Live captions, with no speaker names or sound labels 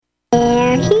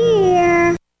They're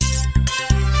here.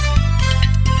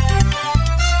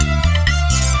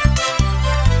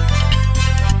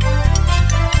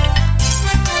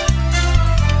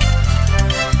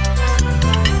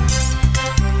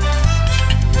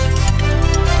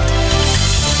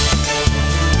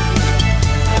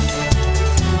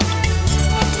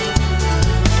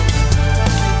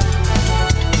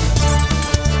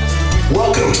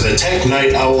 Welcome to the Tech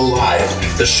Night Owl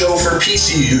Live, the show for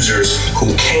PC users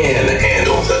who can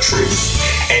handle the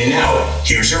truth. And now,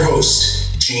 here's your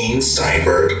host, Gene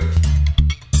Steinberg.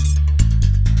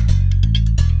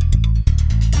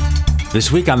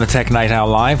 This week on the Tech Night Owl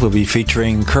Live, we'll be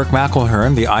featuring Kirk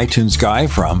McElhearn, the iTunes guy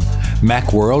from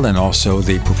Macworld and also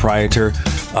the proprietor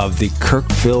of the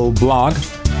Kirkville blog.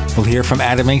 We'll hear from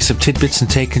Adam Inks of Tidbits and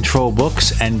Take Control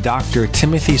Books and Dr.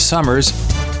 Timothy Summers,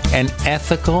 an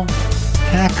ethical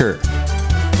hacker.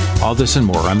 All this and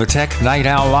more on the Tech Night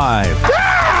Owl Live.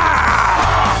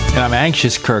 And I'm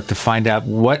anxious, Kirk, to find out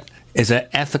what is an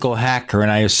ethical hacker, and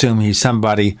I assume he's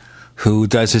somebody who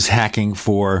does his hacking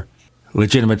for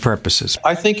legitimate purposes.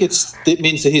 I think it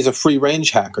means that he's a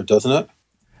free-range hacker, doesn't it?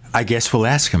 I guess we'll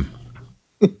ask him.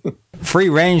 Free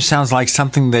range sounds like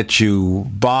something that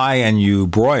you buy and you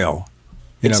broil.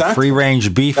 You know, Exactly.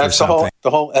 free-range beef or That's something. the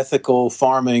whole ethical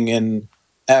farming and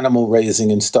animal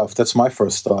raising and stuff. That's my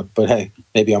first thought. But hey,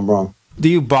 maybe I'm wrong. Do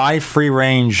you buy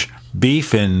free-range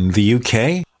beef in the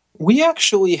UK? We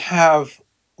actually have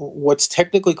what's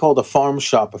technically called a farm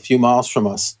shop a few miles from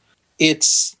us.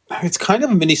 It's kind of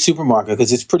a mini supermarket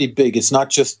because it's pretty big. It's not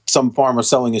just some farmer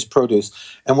selling his produce.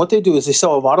 And what they do is they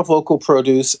sell a lot of local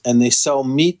produce and they sell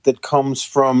meat that comes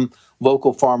from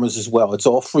local farmers as well. It's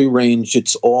all free range.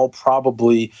 It's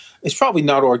probably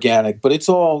not organic, but it's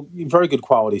all very good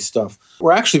quality stuff.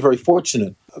 We're actually very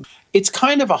fortunate. It's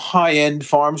kind of a high-end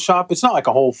farm shop. It's not like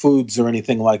a Whole Foods or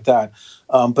anything like that.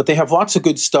 But they have lots of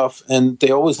good stuff and they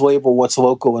always label what's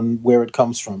local and where it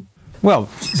comes from. Well,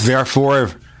 therefore,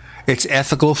 it's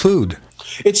ethical food.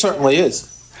 It certainly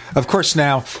is. Of course,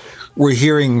 now we're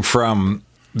hearing from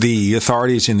the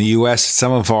authorities in the U.S.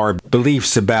 some of our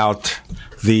beliefs about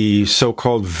the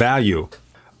so-called value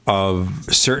of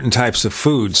certain types of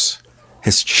foods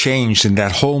has changed, and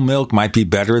that whole milk might be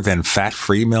better than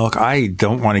fat-free milk. I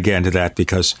don't want to get into that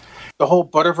because... The whole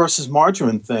butter versus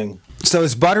margarine thing. So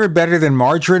is butter better than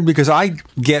margarine? Because I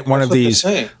get one That's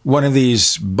of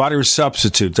these butter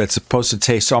substitutes that's supposed to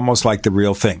taste almost like the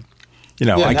real thing. You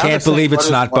know, Yeah, I now can't they're believe saying it's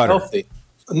not butter's more butter. healthy.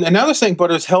 And now they're saying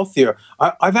butter is healthier.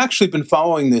 I've actually been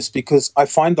following this because I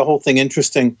find the whole thing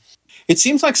interesting. It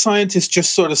seems like scientists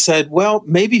just sort of said, well,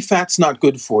 maybe fat's not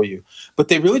good for you, but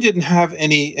they really didn't have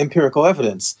any empirical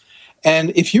evidence. And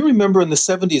if you remember in the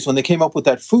 70s when they came up with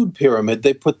that food pyramid,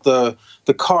 they put the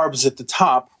carbs at the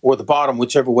top or the bottom,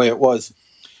 whichever way it was.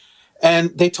 And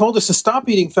they told us to stop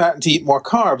eating fat and to eat more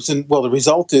carbs. And, well, the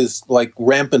result is like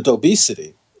rampant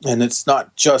obesity. And it's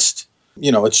not just,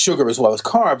 it's sugar as well as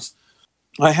carbs.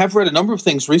 I have read a number of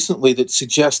things recently that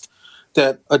suggest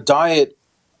that a diet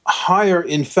higher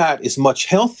in fat is much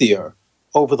healthier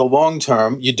over the long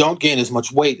term. You don't gain as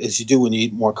much weight as you do when you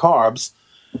eat more carbs.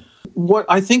 What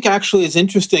I think actually is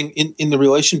interesting in the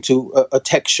relation to a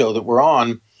tech show that we're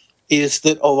on is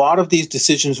that a lot of these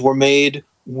decisions were made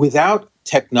without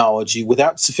technology,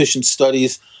 without sufficient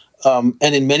studies, and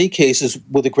in many cases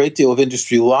with a great deal of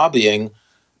industry lobbying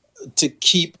to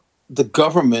keep the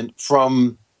government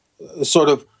from sort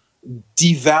of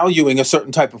devaluing a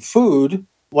certain type of food,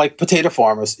 like potato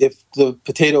farmers. If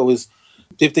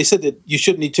they said that you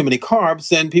shouldn't eat too many carbs,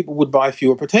 then people would buy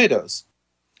fewer potatoes.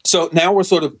 So now we're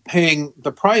sort of paying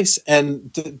the price,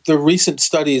 and the recent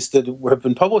studies that have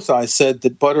been publicized said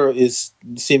that butter is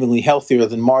seemingly healthier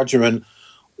than margarine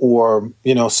or,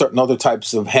 certain other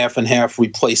types of half and half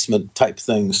replacement type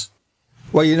things.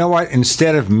 Well, you know what?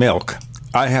 Instead of milk,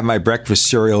 I have my breakfast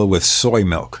cereal with soy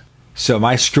milk. So am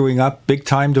I screwing up big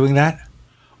time doing that?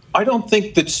 I don't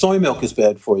think that soy milk is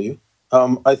bad for you.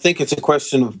 I think it's a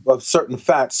question of certain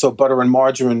fats, so butter and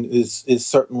margarine is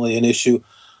certainly an issue.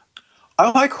 I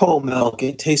like whole milk.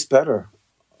 It tastes better.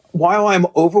 While I'm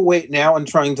overweight now and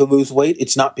trying to lose weight,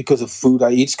 it's not because of food I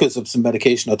eat. It's because of some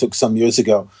medication I took some years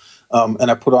ago,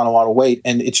 and I put on a lot of weight,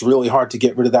 and it's really hard to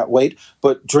get rid of that weight.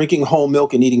 But drinking whole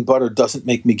milk and eating butter doesn't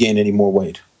make me gain any more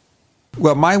weight.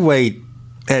 Well, my weight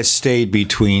has stayed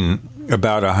between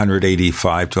about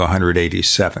 185 to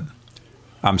 187.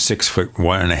 I'm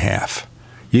 6'1.5".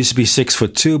 Used to be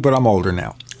 6'2", but I'm older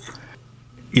now.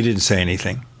 You didn't say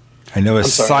anything. I know a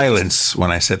silence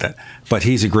when I said that, but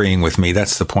he's agreeing with me.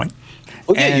 That's the point.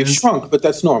 Well, yeah, you've shrunk, but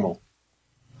that's normal.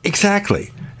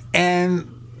 Exactly.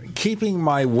 And keeping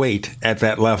my weight at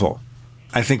that level,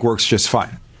 I think works just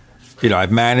fine.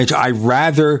 I've managed. I'd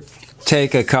rather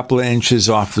take a couple of inches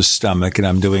off the stomach, and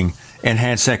I'm doing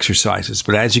enhanced exercises.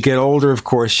 But as you get older, of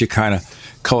course, you kind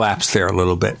of collapse there a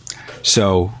little bit.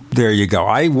 So there you go.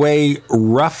 I weigh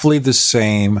roughly the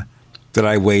same that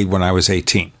I weighed when I was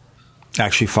 18.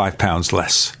 Actually, 5 pounds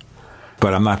less.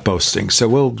 But I'm not boasting. So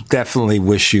we'll definitely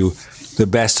wish you the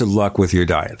best of luck with your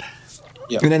diet.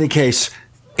 Yep. In any case,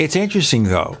 it's interesting,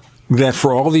 though, that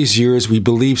for all these years we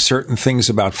believe certain things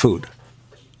about food.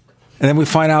 And then we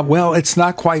find out, well, it's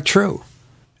not quite true.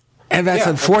 And that's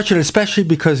unfortunate, especially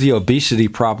because the obesity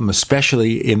problem,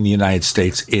 especially in the United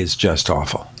States, is just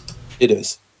awful. It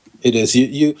is. It is.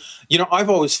 I've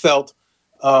always felt,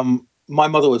 my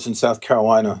mother was in South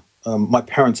Carolina. My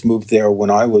parents moved there when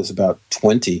I was about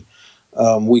 20.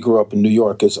 We grew up in New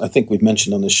York, as I think we've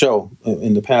mentioned on the show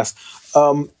in the past.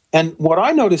 And what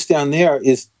I noticed down there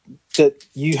is that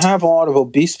you have a lot of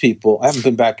obese people. I haven't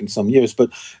been back in some years,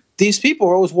 but these people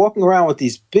are always walking around with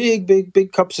these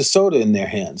big cups of soda in their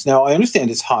hands. Now, I understand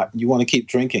it's hot and you want to keep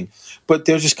drinking, but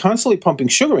they're just constantly pumping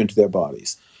sugar into their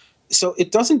bodies. So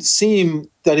it doesn't seem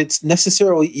that it's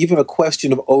necessarily even a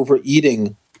question of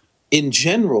overeating in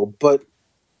general, but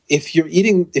if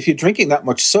you're drinking that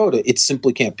much soda, it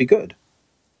simply can't be good.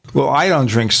 Well, I don't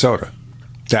drink soda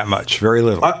that much, very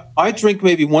little. I drink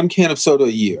maybe 1 can of soda a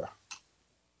year.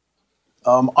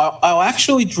 I'll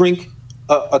actually drink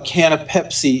a can of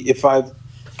Pepsi if I've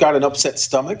got an upset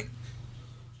stomach,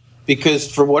 because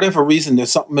for whatever reason,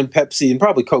 there's something in Pepsi and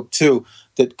probably Coke too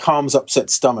that calms upset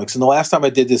stomachs. And the last time I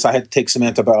did this, I had to take some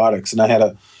antibiotics, and I had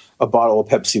a bottle of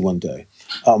Pepsi one day.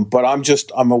 But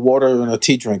I'm a water and a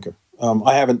tea drinker.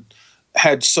 I haven't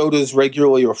had sodas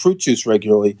regularly or fruit juice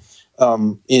regularly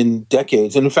in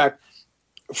decades. And in fact,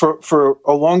 for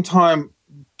a long time,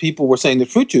 people were saying that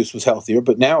fruit juice was healthier,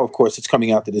 but now, of course, it's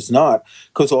coming out that it's not,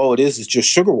 because all it is just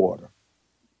sugar water.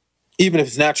 Even if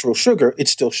it's natural sugar, it's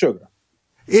still sugar.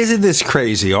 Isn't this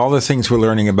crazy? All the things we're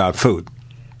learning about food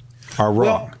are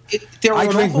wrong. Well, I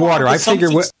drink water.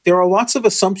 There are lots of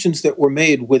assumptions that were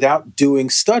made without doing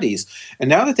studies. And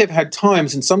now that they've had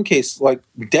times, in some cases, like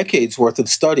decades worth of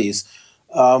studies,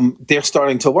 they're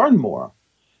starting to learn more.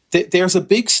 There's a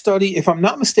big study, if I'm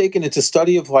not mistaken, it's a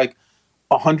study of like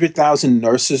 100,000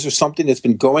 nurses or something that's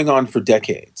been going on for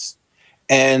decades.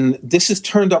 And this has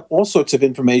turned up all sorts of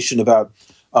information about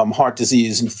heart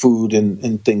disease and food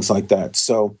and things like that.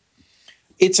 So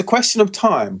it's a question of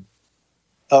time.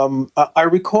 I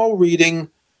recall reading,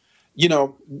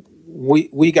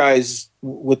 we guys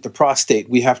with the prostate,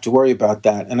 we have to worry about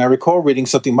that. And I recall reading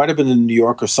something, might have been in New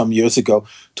York or some years ago,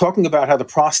 talking about how the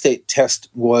prostate test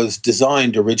was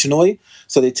designed originally.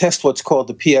 So they test what's called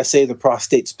the PSA, the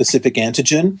prostate specific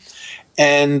antigen.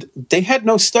 And they had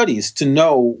no studies to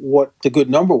know what the good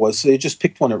number was. So they just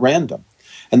picked one at random.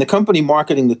 And the company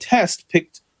marketing the test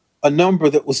picked a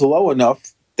number that was low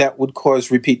enough that would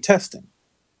cause repeat testing.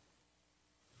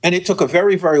 And it took a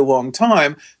very, very long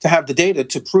time to have the data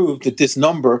to prove that this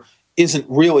number isn't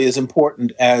really as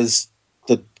important as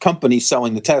the company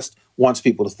selling the test wants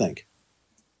people to think.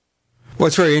 Well,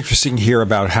 it's very interesting here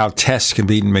about how tests can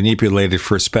be manipulated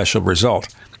for a special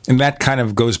result. And that kind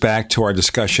of goes back to our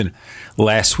discussion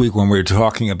last week when we were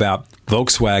talking about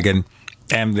Volkswagen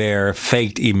and their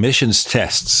faked emissions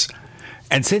tests.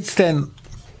 And since then,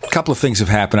 a couple of things have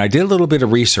happened. I did a little bit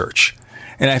of research,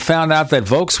 and I found out that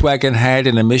Volkswagen had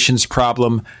an emissions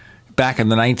problem back in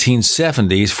the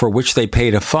 1970s for which they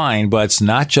paid a fine, but it's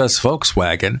not just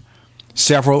Volkswagen.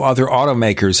 Several other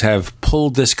automakers have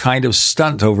pulled this kind of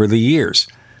stunt over the years.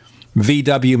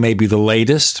 VW may be the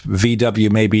latest.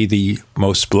 VW may be the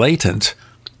most blatant,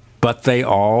 but they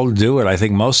all do it. I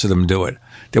think most of them do it.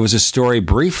 There was a story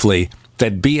briefly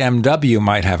that BMW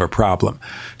might have a problem.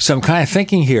 So I'm kind of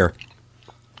thinking here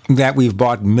that we've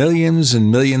bought millions and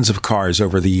millions of cars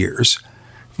over the years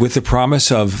with the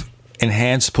promise of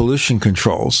enhanced pollution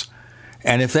controls.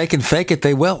 And if they can fake it,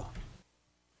 they will.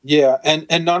 Yeah,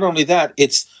 and not only that,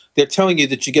 they're telling you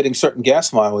that you're getting certain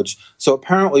gas mileage. So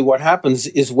apparently what happens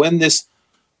is when this,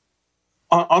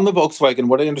 on the Volkswagen,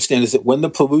 what I understand is that when the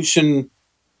pollution,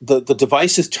 the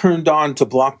device is turned on to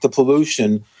block the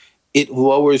pollution, it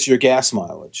lowers your gas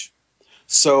mileage.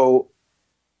 So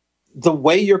the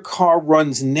way your car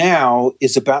runs now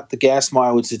is about the gas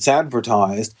mileage that's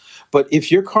advertised. But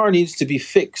if your car needs to be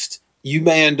fixed, you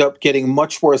may end up getting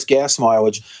much worse gas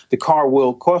mileage. The car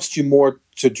will cost you more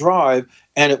to drive,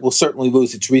 and it will certainly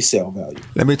lose its resale value.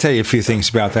 Let me tell you a few things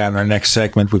about that in our next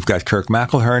segment. We've got Kirk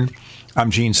McElhearn. I'm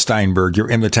Gene Steinberg. You're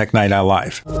in the Tech Night Owl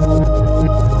Live.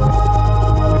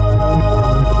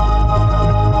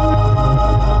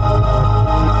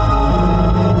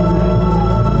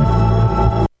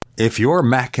 If your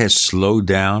Mac has slowed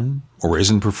down or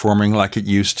isn't performing like it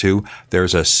used to,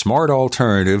 there's a smart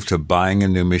alternative to buying a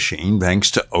new machine thanks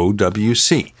to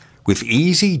OWC. With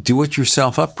easy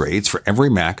do-it-yourself upgrades for every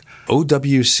Mac,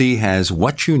 OWC has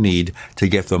what you need to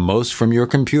get the most from your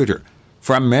computer.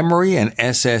 From memory and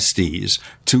SSDs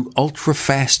to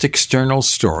ultra-fast external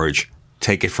storage,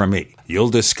 take it from me. You'll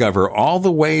discover all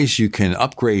the ways you can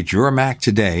upgrade your Mac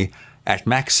today at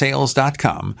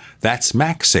MacSales.com. That's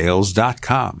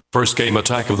MacSales.com. First came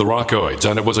Attack of the Rockoids,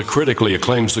 and it was a critically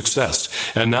acclaimed success.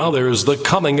 And now there is The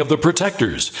Coming of the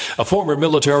Protectors. A former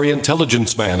military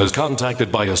intelligence man is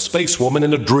contacted by a space woman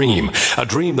in a dream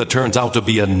that turns out to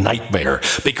be a nightmare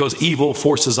because evil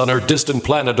forces on her distant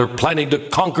planet are planning to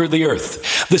conquer the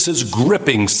Earth. This is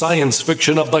gripping science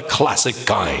fiction of the classic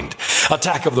kind.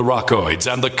 Attack of the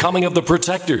Rockoids and The Coming of the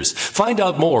Protectors. Find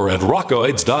out more at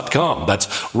rockoids.com. That's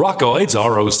Rockoids,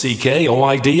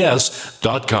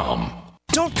 ROCKOIDS.com.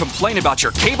 Don't complain about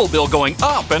your cable bill going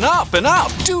up and up and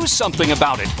up. Do something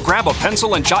about it. Grab a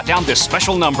pencil and jot down this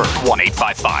special number,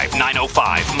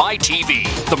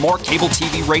 1-855-905-MY-TV. The more cable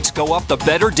TV rates go up, the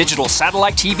better digital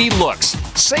satellite TV looks.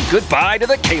 Say goodbye to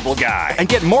the cable guy and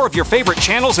get more of your favorite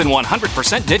channels in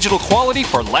 100% digital quality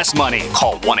for less money.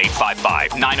 Call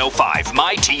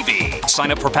 1-855-905-MY-TV.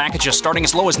 Sign up for packages starting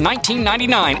as low as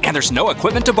 $19.99, and there's no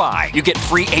equipment to buy. You get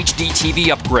free HD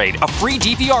TV upgrade, a free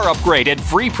DVR upgrade, and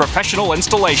free professional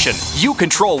installation. You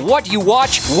control what you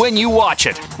watch when you watch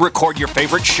it. Record your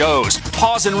favorite shows,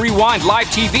 pause and rewind live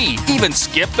TV, even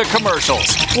skip the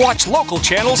commercials. Watch local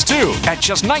channels too. At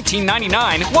just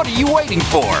 $19.99, what are you waiting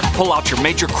for? Pull out your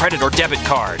major credit or debit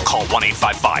card. Call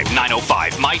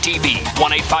 1-855-905-MY-TV.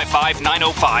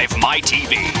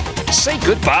 1-855-905-MY-TV. Say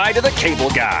goodbye to the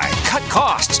cable guy. Cut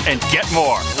costs and get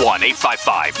more.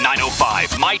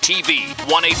 1-855-905-MY-TV.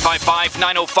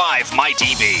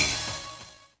 1-855-905-MY-TV.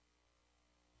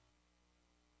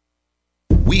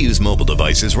 We use mobile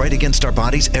devices right against our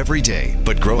bodies every day,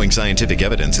 but growing scientific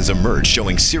evidence has emerged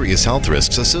showing serious health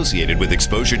risks associated with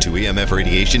exposure to EMF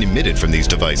radiation emitted from these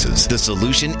devices. The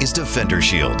solution is Defender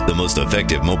Shield, the most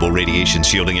effective mobile radiation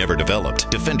shielding ever developed.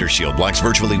 Defender Shield blocks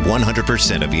virtually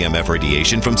 100% of EMF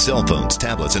radiation from cell phones,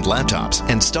 tablets, and laptops,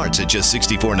 and starts at just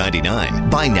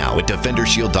 $64.99. Buy now at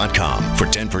DefenderShield.com. For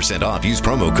 10% off, use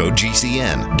promo code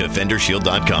GCN.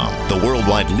 DefenderShield.com, the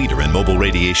worldwide leader in mobile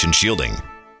radiation shielding.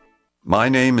 My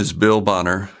name is Bill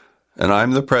Bonner, and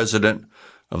I'm the president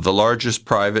of the largest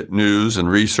private news and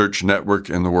research network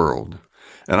in the world.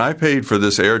 And I paid for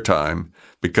this airtime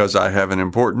because I have an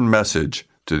important message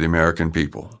to the American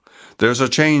people. There's a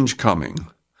change coming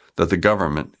that the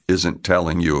government isn't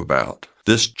telling you about.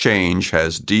 This change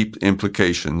has deep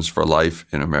implications for life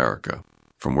in America,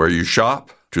 from where you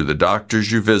shop to the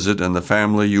doctors you visit and the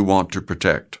family you want to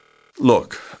protect.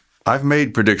 Look, I've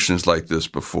made predictions like this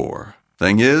before.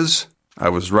 Thing is, I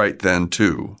was right then,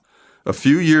 too. A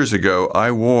few years ago,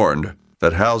 I warned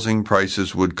that housing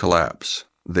prices would collapse.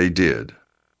 They did.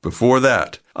 Before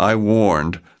that, I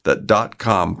warned that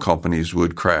 .com companies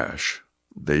would crash.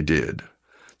 They did.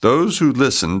 Those who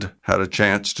listened had a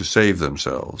chance to save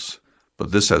themselves.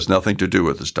 But this has nothing to do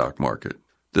with the stock market.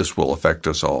 This will affect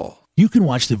us all. You can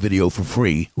watch the video for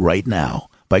free right now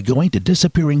by going to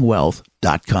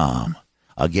disappearingwealth.com.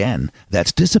 Again,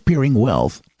 that's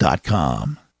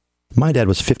disappearingwealth.com. My dad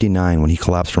was 59 when he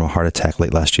collapsed from a heart attack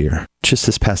late last year. Just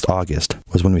this past August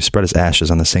was when we spread his ashes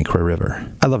on the St. Croix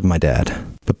River. I loved my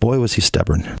dad, but boy was he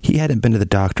stubborn. He hadn't been to the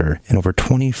doctor in over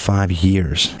 25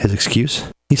 years. His excuse?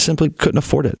 He simply couldn't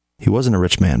afford it. He wasn't a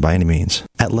rich man by any means.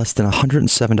 At less than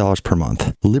 $107 per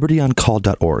month,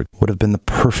 LibertyOnCall.org would have been the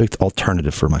perfect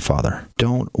alternative for my father.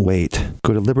 Don't wait.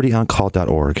 Go to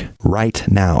LibertyOnCall.org right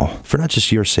now, for not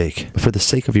just your sake, but for the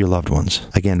sake of your loved ones.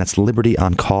 Again, that's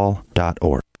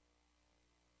LibertyOnCall.org.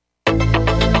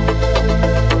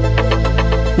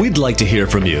 We'd like to hear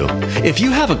from you. If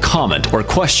you have a comment or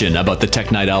question about the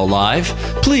Tech Night Owl Live,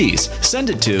 please send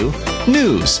it to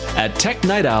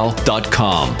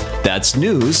news@technightowl.com. That's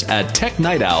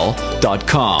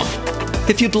news@technightowl.com.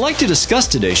 If you'd like to discuss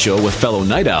today's show with fellow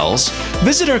night owls,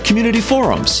 visit our community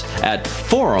forums at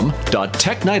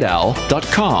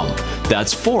forum.technightowl.com.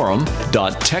 That's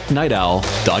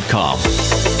forum.technightowl.com.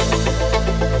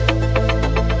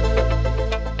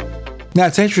 Now,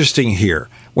 it's interesting here.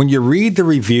 When you read the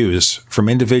reviews from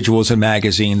individuals and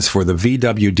magazines for the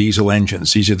VW diesel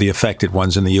engines, these are the affected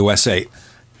ones in the USA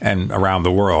and around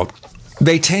the world,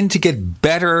 they tend to get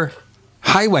better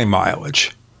highway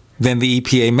mileage than the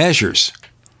EPA measures.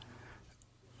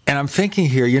 And I'm thinking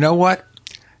here, you know what?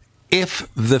 If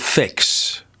the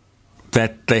fix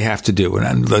that they have to do,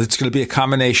 and it's going to be a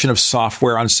combination of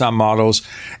software on some models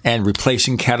and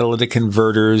replacing catalytic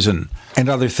converters and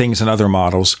other things in other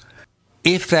models,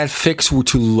 if that fix were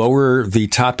to lower the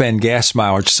top-end gas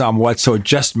mileage somewhat so it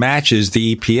just matches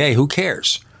the EPA, who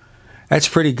cares? That's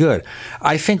pretty good.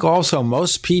 I think also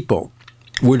most people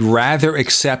would rather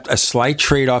accept a slight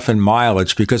trade-off in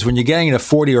mileage because when you're getting to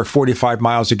 40 or 45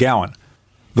 miles a gallon,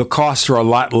 the costs are a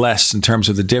lot less in terms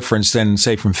of the difference than,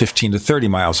 say, from 15 to 30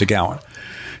 miles a gallon.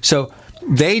 So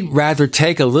they'd rather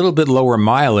take a little bit lower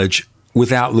mileage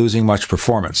without losing much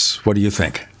performance. What do you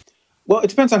think? Well, it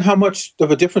depends on how much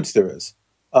of a difference there is.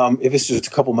 If it's just a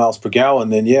couple miles per gallon,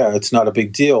 then yeah, it's not a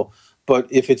big deal. But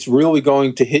if it's really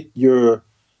going to hit your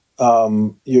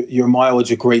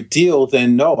mileage a great deal,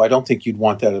 then no, I don't think you'd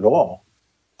want that at all.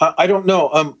 I don't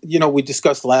know. We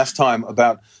discussed last time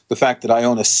about the fact that I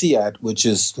own a Seat, which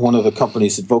is one of the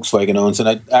companies that Volkswagen owns, and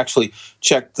I actually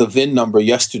checked the VIN number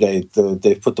yesterday.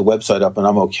 They've put the website up, and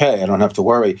I'm okay. I don't have to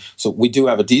worry. So we do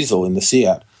have a diesel in the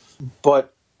Seat.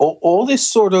 But all this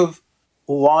sort of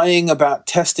lying about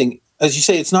testing, as you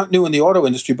say, it's not new in the auto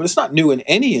industry, but it's not new in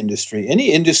any industry.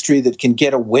 Any industry that can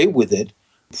get away with it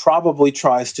probably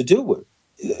tries to do it.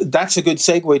 That's a good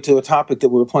segue to a topic that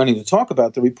we were planning to talk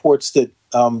about, the reports that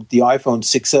the iPhone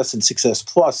 6S and 6S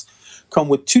Plus come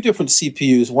with two different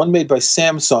CPUs, one made by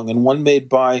Samsung and one made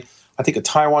by, I think, a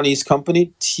Taiwanese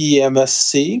company,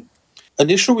 TMSC.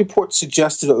 Initial reports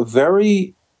suggested a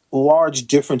very large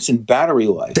difference in battery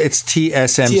life. It's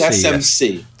TSMC.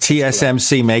 TSMC. Yes.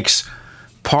 TSMC makes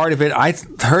part of it. I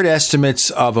heard estimates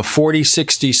of a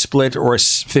 40-60 split or a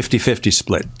 50-50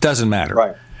 split. Doesn't matter.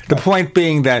 Right. The point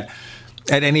being that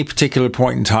at any particular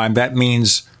point in time, that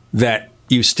means that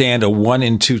you stand a 1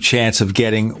 in 2 chance of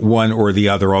getting one or the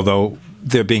other, although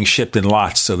they're being shipped in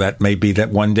lots. So that may be that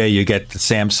one day you get the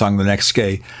Samsung, the next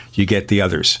day you get the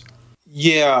others.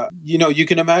 Yeah. You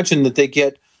can imagine that they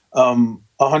get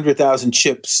 100,000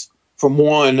 chips from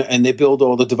one and they build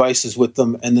all the devices with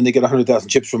them, and then they get 100,000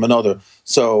 chips from another.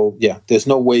 So, yeah, there's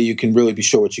no way you can really be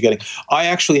sure what you're getting. I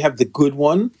actually have the good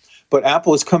one, but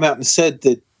Apple has come out and said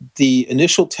that the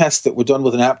initial tests that were done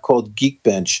with an app called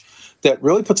Geekbench that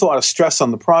really puts a lot of stress on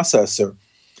the processor,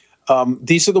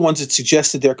 these are the ones that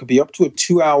suggested there could be up to a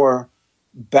 2-hour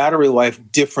battery life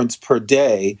difference per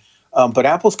day. But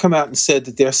Apple's come out and said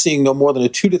that they're seeing no more than a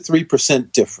 2 to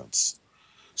 3% difference.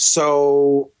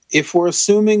 So if we're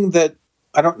assuming that,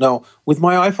 I don't know, with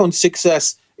my iPhone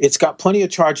 6S, it's got plenty of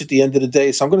charge at the end of the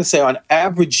day. So I'm going to say on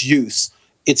average use,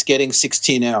 it's getting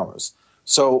 16 hours.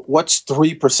 So what's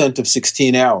 3% of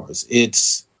 16 hours?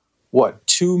 It's,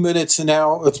 2 minutes an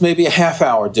hour? It's maybe a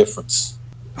half-hour difference.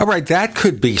 All right, that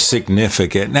could be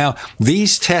significant. Now,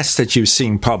 these tests that you've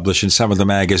seen published in some of the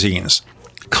magazines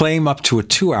claim up to a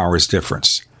 2 hours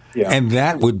difference. Yeah. And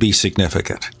that would be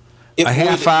significant. A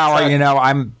half hour,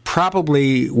 I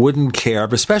probably wouldn't care,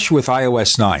 especially with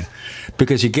iOS 9,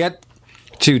 because you get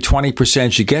to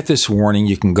 20%, you get this warning,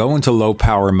 you can go into low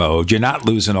power mode, you're not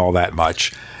losing all that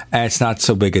much, and it's not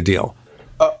so big a deal.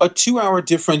 A 2-hour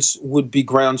difference would be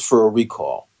grounds for a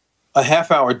recall. A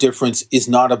half-hour difference is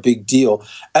not a big deal,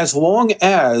 as long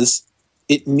as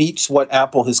it meets what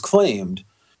Apple has claimed.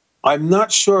 I'm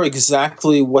not sure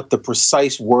exactly what the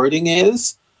precise wording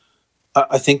is.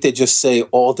 I think they just say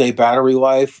all-day battery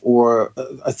life, or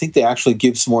I think they actually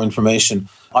give some more information.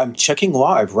 I'm checking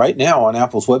live right now on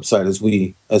Apple's website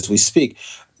as we speak.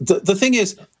 The thing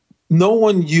is, no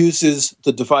one uses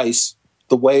the device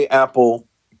the way Apple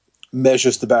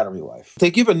measures the battery life. They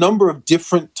give a number of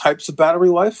different types of battery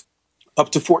life, up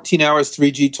to 14 hours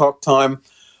 3G talk time,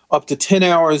 up to 10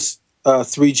 hours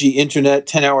 3G internet,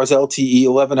 10 hours LTE,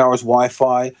 11 hours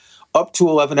Wi-Fi, up to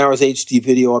 11 hours HD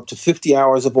video, up to 50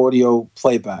 hours of audio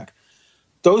playback.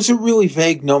 Those are really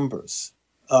vague numbers.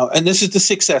 And this is the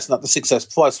 6S, not the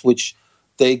 6S Plus, which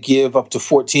they give up to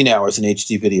 14 hours in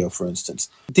HD video, for instance.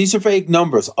 These are vague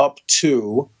numbers, up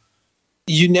to.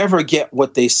 You never get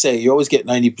what they say. You always get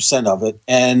 90% of it.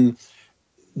 And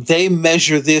they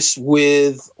measure this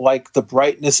with, the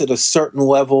brightness at a certain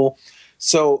level.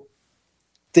 So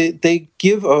they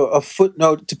give a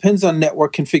footnote. It depends on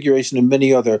network configuration and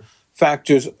many other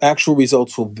factors. Actual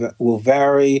results will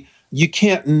vary. You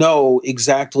can't know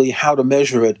exactly how to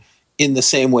measure it in the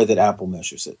same way that Apple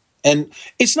measures it. And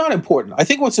it's not important. I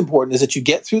think what's important is that you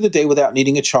get through the day without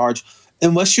needing a charge,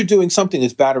 unless you're doing something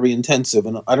that's battery intensive.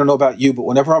 And I don't know about you, but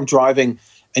whenever I'm driving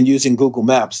and using Google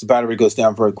Maps, the battery goes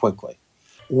down very quickly.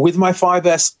 With my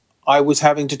 5S, I was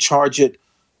having to charge it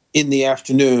in the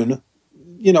afternoon.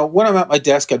 When I'm at my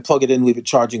desk, I'd plug it in, leave it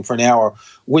charging for an hour.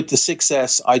 With the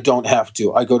 6S, I don't have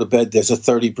to. I go to bed, there's a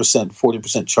 30%,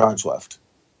 40% charge left.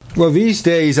 Well, these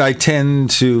days I tend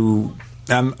to,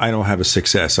 I don't have a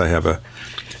 6S, I have a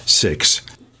 6.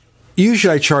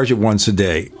 Usually I charge it once a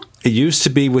day. It used to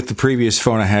be with the previous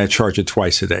phone I had to charge it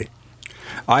twice a day.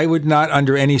 I would not,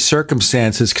 under any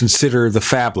circumstances, consider the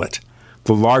phablet,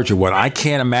 the larger one. I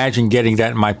can't imagine getting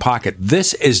that in my pocket.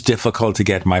 This is difficult to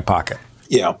get in my pocket.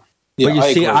 Yeah. But you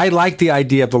see, agree. I like the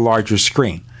idea of the larger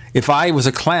screen. If I was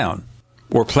a clown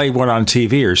or played one on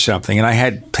TV or something, and I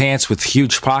had pants with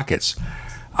huge pockets,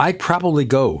 I'd probably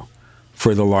go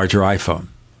for the larger iPhone.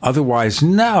 Otherwise,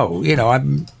 no.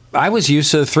 I was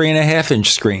used to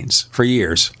 3.5-inch screens for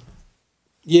years.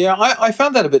 Yeah, I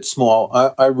found that a bit small.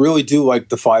 I really do like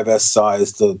the 5S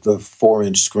size, the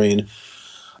 4-inch screen.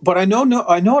 But I know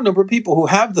a number of people who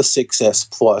have the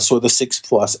 6S Plus or the 6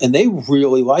 Plus, and they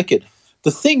really like it.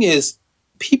 The thing is,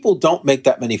 people don't make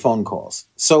that many phone calls.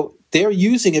 So they're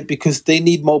using it because they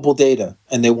need mobile data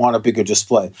and they want a bigger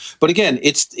display. But again,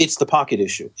 it's the pocket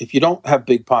issue. If you don't have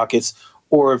big pockets,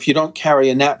 or if you don't carry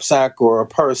a knapsack or a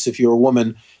purse if you're a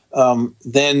woman,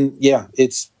 then, yeah,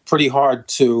 it's pretty hard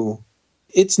to...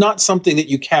 It's not something that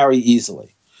you carry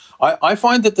easily. I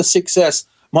find that the 6S,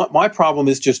 my problem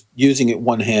is just using it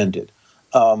one-handed.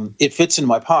 It fits in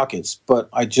my pockets, but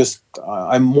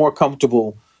I'm more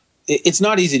comfortable. It's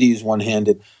not easy to use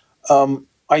one-handed.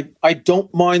 I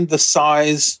don't mind the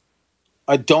size.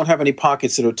 I don't have any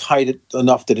pockets that are tight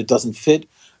enough that it doesn't fit.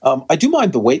 I do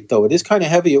mind the weight, though. It is kind of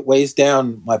heavy. It weighs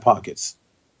down my pockets.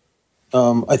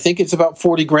 I think it's about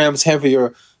 40 grams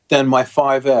heavier than my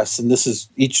 5S, and this is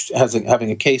each having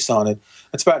a case on it.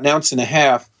 It's about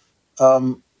 1.5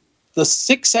 ounces. The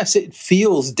 6S, it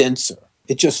feels denser.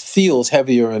 It just feels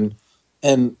heavier,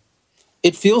 and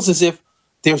it feels as if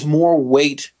there's more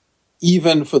weight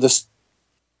even for this.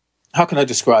 How can I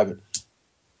describe it?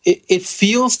 It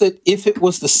feels that if it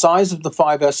was the size of the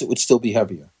 5S, it would still be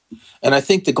heavier. And I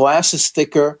think the glass is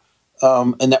thicker,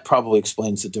 and that probably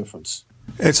explains the difference.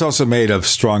 It's also made of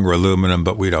stronger aluminum,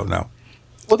 but we don't know.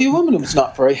 Well, the aluminum is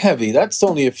not very heavy. That's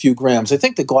only a few grams. I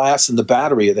think the glass and the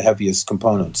battery are the heaviest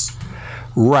components.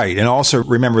 Right. And also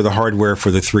remember the hardware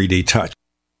for the 3D Touch.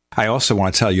 I also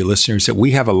want to tell you, listeners, that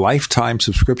we have a lifetime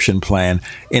subscription plan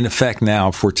in effect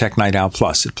now for Tech Night Owl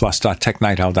Plus at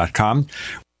plus.technightowl.com.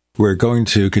 We're going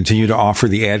to continue to offer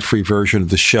the ad-free version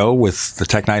of the show with the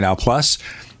Tech Night Owl Plus.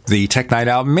 The Tech Night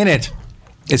Owl Minute,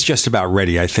 it's just about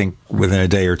ready. I think within a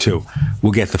day or two,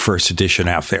 we'll get the first edition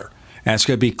out there. And it's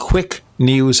going to be quick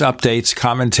news, updates,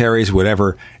 commentaries,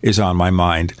 whatever is on my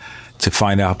mind. To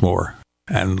find out more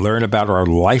and learn about our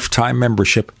lifetime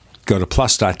membership, go to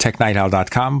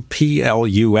plus.technightowl.com,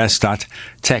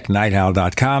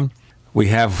 plus.technightowl.com. We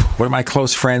have one of my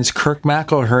close friends, Kirk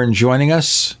McElhearn, joining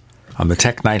us on the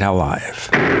Tech Night Owl Live.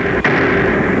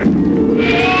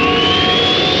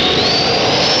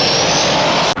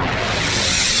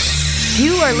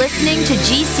 You are listening to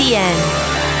GCN.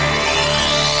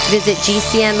 Visit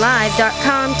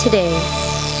GCNlive.com today.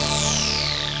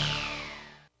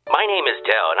 My name is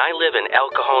Dell, and I live in El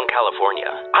Cajon,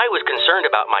 California. I was concerned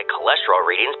about my cholesterol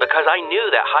readings because I knew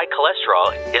that high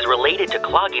cholesterol is related to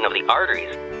clogging of the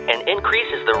arteries and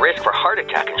increases the risk for heart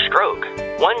attack and stroke.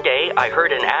 One day, I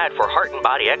heard an ad for Heart and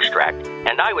Body Extract,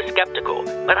 and I was skeptical,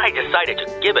 but I decided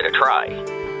to give it a try.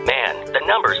 Man, the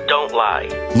numbers don't lie.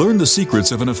 Learn the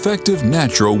secrets of an effective,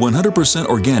 natural, 100%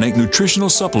 organic nutritional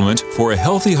supplement for a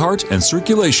healthy heart and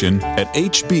circulation at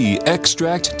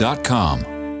hbextract.com.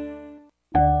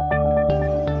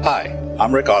 Hi,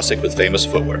 I'm Rick Osick with Famous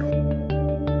Footwear.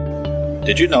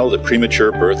 Did you know that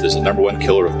premature birth is the #1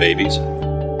 killer of babies?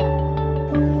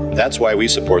 That's why we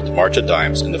support the March of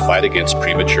Dimes in the fight against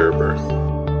premature birth.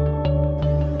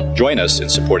 Join us in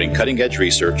supporting cutting-edge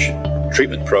research,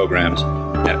 treatment programs,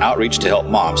 and outreach to help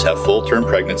moms have full-term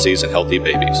pregnancies and healthy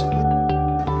babies.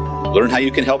 Learn how you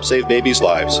can help save babies'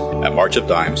 lives at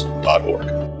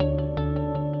marchofdimes.org.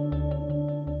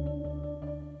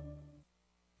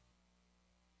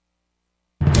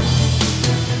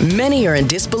 Many are in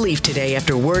disbelief today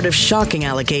after word of shocking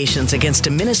allegations against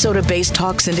a Minnesota-based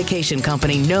talk syndication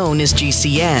company known as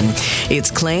GCN.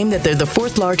 It's claimed that they're the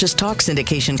 4th largest talk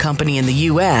syndication company in the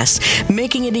U.S.,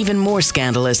 making it even more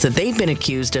scandalous that they've been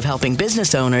accused of helping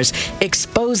business owners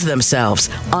expose themselves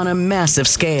on a massive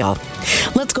scale.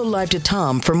 Let's go live to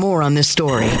Tom for more on this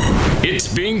story. It's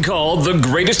being called the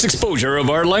greatest exposure of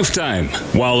our lifetime,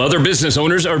 while other business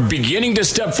owners are beginning to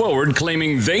step forward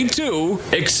claiming they too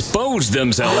exposed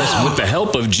themselves with the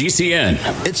help of GCN.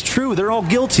 It's true. They're all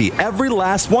guilty. Every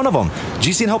last one of them.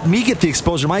 GCN helped me get the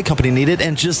exposure my company needed,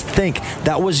 and just think,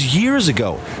 that was years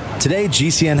ago. Today,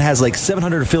 GCN has like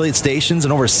 700 affiliate stations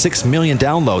and over 6 million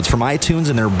downloads from iTunes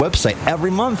and their website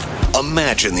every month.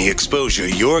 Imagine the exposure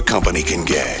your company can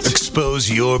get.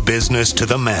 Expose your business to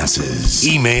the masses.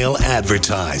 Email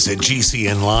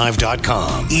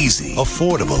advertise@gcnlive.com. Easy,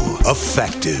 affordable,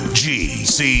 effective.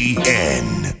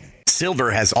 GCN.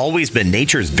 Silver has always been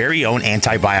nature's very own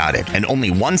antibiotic, and only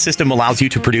one system allows you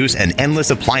to produce an endless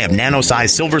supply of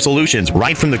nano-sized silver solutions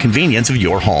right from the convenience of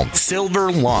your home.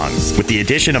 Silver Lungs. With the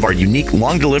addition of our unique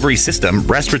lung delivery system,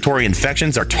 respiratory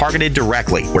infections are targeted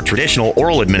directly, where traditional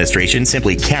oral administration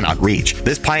simply cannot reach.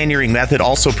 This pioneering method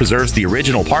also preserves the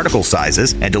original particle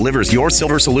sizes and delivers your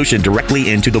silver solution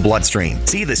directly into the bloodstream.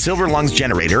 See the Silver Lungs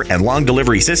generator and lung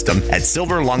delivery system at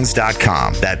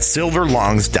silverlungs.com. That's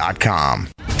silverlungs.com.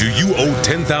 Do you owe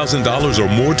 $10,000 or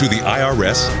more to the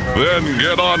IRS? Then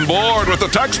get on board with the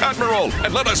Tax Admiral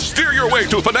and let us steer your way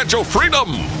to financial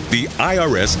freedom. The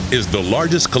IRS is the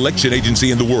largest collection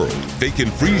agency in the world. They can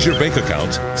freeze your bank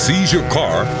accounts, seize your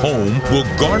car, home, will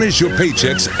garnish your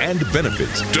paychecks and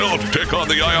benefits. Don't pick on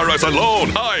the IRS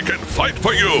alone. I can fight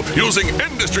for you using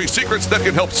industry secrets that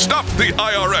can help stop the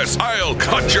IRS. I'll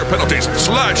cut your penalties,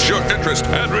 slash your interest,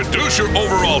 and reduce your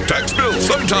overall tax bill.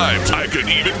 Sometimes I can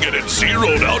even get it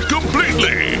zeroed out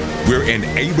completely. We're an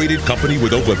A-rated company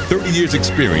with over 30 years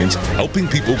experience helping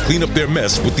people clean up their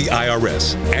mess with the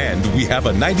IRS. And we have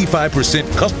a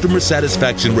 95% customer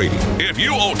satisfaction rating. If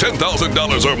you owe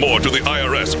 $10,000 or more to the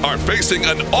IRS, are facing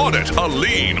an audit, a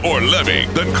lien, or levy,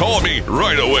 then call me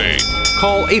right away.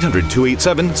 Call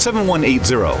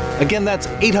 800-287-7180. Again, that's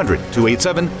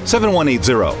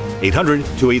 800-287-7180.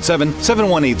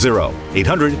 800-287-7180.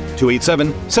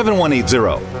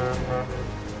 800-287-7180.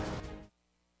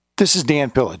 This is Dan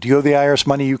Pilla. Do you owe the IRS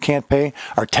money you can't pay?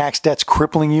 Are tax debts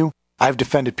crippling you? I've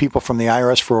defended people from the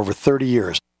IRS for over 30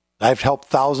 years. I've helped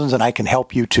thousands, and I can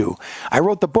help you too. I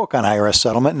wrote the book on IRS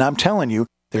settlement, and I'm telling you,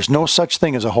 there's no such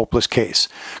thing as a hopeless case.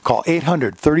 Call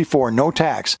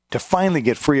 800-34-NO-TAX to finally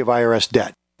get free of IRS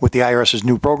debt. With the IRS's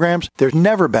new programs, there's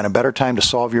never been a better time to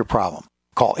solve your problem.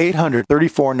 Call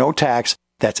 800-34-NO-TAX.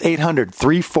 That's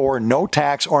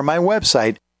 800-34-NO-TAX, or my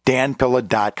website,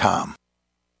 danpilla.com.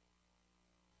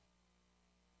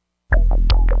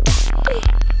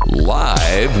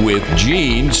 Live with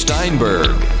Gene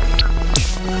Steinberg.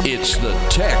 It's the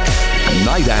Tech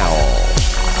Night Owl.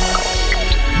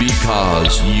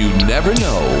 Because you never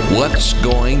know what's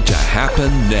going to happen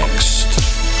next.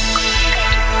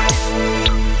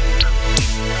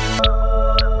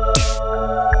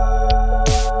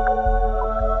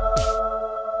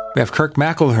 We have Kirk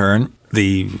McElhearn,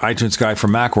 the iTunes guy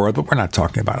from Macworld, but we're not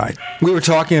talking about iTunes. We were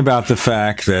talking about the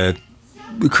fact that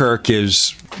Kirk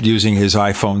is using his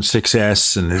iPhone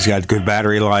 6S and has got good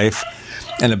battery life,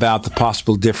 and about the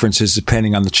possible differences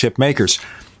depending on the chip makers.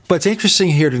 But it's interesting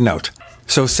here to note.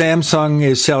 So Samsung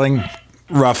is selling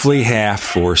roughly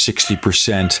half or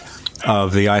 60%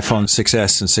 of the iPhone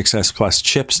 6S and 6S Plus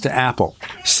chips to Apple.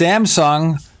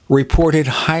 Samsung reported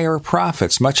higher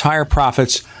profits, much higher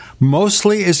profits,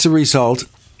 mostly as the result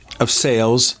of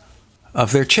sales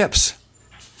of their chips.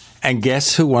 And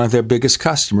guess who one of their biggest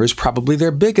customers, probably their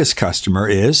biggest customer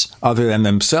is, other than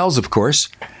themselves, of course,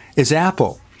 is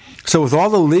Apple. So with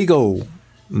all the legal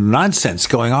nonsense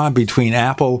going on between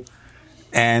Apple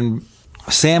and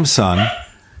Samsung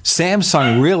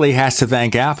really has to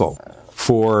thank Apple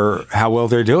for how well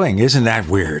they're doing. Isn't that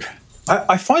weird?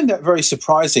 I find that very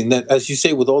surprising that, as you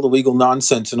say, with all the legal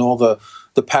nonsense and all the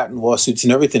patent lawsuits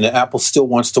and everything, that Apple still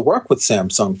wants to work with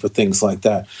Samsung for things like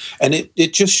that. And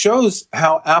it just shows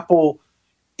how Apple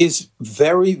is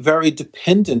very, very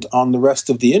dependent on the rest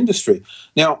of the industry.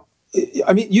 Now,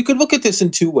 I mean, you could look at this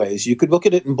in two ways. You could look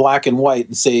at it in black and white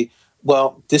and say,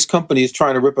 well, this company is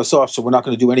trying to rip us off, so we're not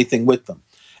going to do anything with them.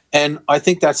 And I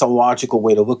think that's a logical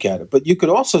way to look at it. But you could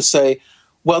also say,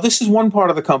 well, this is one part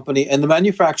of the company, and the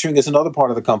manufacturing is another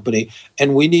part of the company,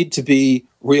 and we need to be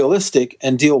realistic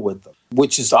and deal with them,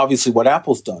 which is obviously what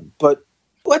Apple's done. But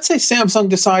let's say Samsung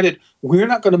decided we're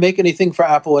not going to make anything for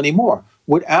Apple anymore.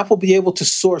 Would Apple be able to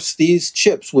source these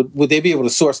chips? Would they be able to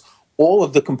source all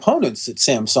of the components that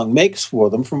Samsung makes for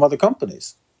them from other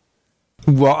companies?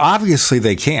 Well, obviously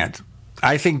they can't.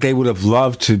 I think they would have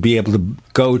loved to be able to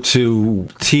go to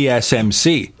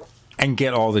TSMC and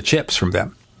get all the chips from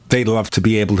them. They'd love to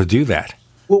be able to do that.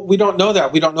 Well, we don't know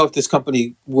that. We don't know if this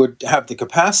company would have the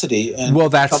capacity. And well,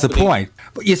 that's the point.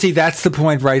 But you see, that's the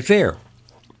point right there.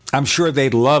 I'm sure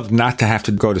they'd love not to have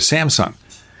to go to Samsung.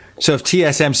 So if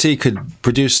TSMC could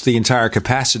produce the entire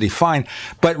capacity, fine.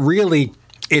 But really,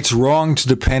 it's wrong to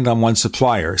depend on one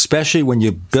supplier, especially when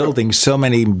you're building so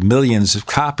many millions of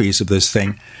copies of this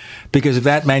thing, because if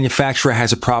that manufacturer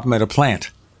has a problem at a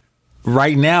plant,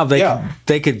 right now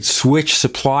they could switch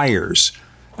suppliers.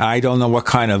 I don't know what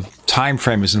kind of time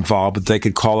frame is involved, but they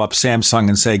could call up Samsung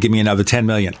and say, give me another 10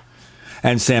 million.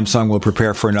 And Samsung will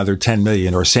prepare for another 10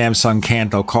 million. Or Samsung can't,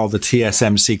 they'll call the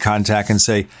TSMC contact and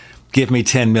say, give me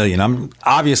 10 million.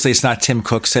 Obviously, it's not Tim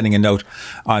Cook sending a note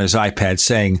on his iPad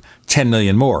saying 10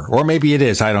 million more. Or maybe it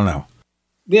is. I don't know.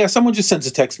 Yeah, someone just sends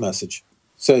a text message.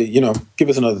 Say, give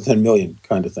us another 10 million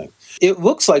kind of thing. It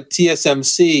looks like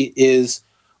TSMC is,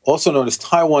 also known as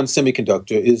Taiwan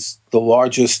Semiconductor, is the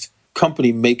largest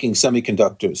company making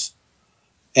semiconductors.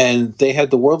 And they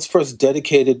had the world's first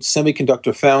dedicated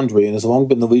semiconductor foundry and has long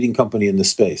been the leading company in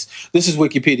this space. This is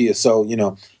Wikipedia, so,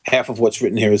 half of what's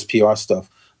written here is PR stuff.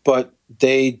 But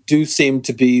they do seem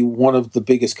to be one of the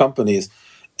biggest companies.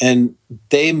 And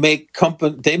they make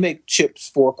chips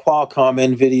for Qualcomm,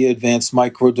 NVIDIA, Advanced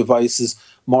Micro Devices,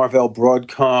 Marvell,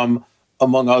 Broadcom,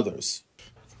 among others.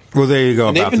 Well, there you go.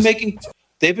 And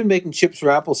they've been making chips for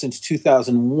Apple since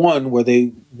 2001, where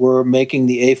they were making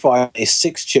the A5,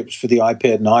 A6 chips for the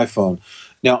iPad and iPhone.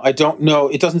 Now, I don't know.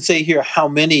 It doesn't say here how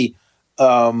many,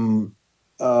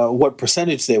 what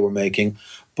percentage they were making.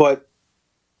 But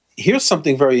here's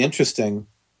something very interesting.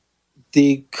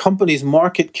 The company's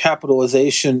market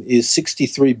capitalization is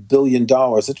 $63 billion.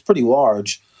 It's pretty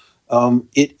large.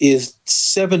 It is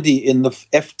 70 in the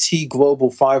FT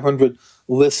Global 500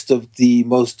 list of the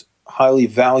most highly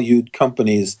valued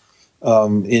companies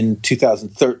in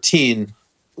 2013,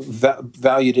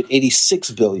 valued at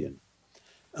 $86 billion.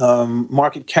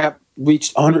 Market cap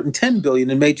reached $110 billion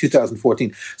in May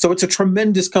 2014. So it's a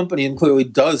tremendous company and clearly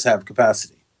does have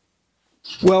capacity.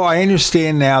 Well, I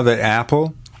understand now that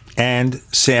Apple and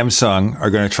Samsung are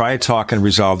going to try to talk and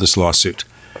resolve this lawsuit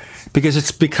because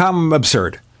it's become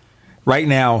absurd. Right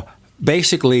now,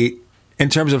 basically, in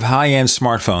terms of high-end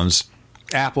smartphones,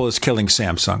 Apple is killing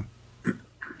Samsung.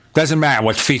 Doesn't matter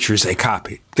what features they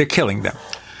copy. They're killing them.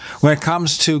 When it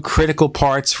comes to critical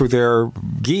parts for their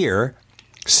gear,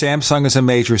 Samsung is a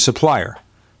major supplier.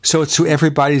 So it's to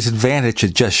everybody's advantage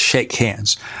to just shake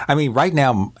hands. I mean, right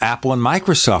now, Apple and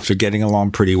Microsoft are getting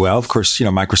along pretty well. Of course,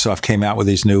 Microsoft came out with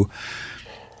these new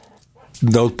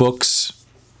notebooks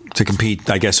to compete,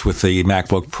 I guess, with the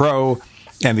MacBook Pro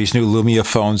and these new Lumia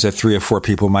phones that 3 or 4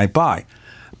 people might buy.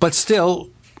 But still,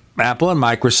 Apple and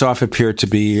Microsoft appear to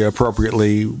be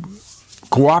appropriately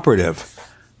cooperative.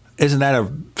 Isn't that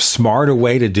a smarter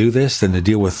way to do this than to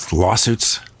deal with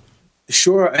lawsuits?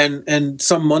 Sure, and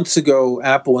some months ago,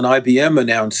 Apple and IBM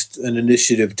announced an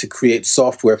initiative to create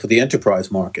software for the enterprise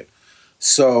market.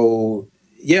 So,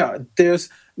 yeah, there's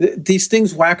these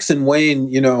things wax and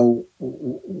wane.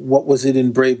 What was it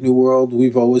in Brave New World?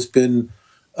 We've always been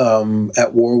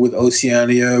at war with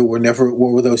Oceania. We're never at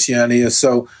war with Oceania.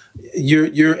 So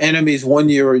your enemies 1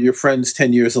 year are your friends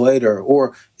 10 years later,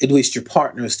 or at least your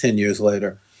partners 10 years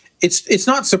later. It's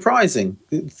not surprising.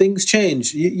 Things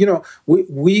change.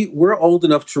 We're old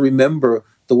enough to remember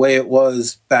the way it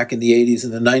was back in the 80s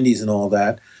and the 90s and all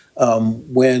that,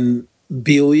 when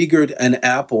beleaguered and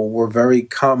Apple were very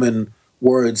common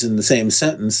words in the same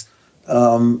sentence.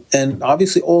 And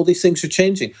obviously all these things are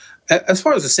changing. As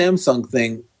far as the Samsung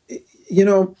thing,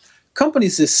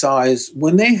 companies this size,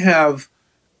 when they have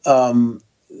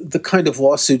the kind of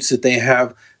lawsuits that they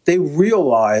have, they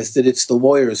realize that it's the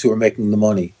lawyers who are making the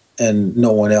money and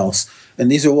no one else.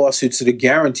 And these are lawsuits that are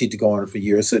guaranteed to go on for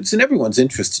years. So it's in everyone's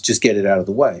interest to just get it out of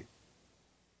the way.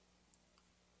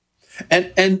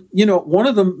 And one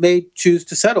of them may choose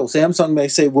to settle. Samsung may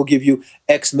say, we'll give you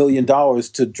X million dollars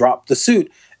to drop the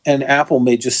suit. And Apple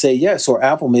may just say yes. Or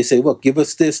Apple may say, look, give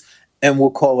us this and we'll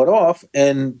call it off.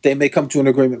 And they may come to an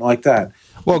agreement like that.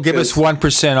 Well, give us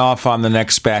 1% off on the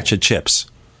next batch of chips.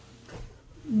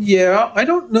 Yeah, I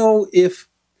don't know if...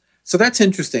 So that's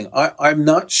interesting. I'm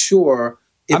not sure.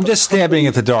 I'm just stabbing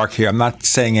at the dark here. I'm not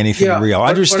saying anything real. I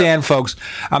understand, folks.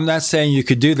 I'm not saying you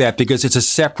could do that because it's a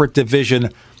separate division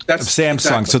of Samsung,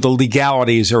 exactly. So the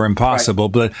legalities are impossible.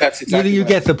 Right. But that's exactly you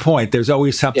get the point. There's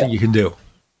always something you can do.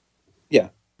 Yeah.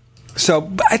 So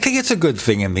I think it's a good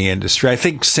thing in the industry. I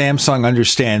think Samsung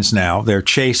understands now. They're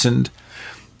chastened.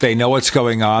 They know what's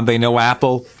going on. They know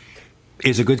Apple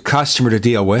is a good customer to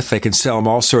deal with. They can sell them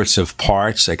all sorts of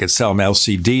parts. They can sell them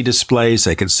LCD displays.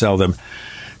 They can sell them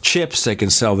chips. They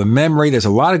can sell them memory. There's a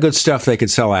lot of good stuff they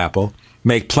could sell Apple,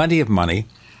 make plenty of money.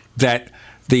 That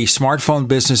the smartphone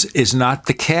business is not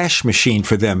the cash machine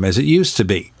for them as it used to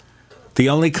be. The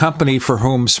only company for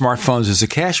whom smartphones is a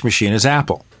cash machine is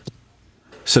Apple.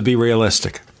 So be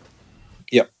realistic.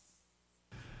 Yep.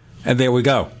 And there we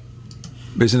go.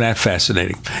 Isn't that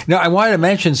fascinating? Now, I wanted to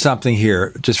mention something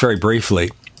here, just very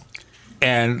briefly.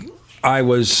 And I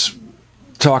was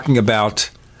talking about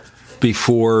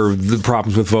before the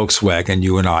problems with Volkswagen,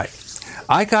 you and I.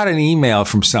 I got an email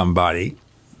from somebody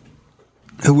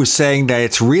who was saying that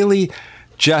it's really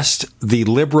just the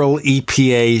liberal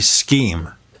EPA scheme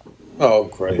Oh,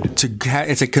 great.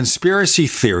 It's a conspiracy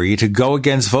theory to go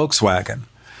against Volkswagen.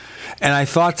 And I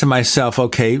thought to myself,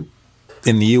 okay,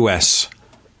 in the U.S.,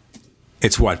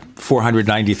 it's what,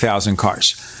 490,000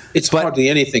 cars. It's hardly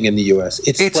anything in the U.S.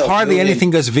 It's hardly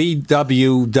anything because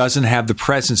VW doesn't have the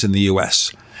presence in the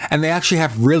U.S. And they actually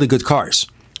have really good cars,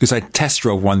 because I test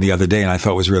drove one the other day and I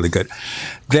thought it was really good.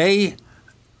 They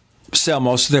sell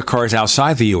most of their cars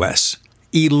outside the U.S.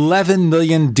 11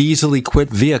 million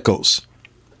diesel-equipped vehicles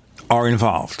are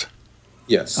involved.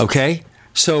 Yes. Okay?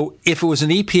 So if it was an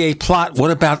EPA plot,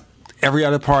 what about every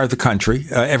other part of the country,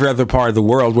 every other part of the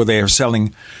world where they are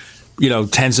selling,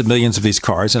 tens of millions of these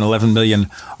cars and 11 million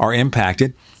are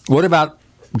impacted? What about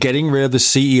getting rid of the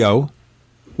CEO?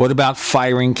 What about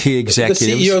firing key executives?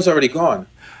 The CEO's already gone.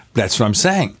 That's what I'm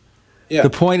saying. Yeah. The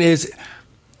point is,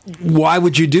 why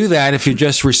would you do that if you're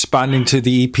just responding to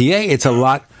the EPA? It's a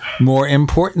lot more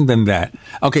important than that.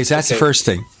 Okay, so that's the first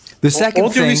thing. The second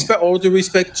thing... All due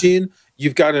respect, Gene,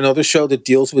 you've got another show that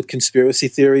deals with conspiracy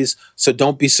theories, so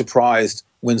don't be surprised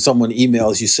when someone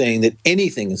emails you saying that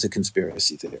anything is a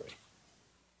conspiracy theory.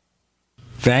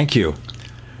 Thank you.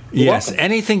 Yes,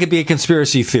 anything could be a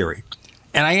conspiracy theory.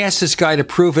 And I asked this guy to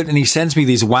prove it, and he sends me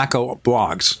these wacko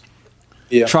blogs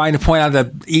trying to point out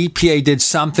that EPA did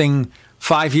something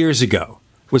 5 years ago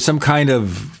with some kind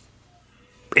of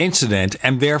incident,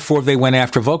 and therefore they went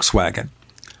after Volkswagen,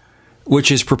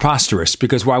 which is preposterous,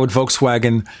 because why would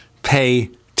Volkswagen pay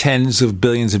tens of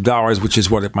billions of dollars, which is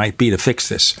what it might be, to fix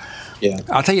this? Yeah.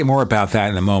 I'll tell you more about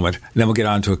that in a moment. And then we'll get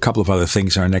on to a couple of other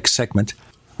things in our next segment.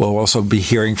 We'll also be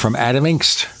hearing from Adam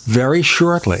Engst very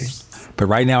shortly. But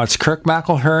right now it's Kirk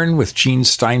McElhearn with Gene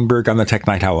Steinberg on the Tech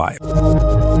Night Owl Live.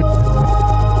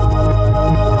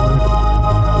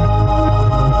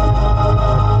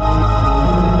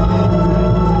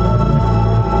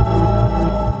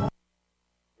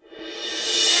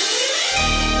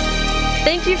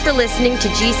 Thank you for listening to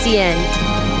GCN.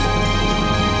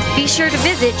 Be sure to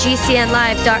visit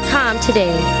GCNlive.com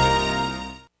today.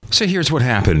 So here's what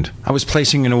happened. I was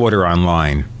placing an order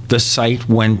online. The site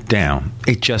went down.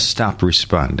 It just stopped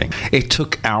responding. It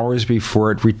took hours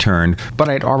before it returned, but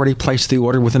I'd already placed the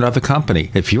order with another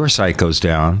company. If your site goes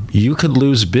down, you could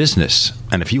lose business.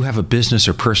 And if you have a business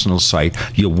or personal site,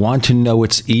 you'll want to know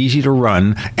it's easy to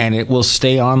run and it will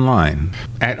stay online.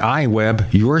 At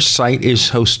iWeb, your site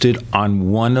is hosted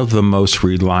on one of the most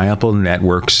reliable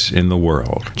networks in the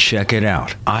world. Check it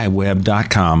out.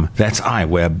 iWeb.com. That's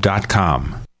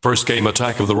iWeb.com. First came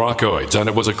Attack of the Rockoids, and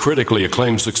it was a critically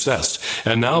acclaimed success.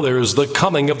 And now there is The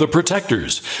Coming of the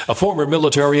Protectors. A former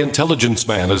military intelligence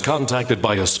man is contacted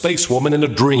by a space woman in a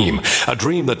dream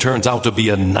that turns out to be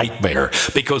a nightmare,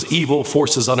 because evil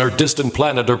forces on her distant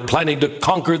planet are planning to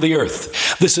conquer the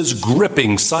Earth. This is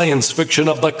gripping science fiction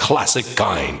of the classic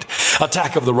kind.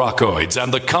 Attack of the Rockoids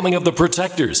and The Coming of the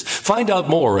Protectors. Find out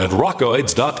more at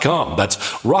rockoids.com. That's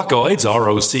Rockoids,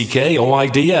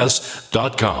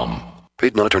 ROCKOIDS.com.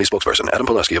 Paid non-attorney spokesperson Adam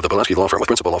Pulaski of the Pulaski Law Firm with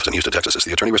principal office in Houston, Texas is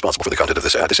the attorney responsible for the content of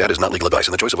this ad. This ad is not legal advice,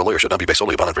 and the choice of a lawyer should not be based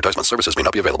solely upon advertisement. Services may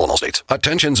not be available in all states.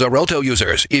 Attention Xarelto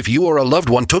users. If you or a loved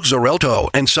one took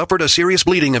Xarelto and suffered a serious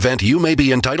bleeding event, you may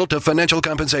be entitled to financial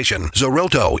compensation.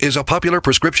 Xarelto is a popular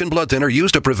prescription blood thinner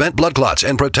used to prevent blood clots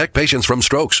and protect patients from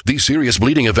strokes. These serious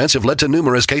bleeding events have led to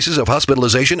numerous cases of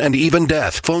hospitalization and even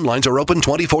death. Phone lines are open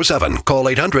 24/7. Call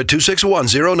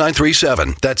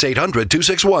 800-261-0937. That's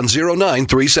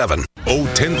 800-261-0937. Owe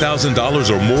 $10,000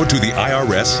 or more to the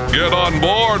IRS? Get on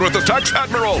board with the Tax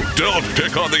Admiral. Don't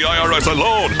take on the IRS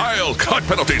alone. I'll cut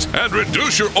penalties and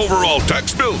reduce your overall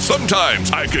tax bill. Sometimes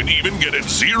I can even get it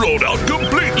zeroed out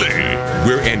completely.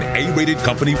 We're an A-rated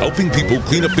company helping people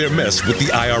clean up their mess with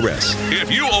the IRS.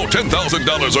 If you owe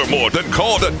 $10,000 or more, then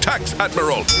call the Tax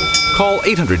Admiral. Call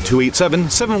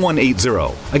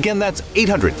 800-287-7180. Again, that's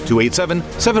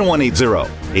 800-287-7180.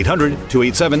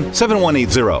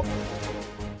 800-287-7180.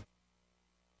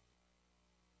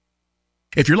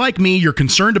 If you're like me, you're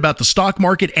concerned about the stock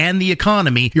market and the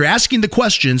economy. You're asking the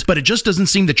questions, but it just doesn't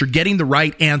seem that you're getting the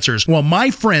right answers. Well,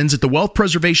 my friends at the Wealth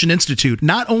Preservation Institute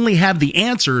not only have the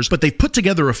answers, but they've put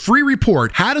together a free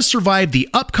report, How to Survive the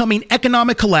Upcoming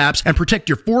Economic Collapse and Protect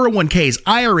Your 401ks,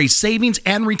 IRA savings,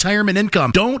 and retirement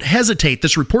income. Don't hesitate.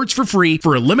 This report's for free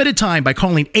for a limited time by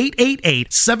calling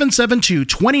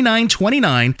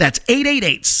 888-772-2929. That's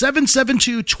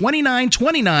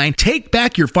 888-772-2929. Take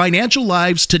back your financial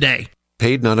lives today.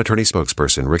 Paid non-attorney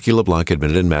spokesperson Ricky LeBlanc,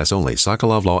 admitted in Mass only.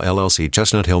 Sokolov Law, LLC,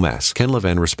 Chestnut Hill, Mass. Ken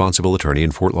Levin, responsible attorney in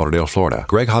Fort Lauderdale, Florida.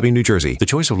 Greg Hobby, New Jersey. The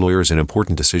choice of lawyer is an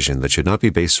important decision that should not be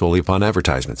based solely upon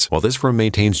advertisements. While this firm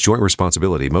maintains joint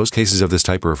responsibility, most cases of this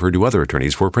type are referred to other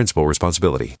attorneys for principal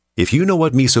responsibility. If you know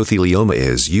what mesothelioma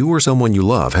is, you or someone you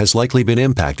love has likely been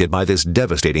impacted by this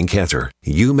devastating cancer.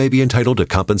 You may be entitled to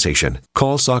compensation.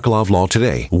 Call Sokolov Law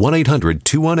today,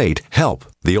 1-800-218-HELP.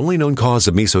 The only known cause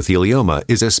of mesothelioma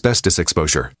is asbestos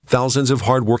exposure. Thousands of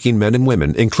hardworking men and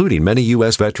women, including many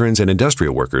U.S. veterans and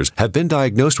industrial workers, have been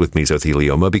diagnosed with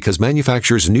mesothelioma because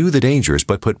manufacturers knew the dangers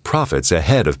but put profits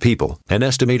ahead of people. An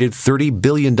estimated $30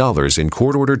 billion in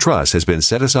court-ordered trust has been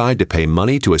set aside to pay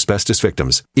money to asbestos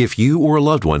victims. If you or a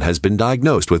loved one has been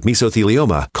diagnosed with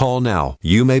mesothelioma, call now.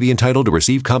 You may be entitled to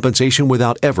receive compensation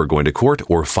without ever going to court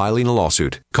or filing a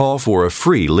lawsuit. Call for a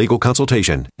free legal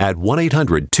consultation at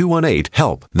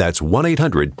 1-800-218-HELP. That's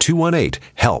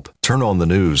 1-800-218-HELP. Turn on the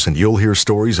news and you'll hear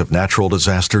stories of natural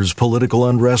disasters, political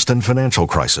unrest, and financial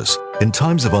crisis. In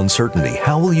times of uncertainty,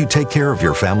 how will you take care of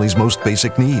your family's most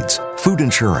basic needs? Food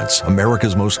Insurance,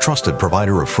 America's most trusted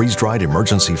provider of freeze-dried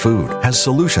emergency food, has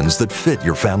solutions that fit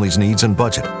your family's needs and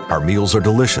budget. Our meals are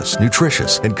delicious,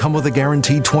 nutritious, and come with a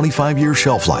guaranteed 25-year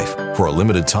shelf life. For a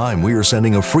limited time, we are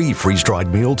sending a free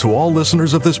freeze-dried meal to all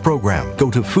listeners of this program. Go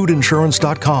to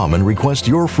foodinsurance.com and request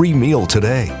your free meal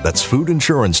today. That's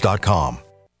foodinsurance.com.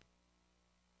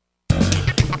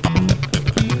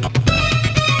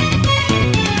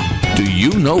 Do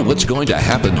you know what's going to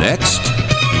happen next?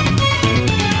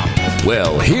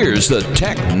 Well, here's the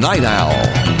Tech Night Owl.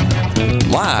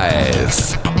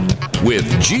 Live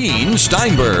with Gene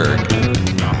Steinberg.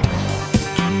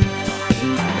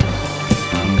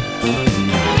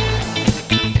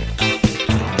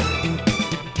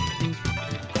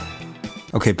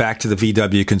 Okay, back to the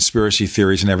VW conspiracy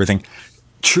theories and everything.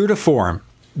 True to form,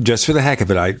 just for the heck of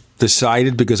it, I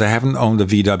decided, because I haven't owned a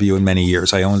VW in many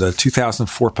years. I owned a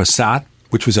 2004 Passat,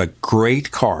 which was a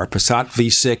great car, Passat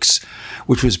V6,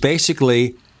 which was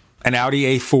basically an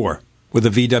Audi A4 with a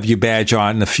VW badge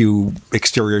on and a few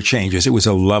exterior changes. It was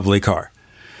a lovely car.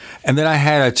 And then I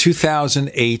had a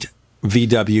 2008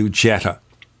 VW Jetta,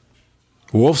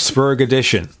 Wolfsburg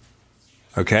edition.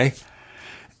 Okay?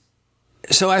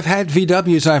 So I've had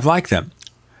VWs and I've liked them.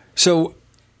 So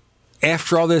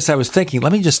after all this, I was thinking,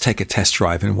 let me just take a test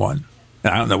drive in one.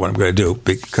 Now, I don't know what I'm going to do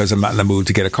because I'm not in the mood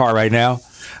to get a car right now.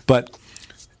 But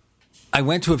I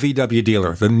went to a VW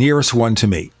dealer, the nearest one to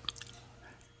me.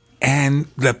 And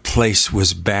the place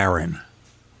was barren.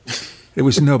 There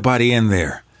was nobody in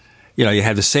there. You know, you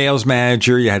had the sales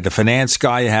manager, you had the finance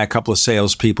guy, you had a couple of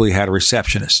salespeople, you had a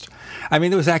receptionist. I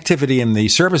mean, there was activity in the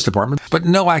service department, but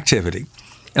no activity.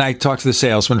 And I talked to the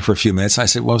salesman for a few minutes. And I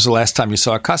said, when was the last time you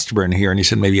saw a customer in here? And he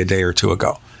said, maybe a day or two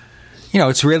ago. You know,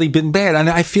 it's really been bad. And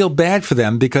I feel bad for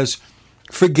them because,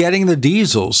 forgetting the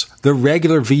diesels, the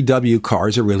regular VW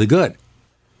cars are really good.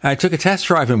 I took a test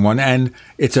drive in one, and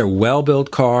it's a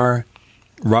well-built car,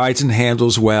 rides and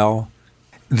handles well.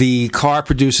 The car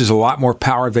produces a lot more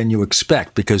power than you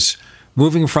expect because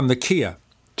moving from the Kia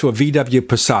to a VW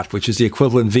Passat, which is the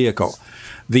equivalent vehicle,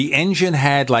 the engine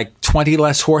had like 20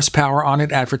 less horsepower on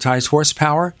it, advertised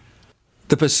horsepower.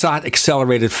 The Passat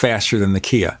accelerated faster than the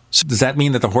Kia. So does that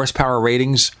mean that the horsepower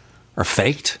ratings are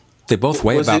faked? They both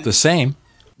weigh about the same.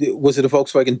 Was it a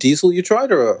Volkswagen diesel you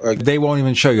tried, or they won't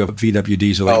even show you a VW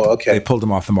diesel? Oh, okay. They pulled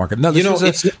them off the market. No,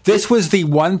 this was the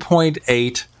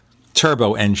 1.8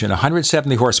 turbo engine,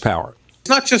 170 horsepower. It's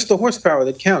not just the horsepower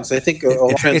that counts. I think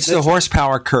it's the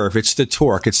horsepower curve. It's the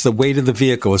torque. It's the weight of the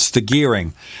vehicle. It's the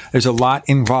gearing. There's a lot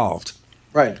involved.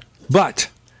 Right. But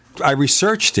I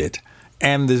researched it,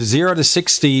 and the 0 to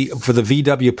 60 for the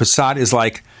VW Passat is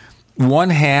like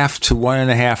 1/2 to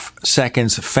 1.5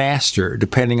 seconds faster,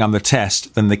 depending on the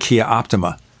test, than the Kia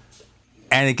Optima.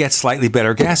 And it gets slightly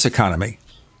better gas economy.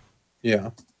 Yeah.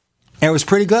 And it was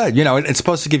pretty good. You know, it's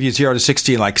supposed to give you 0 to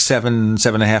 60 in like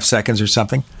 7.5 seconds or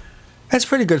something. That's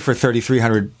pretty good for a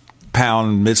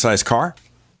 3,300-pound mid-sized car.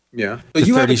 Yeah. But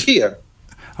you have a Kia.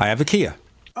 I have a Kia.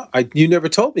 You never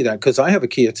told me that, because I have a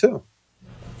Kia too.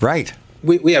 Right.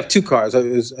 We have two cars.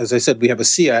 As I said, we have a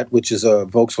Seat, which is a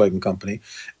Volkswagen company,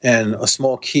 and a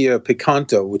small Kia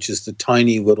Picanto, which is the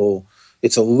tiny little,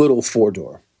 it's a little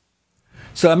four-door.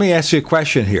 So let me ask you a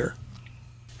question here.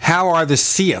 How are the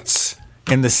seats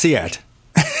in the Seat?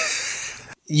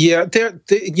 Yeah,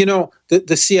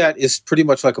 the Seat is pretty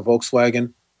much like a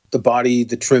Volkswagen. The body,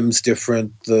 the trim's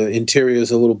different. The interior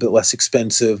is a little bit less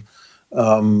expensive.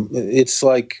 It's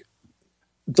like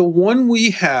the one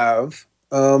we have.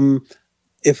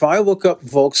 If I look up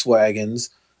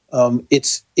Volkswagens,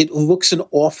 it looks an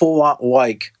awful lot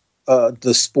like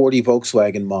the sporty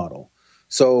Volkswagen model.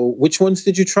 So which ones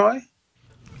did you try?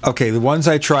 Okay, the ones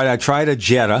I tried a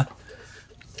Jetta.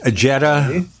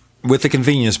 With the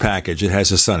convenience package. It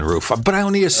has a sunroof. But I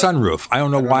don't need a sunroof. I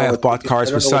don't know why I've bought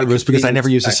cars with sunroofs, because I never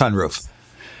use a sunroof.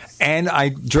 And I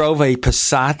drove a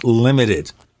Passat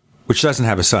Limited, which doesn't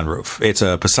have a sunroof. It's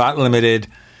a Passat Limited,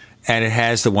 and it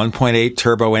has the 1.8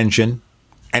 turbo engine,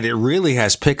 and it really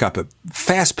has pickup, a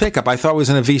fast pickup. I thought it was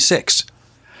in a V6.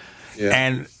 Yeah.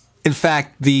 And, in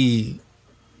fact, the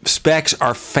specs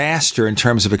are faster in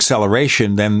terms of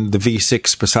acceleration than the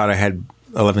V6 Passat I had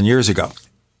 11 years ago.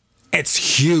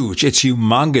 It's huge. It's a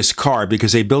humongous car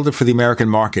because they build it for the American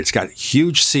market. It's got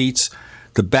huge seats.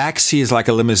 The back seat is like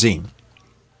a limousine.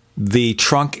 The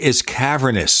trunk is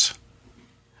cavernous.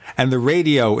 And the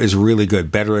radio is really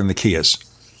good, better than the Kias.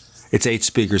 It's 8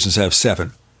 speakers instead of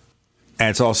 7. And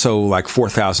it's also like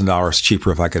 $4,000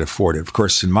 cheaper if I could afford it. Of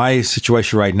course, in my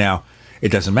situation right now,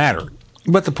 it doesn't matter.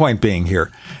 But the point being here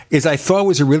is I thought it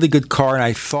was a really good car, and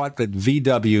I thought that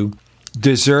VW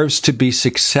deserves to be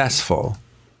successful,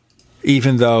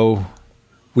 even though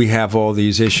we have all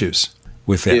these issues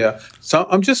with it. Yeah. So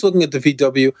I'm just looking at the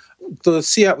VW. The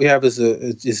Seat we have is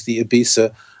the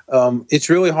Ibiza. It's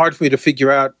really hard for me to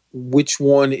figure out which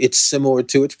one it's similar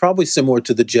to. It's probably similar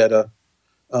to the Jetta.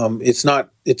 It's not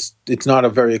a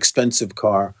very expensive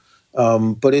car,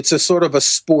 but it's a sort of a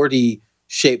sporty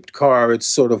shaped car. It's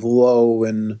sort of low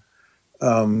and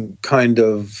kind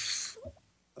of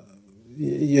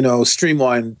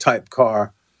streamlined type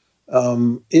car.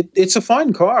 It's a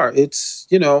fine car. It's,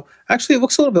 actually it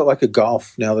looks a little bit like a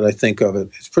Golf now that I think of it.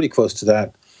 It's pretty close to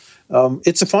that.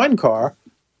 It's a fine car.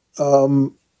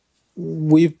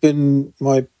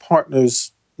 My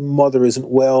partner's mother isn't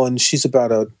well, and she's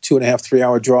about a 2.5-3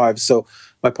 hour drive. So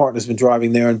my partner's been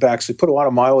driving there and back. So we put a lot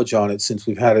of mileage on it since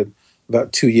we've had it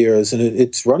about 2 years, and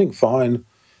it's running fine.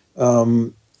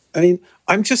 All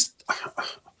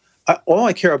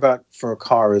I care about for a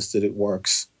car is that it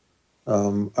works.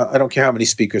 I don't care how many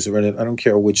speakers are in it. I don't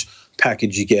care which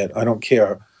package you get. I don't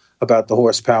care about the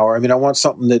horsepower. I want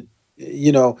something that,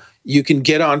 you can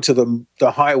get onto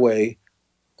the highway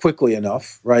quickly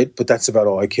enough, right? But that's about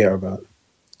all I care about.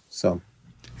 So,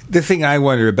 the thing I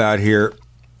wonder about here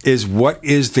is what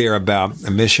is there about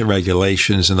emission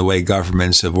regulations and the way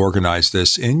governments have organized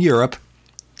this in Europe,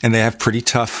 and they have pretty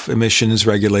tough emissions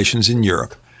regulations in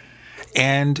Europe,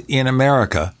 and in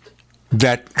America,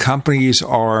 that companies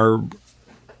are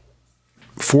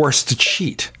forced to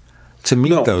cheat to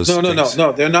meet those things.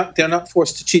 No. They're not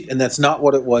forced to cheat, and that's not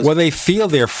what it was. Well, they feel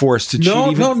they're forced to cheat.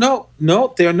 No,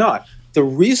 they're not. The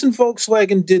reason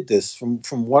Volkswagen did this,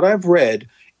 from what I've read,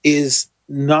 is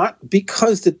not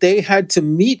because that they had to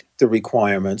meet the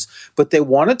requirements, but they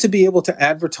wanted to be able to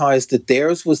advertise that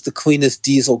theirs was the cleanest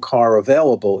diesel car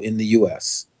available in the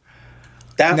U.S.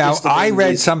 I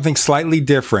read something slightly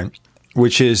different,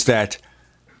 which is that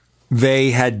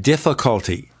they had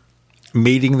difficulty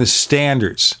meeting the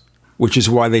standards, which is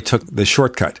why they took the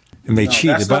shortcut and they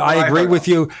cheated. But I agree with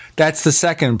you. That's the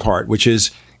second part, which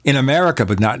is in America,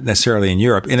 but not necessarily in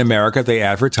Europe. In America, they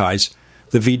advertise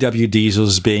the VW diesels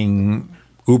as being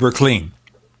uber clean.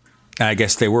 And I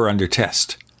guess they were under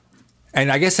test.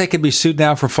 And I guess they could be sued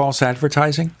now for false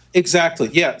advertising? Exactly,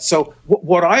 yeah. So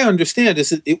what I understand is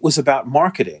that it was about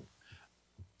marketing.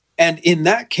 And in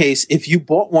that case, if you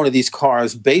bought one of these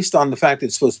cars based on the fact that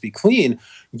it's supposed to be clean,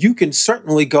 you can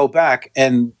certainly go back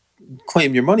and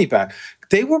claim your money back.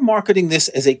 They were marketing this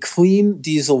as a clean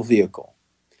diesel vehicle.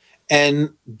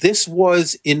 And this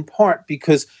was in part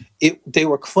because they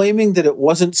were claiming that it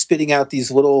wasn't spitting out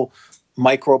these little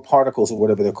microparticles or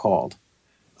whatever they're called.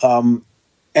 And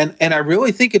I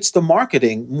really think it's the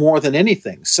marketing more than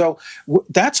anything. So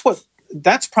that's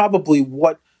probably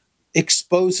what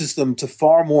exposes them to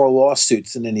far more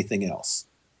lawsuits than anything else.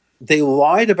 They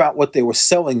lied about what they were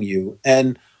selling you,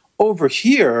 and over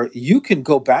here you can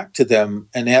go back to them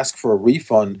and ask for a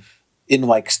refund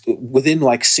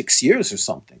within 6 years or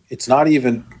something. It's not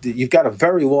even, you've got a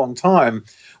very long time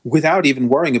without even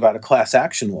worrying about a class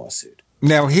action lawsuit.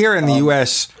 Now here in the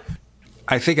US,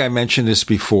 I think I mentioned this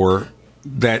before,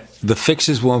 that the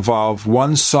fixes will involve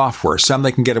one software. Some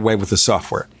they can get away with the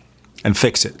software and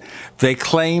fix it. They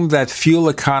claim that fuel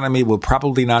economy will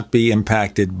probably not be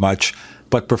impacted much,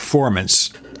 but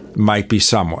performance might be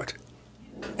somewhat.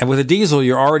 And with a diesel,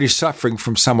 you're already suffering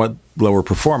from somewhat lower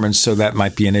performance, so that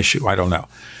might be an issue. I don't know.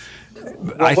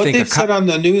 Well, what they've said on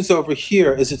the news over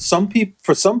here is that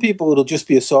for some people it'll just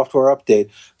be a software update,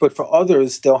 but for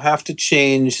others they'll have to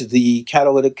change the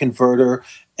catalytic converter,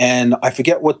 and I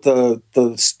forget what the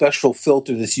special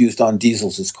filter that's used on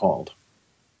diesels is called.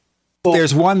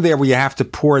 there's one there where you have to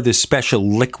pour this special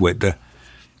liquid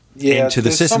into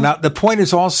the system. Now, the point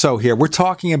is also here, we're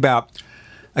talking about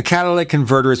a catalytic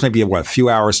converter is maybe, a few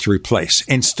hours to replace.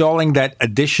 Installing that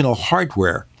additional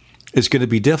hardware is going to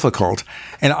be difficult.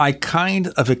 And I kind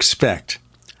of expect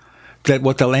that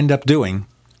what they'll end up doing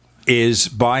is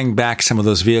buying back some of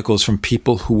those vehicles from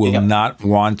people who will not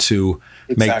want to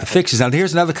make the fixes. Now,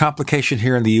 here's another complication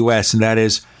here in the U.S., and that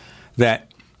is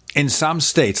that in some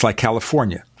states, like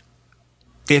California,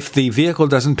 if the vehicle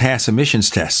doesn't pass emissions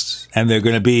tests, and they're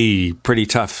going to be pretty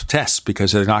tough tests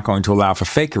because they're not going to allow for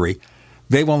fakery,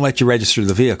 they won't let you register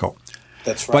the vehicle.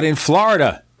 That's right. But in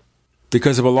Florida,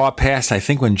 because of a law passed, I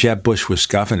think when Jeb Bush was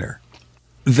governor,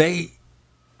 they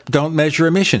don't measure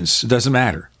emissions. It doesn't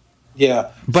matter.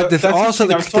 Yeah. But I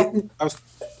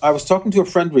was talking to a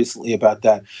friend recently about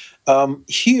that.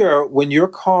 Here, when your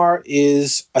car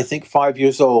is, I think, 5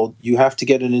 years old, you have to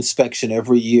get an inspection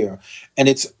every year. And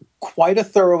it's quite a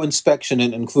thorough inspection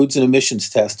and includes an emissions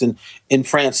test. And in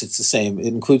France, it's the same. It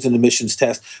includes an emissions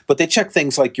test. But they check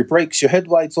things like your brakes, your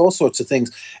headlights, all sorts of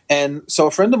things. And so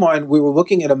a friend of mine, we were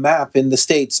looking at a map in the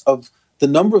States of the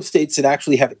number of states that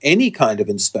actually have any kind of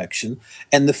inspection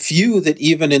and the few that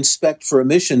even inspect for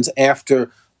emissions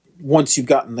once you've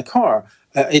gotten the car.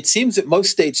 It seems that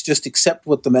most states just accept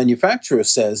what the manufacturer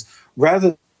says rather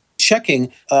than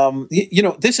checking.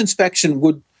 This inspection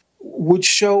would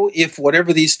show if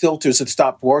whatever these filters have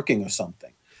stopped working or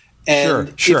something.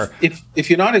 And sure.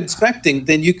 If you're not inspecting,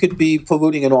 then you could be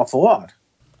polluting an awful lot.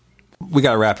 We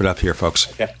got to wrap it up here,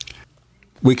 folks. Okay.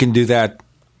 We can do that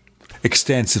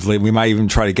extensively. We might even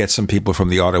try to get some people from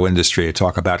the auto industry to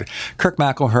talk about it. Kirk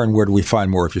McElhearn, where do we find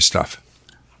more of your stuff?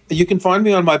 You can find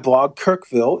me on my blog,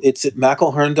 Kirkville. It's at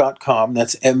McElhearn.com.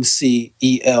 That's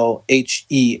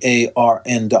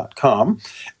McElhearn.com.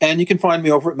 And you can find me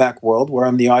over at Macworld, where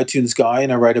I'm the iTunes guy,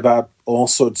 and I write about all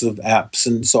sorts of apps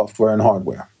and software and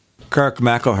hardware. Kirk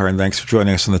McElhearn, thanks for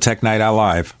joining us on the Tech Night Owl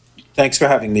Live. Thanks for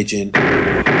having me, Gene.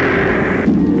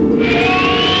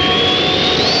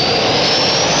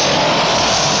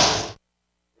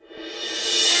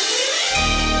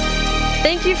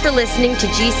 Thank you for listening to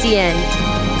GCN.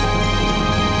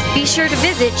 Be sure to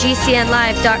visit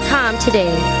GCNlive.com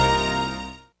today.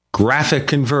 Graphic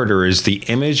Converter is the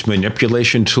image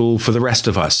manipulation tool for the rest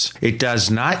of us. It does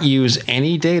not use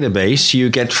any database. You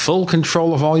get full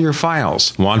control of all your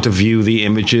files. Want to view the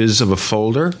images of a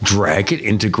folder? Drag it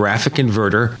into Graphic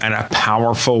Converter, and a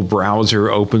powerful browser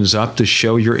opens up to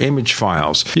show your image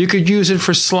files. You could use it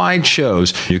for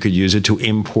slideshows. You could use it to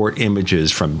import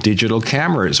images from digital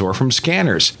cameras or from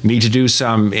scanners. Need to do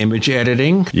some image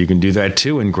editing? You can do that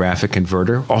too in Graphic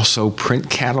Converter. Also print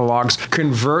catalogs.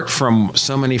 Convert from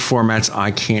so many formats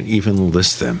I can't even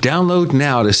list them. Download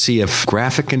now to see if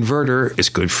Graphic Converter is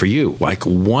good for you, like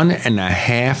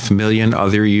 1.5 million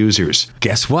other users.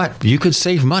 Guess what? You could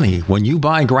save money when you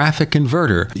buy Graphic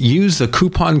Converter. Use the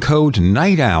coupon code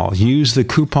Night Owl. Use the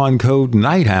coupon code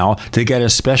Night Owl to get a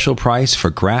special price for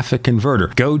Graphic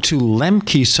Converter. Go to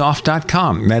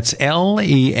lemkesoft.com. That's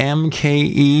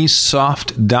LEMKE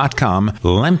soft.com.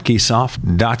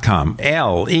 lemkesoft.com.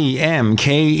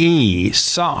 LEMKE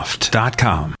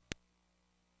soft.com.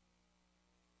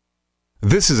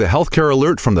 This is a healthcare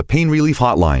alert from the Pain Relief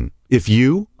Hotline. If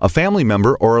you, a family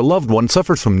member, or a loved one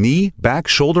suffers from knee, back,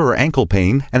 shoulder, or ankle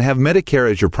pain and have Medicare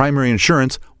as your primary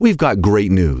insurance, we've got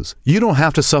great news. You don't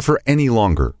have to suffer any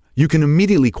longer. You can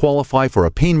immediately qualify for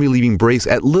a pain-relieving brace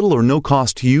at little or no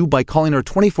cost to you by calling our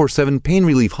 24/7 Pain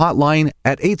Relief Hotline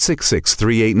at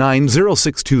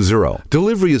 866-389-0620.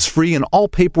 Delivery is free and all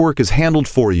paperwork is handled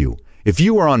for you. If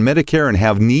you are on Medicare and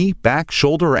have knee, back,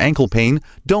 shoulder, or ankle pain,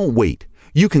 don't wait.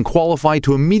 You can qualify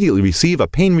to immediately receive a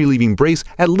pain-relieving brace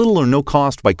at little or no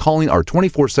cost by calling our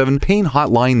 24/7 Pain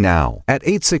Hotline now at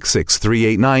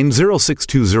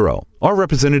 866-389-0620. Our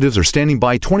representatives are standing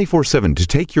by 24/7 to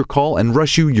take your call and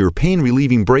rush you your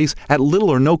pain-relieving brace at little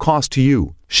or no cost to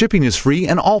you. Shipping is free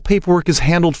and all paperwork is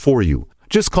handled for you.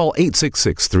 Just call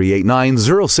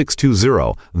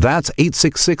 866-389-0620. That's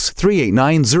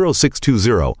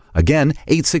 866-389-0620. Again,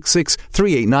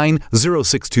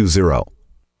 866-389-0620.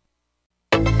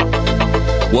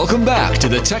 Welcome back to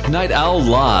the Tech Night Owl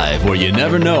Live, where you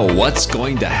never know what's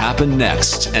going to happen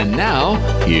next. And now,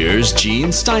 here's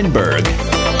Gene Steinberg.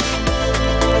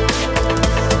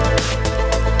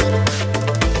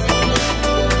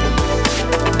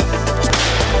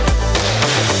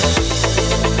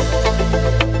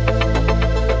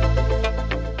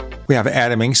 We have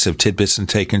Adam Inks of Tidbits and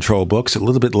Take Control Books. A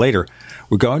little bit later,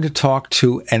 we're going to talk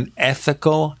to an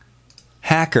ethical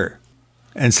hacker.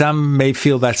 And some may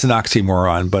feel that's an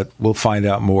oxymoron, but we'll find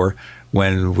out more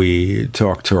when we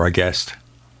talk to our guest.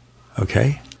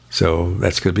 Okay, so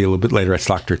that's going to be a little bit later. That's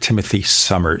Dr. Timothy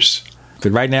Summers.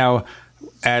 But right now,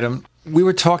 Adam, we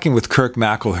were talking with Kirk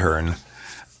McElhearn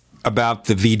about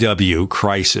the VW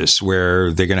crisis,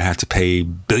 where they're going to have to pay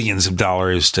billions of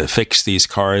dollars to fix these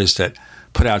cars that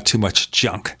put out too much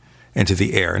junk into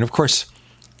the air. And of course,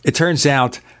 it turns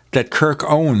out that Kirk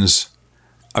owns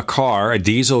a car, a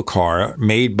diesel car,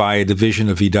 made by a division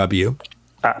of VW.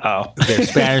 Uh-oh. Their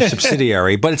Spanish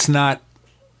subsidiary, but it's not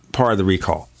part of the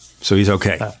recall. So he's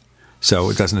okay. So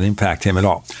it doesn't impact him at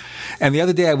all. And the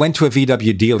other day I went to a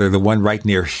VW dealer, the one right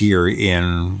near here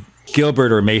in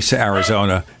Gilbert or Mesa,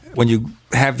 Arizona. When you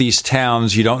have these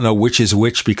towns, you don't know which is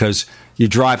which because you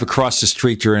drive across the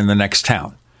street, you're in the next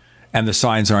town, and the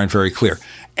signs aren't very clear.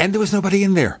 And there was nobody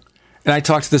in there. And I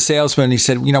talked to the salesman, and he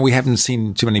said, we haven't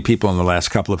seen too many people in the last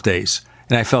couple of days.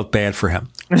 And I felt bad for him.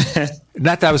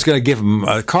 Not that I was going to give him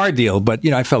a car deal, but,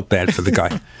 I felt bad for the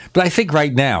guy. But I think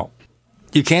right now,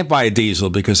 you can't buy a diesel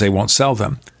because they won't sell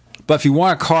them. But if you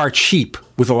want a car cheap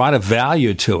with a lot of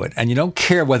value to it, and you don't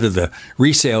care whether the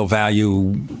resale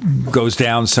value goes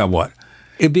down somewhat,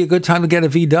 it'd be a good time to get a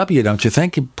VW, don't you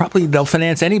think? Probably they'll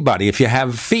finance anybody. If you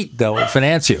have feet, they'll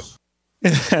finance you.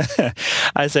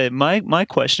 I say my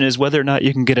question is whether or not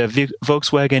you can get a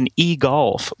Volkswagen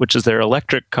e-Golf, which is their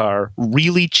electric car,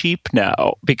 really cheap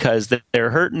now because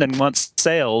they're hurting and want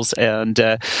sales, and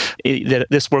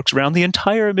this works around the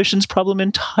entire emissions problem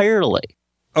entirely.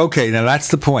 Okay, now that's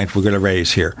the point we're going to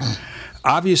raise here.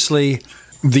 Obviously,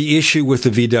 the issue with the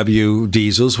VW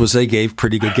diesels was they gave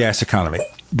pretty good gas economy.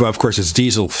 But of course, it's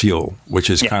diesel fuel,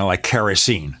 which is kind of like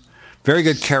kerosene. Very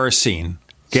good kerosene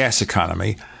gas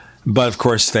economy. But of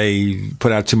course, they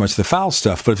put out too much of the foul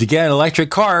stuff. But if you get an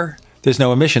electric car, there's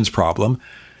no emissions problem.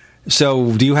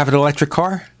 So do you have an electric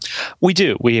car? We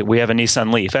do. We have a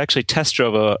Nissan Leaf. I actually test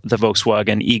drove the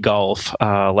Volkswagen e-Golf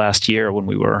last year when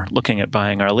we were looking at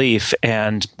buying our Leaf,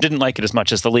 and didn't like it as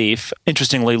much as the Leaf,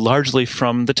 interestingly, largely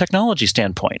from the technology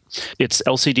standpoint. Its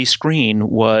LCD screen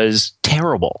was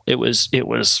terrible. It was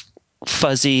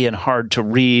fuzzy and hard to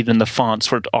read, and the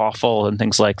fonts were awful and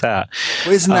things like that.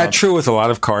 Well, isn't that true with a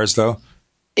lot of cars, though?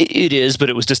 It is, but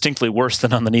it was distinctly worse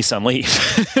than on the Nissan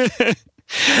Leaf.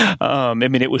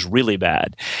 It was really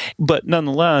bad, but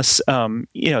nonetheless,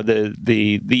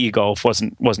 the e-Golf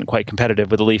wasn't quite competitive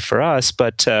with the Leaf for us,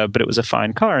 but it was a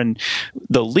fine car, and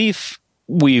the Leaf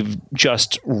we've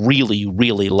just really,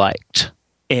 really liked,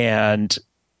 and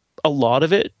a lot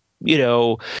of it. You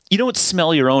don't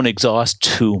smell your own exhaust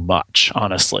too much,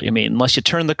 honestly. Unless you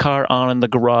turn the car on in the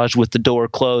garage with the door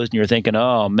closed and you're thinking,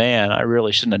 oh man, I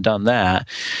really shouldn't have done that.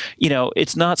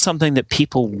 It's not something that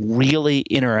people really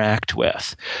interact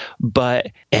with. But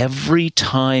every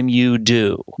time you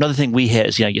do, another thing we hit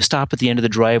is, you stop at the end of the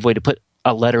driveway to put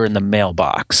a letter in the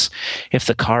mailbox. If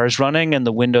the car is running and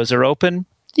the windows are open,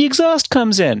 the exhaust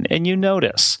comes in and you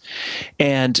notice.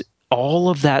 And all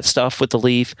of that stuff with the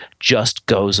Leaf just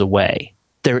goes away.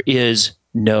 There is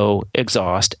no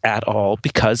exhaust at all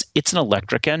because it's an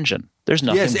electric engine. There's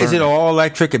nothing. Yes, is it all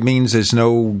electric? It means there's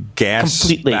no gas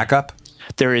backup?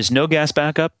 There is no gas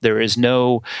backup. There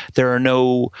are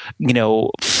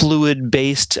no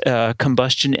fluid-based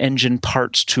combustion engine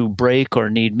parts to break or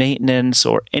need maintenance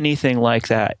or anything like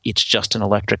that. It's just an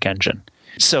electric engine.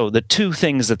 So the two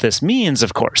things that this means,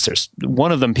 of course, there's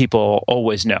one of them people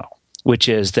always know, which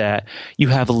is that you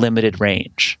have a limited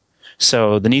range.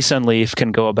 So the Nissan Leaf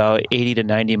can go about 80 to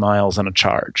 90 miles on a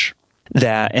charge.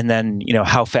 And then,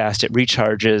 how fast it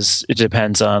recharges, it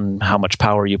depends on how much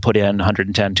power you put in,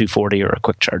 110, 240, or a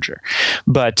quick charger.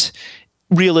 But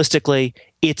realistically,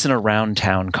 it's an around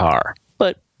town car.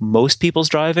 But most people's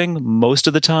driving, most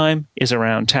of the time, is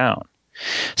around town.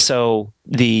 So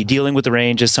the dealing with the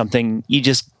range is something you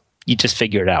just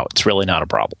figure it out. It's really not a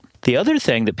problem. The other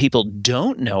thing that people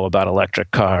don't know about electric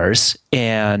cars,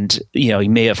 and you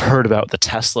may have heard about the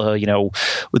Tesla,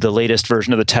 with the latest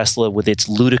version of the Tesla with its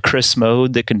ludicrous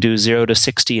mode that can do 0 to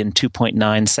 60 in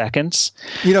 2.9 seconds.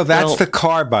 That's the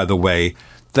car, by the way,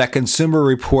 that Consumer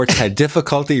Reports had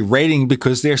difficulty rating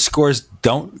because their scores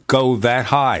don't go that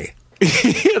high.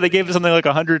 They gave it something like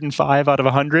 105 out of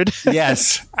 100.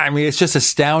 Yes. It's just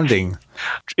astounding.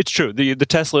 It's true. The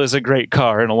Tesla is a great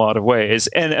car in a lot of ways.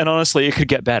 And honestly, it could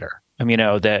get better.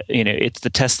 It's the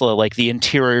Tesla, like the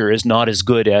interior is not as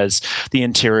good as the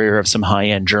interior of some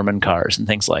high-end German cars and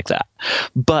things like that.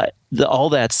 But all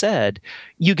that said,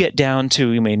 you get down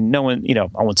to, no one,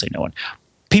 I won't say no one.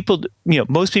 people,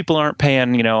 most people aren't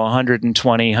paying, $120,000,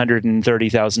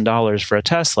 $130,000 for a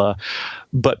Tesla,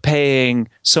 but paying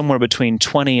somewhere between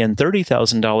 $20,000 and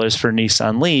 $30,000 for a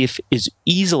Nissan Leaf is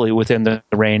easily within the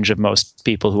range of most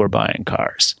people who are buying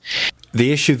cars.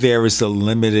 The issue there is the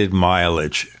limited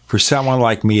mileage. For someone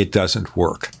like me, it doesn't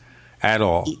work at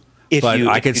all.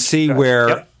 I could see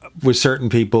where with certain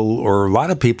people or a lot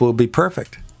of people it would be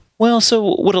perfect. Well,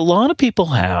 so what a lot of people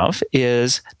have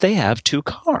is they have two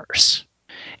cars.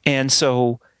 And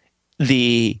so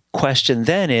the question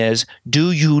then is,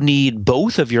 do you need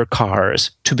both of your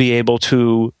cars to be able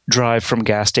to drive from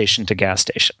gas station to gas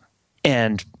station?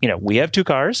 And, we have two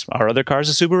cars. Our other car is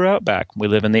a Subaru Outback. We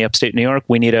live in the upstate New York.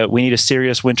 We need a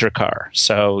serious winter car.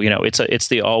 So, it's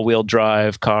the all-wheel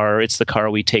drive car. It's the car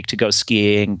we take to go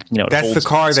skiing. That's the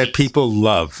car that people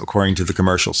love, according to the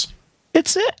commercials.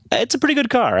 It's a pretty good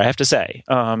car, I have to say,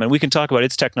 and we can talk about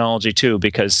its technology too,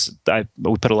 because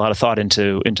we put a lot of thought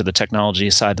into the technology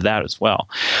side of that as well.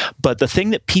 But the thing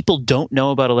that people don't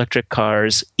know about electric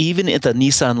cars, even at the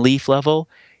Nissan Leaf level,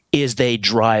 is they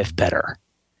drive better.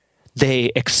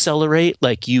 They accelerate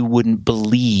like you wouldn't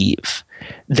believe.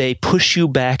 They push you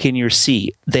back in your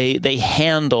seat. They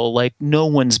handle like no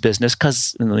one's business,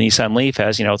 because the Nissan Leaf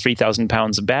has 3,000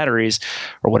 pounds of batteries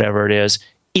or whatever it is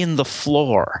in the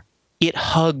floor. It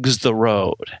hugs the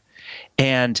road,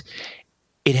 and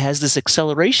it has this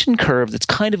acceleration curve that's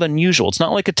kind of unusual. It's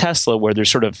not like a Tesla where there's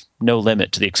sort of no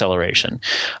limit to the acceleration.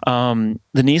 The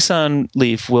Nissan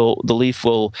Leaf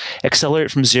will accelerate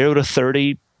from 0 to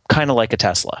 30 kind of like a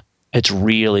Tesla.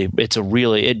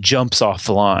 It jumps off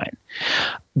the line.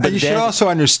 But you should also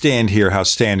understand here how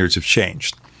standards have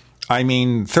changed. I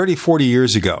mean, 30, 40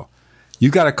 years ago, you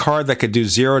got a car that could do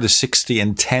 0 to 60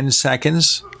 in 10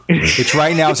 seconds. Which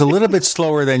right now is a little bit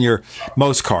slower than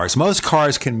most cars. Most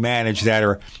cars can manage that,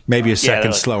 or maybe a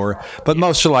second slower, but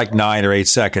most are like 9 or 8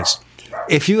 seconds.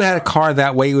 If you had a car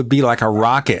that way, it would be like a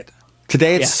rocket.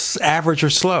 Today, it's average or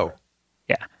slow.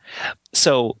 Yeah.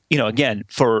 So, again,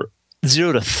 for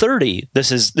 0 to 30,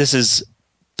 this is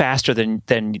faster than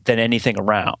anything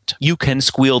around. You can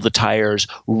squeal the tires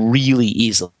really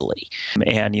easily,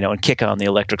 and kick on the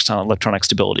electronic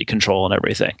stability control and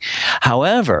everything.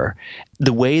 However,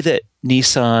 the way that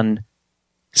Nissan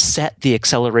set the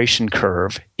acceleration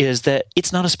curve is that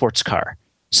it's not a sports car.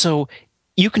 So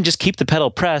you can just keep the pedal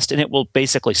pressed and it will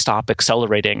basically stop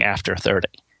accelerating after 30,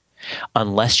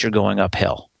 unless you're going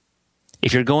uphill.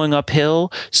 If you're going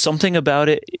uphill, something about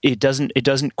it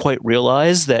doesn't quite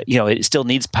realize that, it still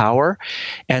needs power.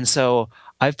 And so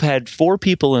I've had 4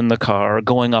 people in the car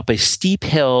going up a steep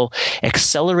hill,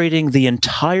 accelerating the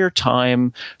entire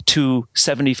time to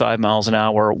 75 miles an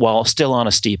hour while still on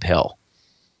a steep hill,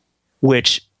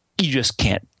 which you just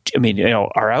can't. I mean,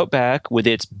 our Outback with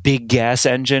its big gas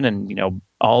engine and,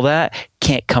 all that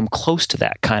can't come close to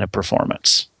that kind of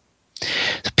performance.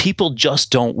 People just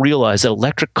don't realize that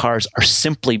electric cars are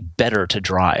simply better to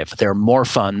drive. They're more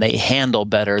fun. They handle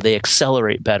better. They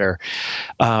accelerate better.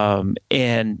 And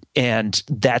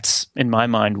that's, in my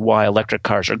mind, why electric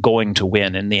cars are going to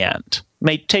win in the end.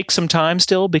 May take some time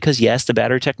still, because, yes, the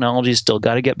battery technology's still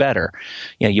got to get better.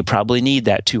 You probably need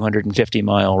that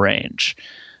 250-mile range.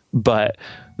 But,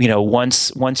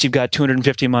 once you've got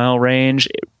 250-mile range,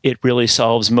 it really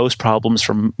solves most problems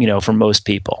for most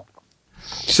people.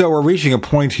 So we're reaching a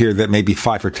point here that maybe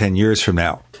 5 or 10 years from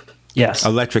now, yes,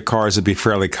 electric cars would be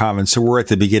fairly common. So we're at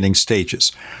the beginning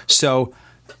stages. So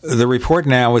the report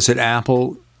now is that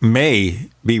Apple may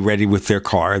be ready with their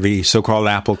car, the so-called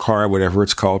Apple Car, whatever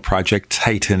it's called, Project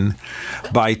Titan,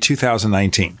 by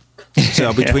 2019.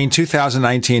 So between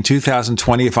 2019 and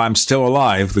 2020, if I'm still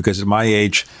alive, because at my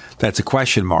age, that's a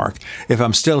question mark, if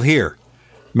I'm still here,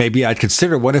 maybe I'd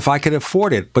consider what if I could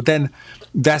afford it. But then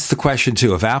that's the question,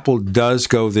 too. If Apple does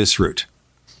go this route,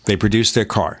 they produce their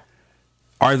car,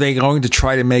 are they going to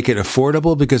try to make it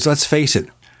affordable? Because let's face it,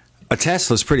 a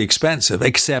Tesla is pretty expensive,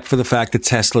 except for the fact that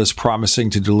Tesla is promising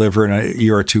to deliver in a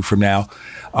year or two from now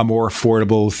a more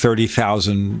affordable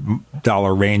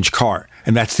 $30,000 range car.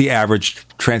 And that's the average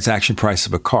transaction price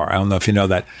of a car. I don't know if you know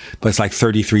that, but it's like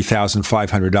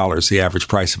 $33,500, the average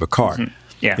price of a car. Mm-hmm.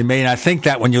 Yeah. You may not think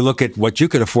that when you look at what you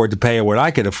could afford to pay or what I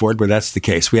could afford, but that's the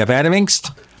case. We have Adam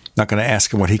Engst. Not going to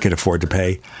ask him what he could afford to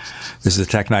pay. This is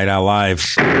the Tech Night Owl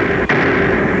Live.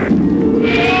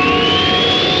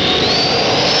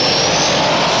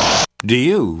 Do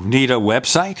you need a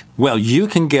website? Well, you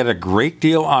can get a great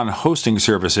deal on hosting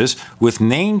services with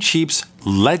Namecheap's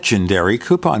legendary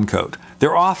coupon code.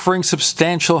 They're offering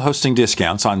substantial hosting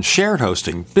discounts on shared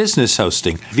hosting, business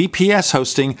hosting, VPS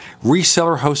hosting,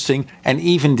 reseller hosting, and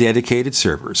even dedicated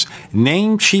servers.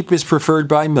 Namecheap is preferred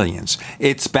by millions.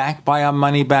 It's backed by a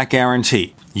money-back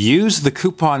guarantee. Use the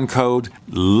coupon code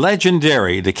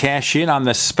LEGENDARY to cash in on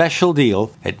the special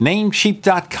deal at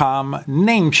Namecheap.com,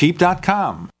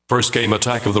 Namecheap.com. First came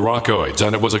Attack of the Rockoids,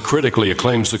 and it was a critically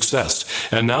acclaimed success.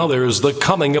 And now there is The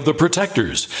Coming of the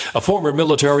Protectors. A former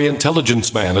military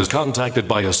intelligence man is contacted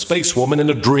by a space woman in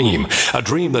a dream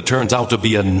that turns out to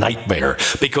be a nightmare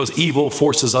because evil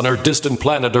forces on her distant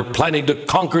planet are planning to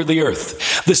conquer the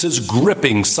Earth. This is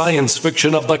gripping science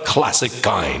fiction of the classic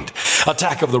kind.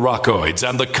 Attack of the Rockoids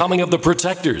and The Coming of the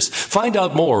Protectors. Find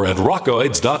out more at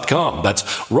rockoids.com. That's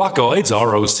Rockoids,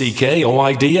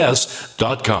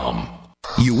 ROCKOIDS.com.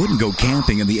 You wouldn't go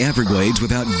camping in the Everglades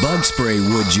without bug spray,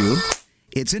 would you?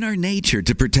 It's in our nature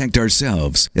to protect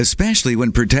ourselves, especially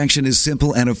when protection is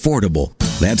simple and affordable.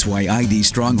 That's why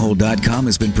IDStronghold.com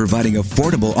has been providing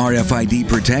affordable RFID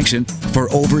protection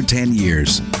for over 10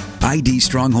 years. ID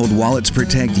Stronghold wallets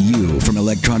protect you from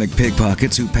electronic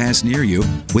pickpockets who pass near you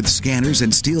with scanners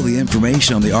and steal the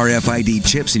information on the RFID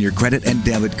chips in your credit and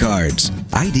debit cards.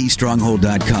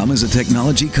 IDStronghold.com is a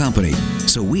technology company,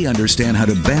 so we understand how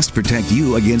to best protect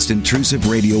you against intrusive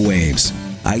radio waves.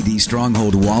 ID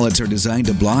Stronghold wallets are designed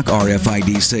to block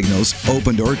RFID signals,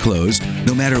 opened or closed,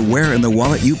 no matter where in the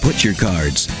wallet you put your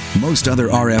cards. Most other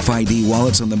RFID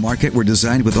wallets on the market were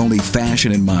designed with only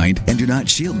fashion in mind and do not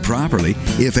shield properly,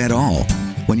 if at all.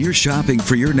 When you're shopping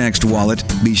for your next wallet,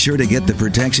 be sure to get the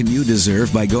protection you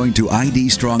deserve by going to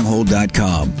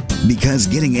IDStronghold.com. Because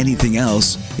getting anything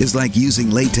else is like using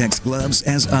latex gloves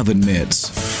as oven mitts.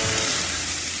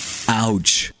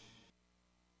 Ouch.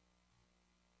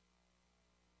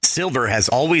 Silver has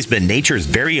always been nature's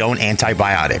very own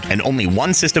antibiotic, and only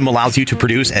one system allows you to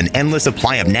produce an endless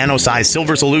supply of nano-sized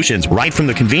silver solutions right from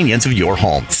the convenience of your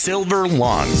home. Silver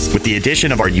Lungs. With the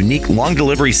addition of our unique lung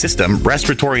delivery system,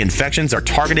 respiratory infections are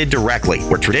targeted directly,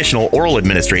 where traditional oral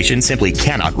administration simply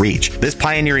cannot reach. This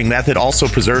pioneering method also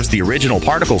preserves the original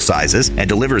particle sizes and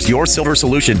delivers your silver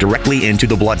solution directly into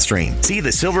the bloodstream. See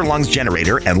the Silver Lungs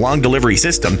generator and lung delivery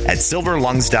system at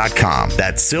silverlungs.com.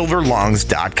 That's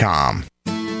silverlungs.com.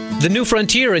 The new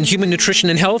frontier in human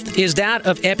nutrition and health is that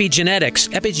of epigenetics.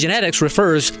 Epigenetics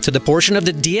refers to the portion of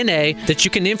the DNA that you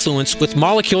can influence with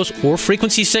molecules or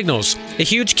frequency signals. A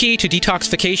huge key to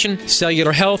detoxification,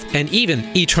 cellular health, and even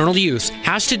eternal youth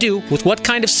has to do with what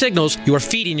kind of signals you are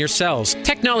feeding your cells.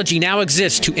 Technology now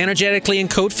exists to energetically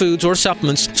encode foods or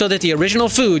supplements so that the original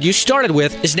food you started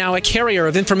with is now a carrier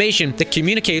of information that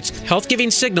communicates health-giving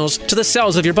signals to the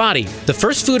cells of your body. The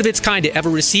first food of its kind to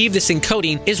ever receive this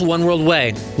encoding is One World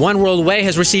Whey. One World Whey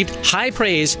has received high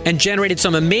praise and generated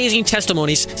some amazing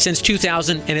testimonies since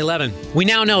 2011. We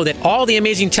now know that all the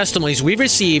amazing testimonies we've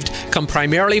received come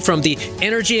primarily from the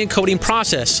energy encoding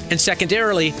process and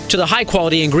secondarily to the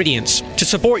high-quality ingredients. To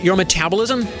support your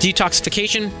metabolism,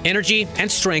 detoxification, energy, and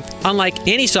strength, unlike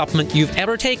any supplement you've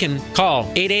ever taken, call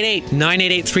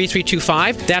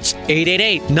 888-988-3325. That's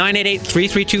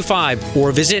 888-988-3325.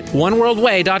 Or visit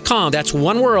oneworldwhey.com. That's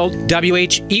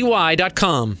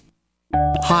oneworldwhey.com.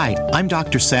 Hi, I'm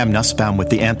Dr. Sam Nussbaum with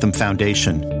the Anthem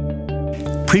Foundation.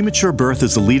 Premature birth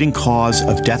is the leading cause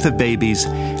of death of babies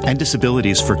and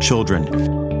disabilities for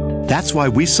children. That's why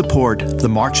we support the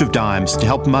March of Dimes to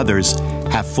help mothers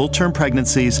have full-term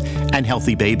pregnancies and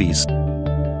healthy babies.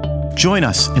 Join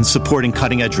us in supporting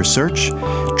cutting-edge research,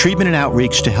 treatment and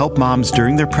outreach to help moms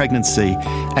during their pregnancy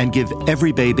and give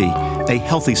every baby a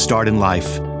healthy start in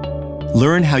life.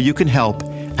 Learn how you can help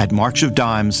at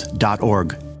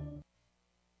marchofdimes.org.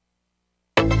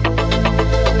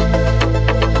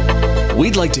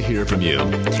 We'd like to hear from you.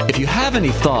 If you have any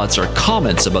thoughts or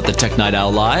comments about the Tech Night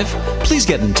Owl Live, please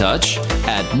get in touch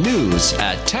at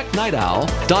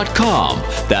news@technightowl.com.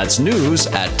 That's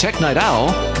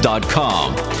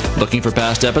news@technightowl.com. Looking for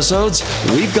past episodes?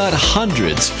 We've got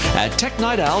hundreds at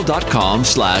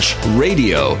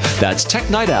technightowl.com/radio. That's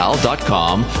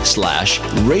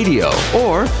technightowl.com/radio.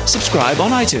 Or subscribe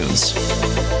on iTunes.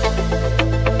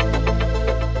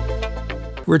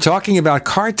 We're talking about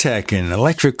car tech and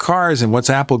electric cars and what's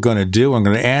Apple going to do. I'm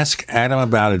going to ask Adam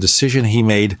about a decision he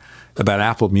made about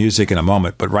Apple Music in a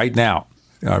moment. But right now,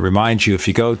 remind you, if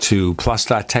you go to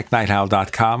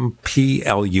plus.technightowl.com,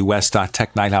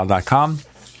 plus.technightowl.com,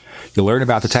 you'll learn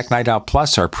about the Tech Night Owl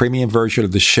Plus, our premium version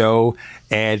of the show,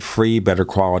 ad-free, better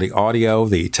quality audio,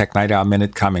 the Tech Night Owl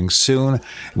Minute coming soon.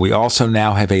 We also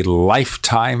now have a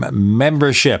lifetime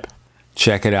membership.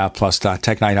 Check it out,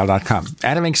 plus.technightowl.com.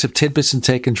 Adam Inks of Tidbits and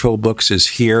Take Control Books is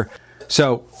here.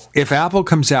 So if Apple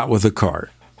comes out with a car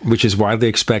which is widely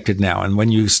expected now. And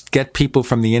when you get people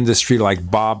from the industry like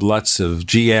Bob Lutz of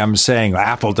GM saying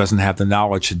Apple doesn't have the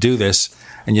knowledge to do this,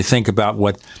 and you think about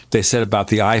what they said about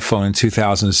the iPhone in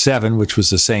 2007, which was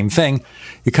the same thing,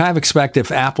 you kind of expect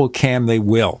if Apple can, they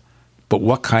will. But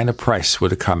what kind of price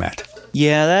would it come at?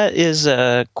 Yeah, that is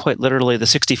quite literally the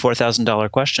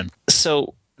 $64,000 question.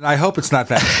 So I hope it's not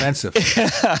that expensive.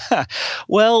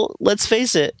 Well, let's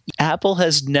face it, Apple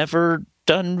has never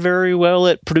done very well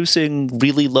at producing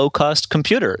really low-cost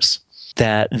computers,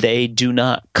 that they do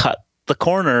not cut the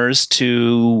corners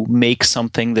to make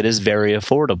something that is very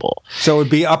affordable. So it would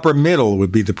be upper middle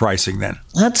would be the pricing then.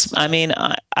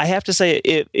 I have to say,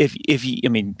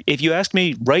 if you ask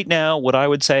me right now what I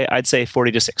would say, I'd say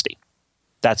 40 to 60.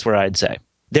 That's where I'd say.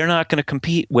 They're not going to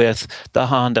compete with the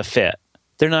Honda Fit.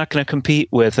 They're not going to compete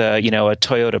with a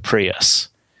Toyota Prius.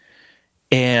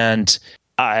 And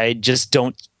I just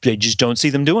don't see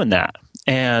them doing that.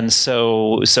 And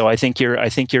so I think you're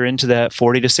into that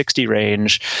 40 to 60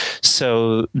 range,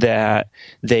 so that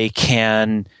they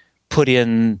can put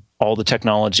in all the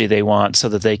technology they want, so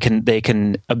that they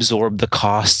can absorb the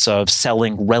costs of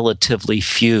selling relatively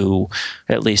few,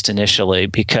 at least initially.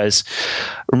 Because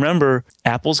remember,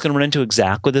 Apple's going to run into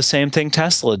exactly the same thing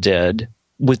Tesla did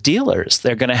with dealers.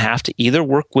 They're going to have to either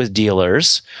work with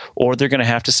dealers, or they're going to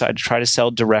have to try to sell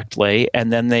directly.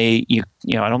 And then I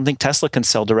don't think Tesla can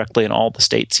sell directly in all the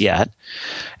states yet.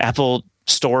 Apple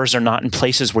stores are not in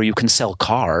places where you can sell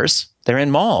cars. They're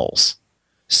in malls.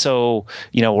 So,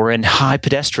 we're in high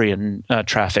pedestrian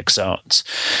traffic zones.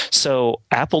 So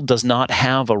Apple does not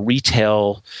have a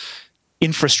retail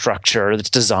infrastructure that's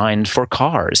designed for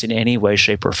cars in any way,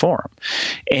 shape, or form.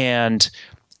 And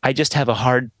I just have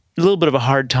a little bit of a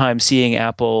hard time seeing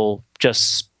Apple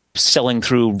just selling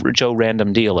through Joe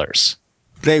random dealers.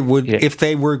 They would, if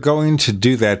they were going to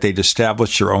do that, they'd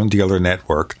establish their own dealer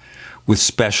network with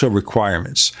special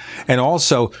requirements. And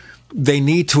also, they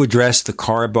need to address the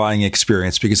car buying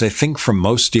experience, because I think for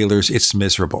most dealers, it's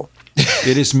miserable.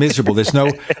 It is miserable. There's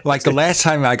no, like the last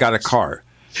time I got a car,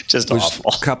 just was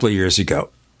awful. A couple of years ago.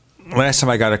 Last time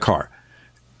I got a car,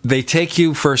 they take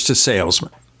you first to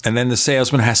salesman. And then the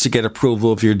salesman has to get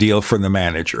approval of your deal from the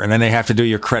manager. And then they have to do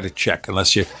your credit check,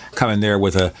 unless you come in there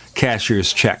with a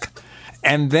cashier's check.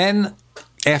 And then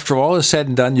after all is said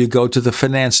and done, you go to the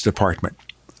finance department,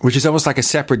 which is almost like a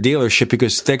separate dealership,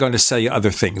 because they're going to sell you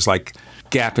other things like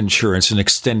gap insurance and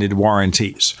extended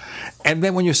warranties. And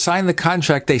then when you sign the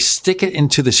contract, they stick it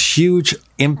into this huge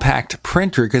impact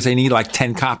printer, because they need like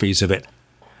 10 copies of it,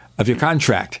 of your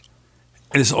contract.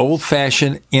 This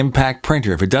old-fashioned impact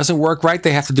printer. If it doesn't work right,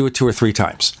 they have to do it 2 or 3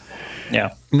 times.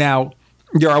 Yeah. Now,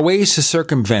 there are ways to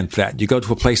circumvent that. You go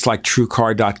to a place like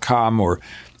TrueCar.com, or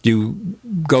you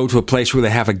go to a place where they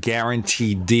have a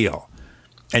guaranteed deal,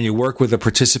 and you work with a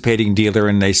participating dealer,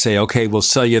 and they say, okay, we'll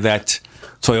sell you that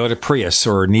Toyota Prius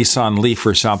or Nissan Leaf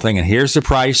or something, and here's the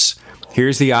price,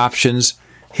 here's the options,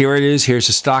 here it is, here's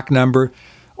the stock number.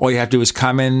 All you have to do is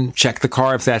come in, check the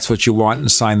car if that's what you want,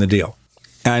 and sign the deal.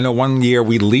 And I know one year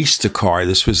we leased a car.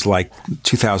 This was like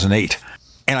 2008.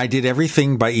 And I did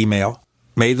everything by email,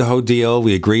 made the whole deal.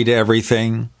 We agreed to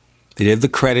everything. They did the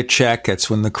credit check.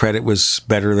 That's when the credit was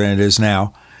better than it is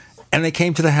now. And they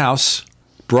came to the house,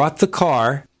 brought the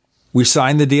car. We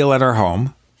signed the deal at our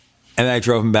home. And I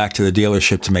drove them back to the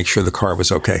dealership to make sure the car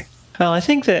was okay. Well, I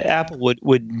think that Apple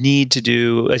would need to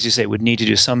do, as you say,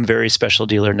 some very special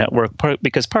dealer network,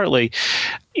 because partly,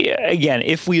 again,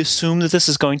 if we assume that this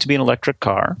is going to be an electric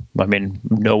car, I mean,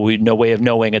 no way of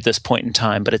knowing at this point in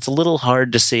time, but it's a little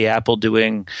hard to see Apple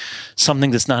doing something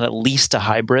that's not at least a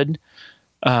hybrid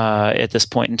at this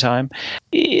point in time.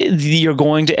 You're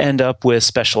going to end up with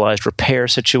specialized repair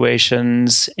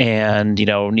situations and,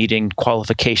 needing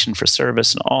qualification for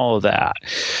service and all of that.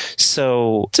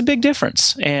 So it's a big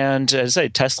difference. And as I say,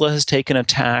 Tesla has taken a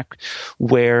tack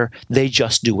where they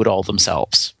just do it all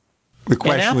themselves. The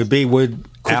question would be, would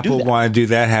Apple want to do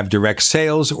that, have direct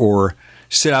sales, or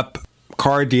set up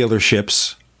car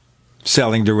dealerships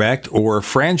selling direct, or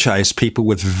franchise people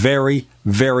with very,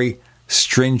 very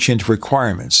stringent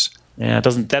requirements? Yeah,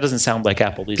 that doesn't sound like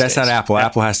Apple these days. That's not Apple. Yeah.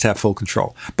 Apple has to have full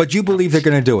control. But you believe they're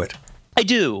going to do it? I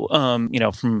do.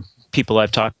 From people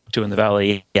I've talked to in the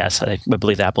Valley, yes, I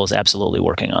believe Apple is absolutely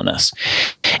working on this.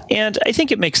 And I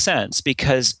think it makes sense,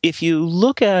 because if you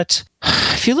look at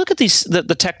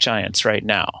the tech giants right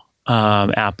now,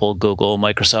 Apple, Google,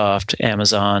 Microsoft,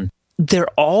 Amazon, they're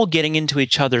all getting into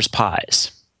each other's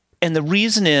pies. And the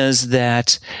reason is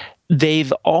that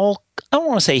they've all, I don't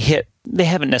want to say they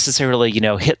haven't necessarily,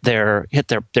 hit their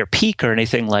peak or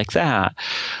anything like that,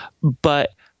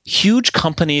 but huge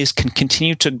companies can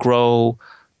continue to grow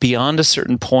beyond a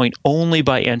certain point only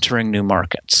by entering new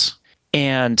markets.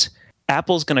 And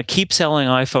Apple's going to keep selling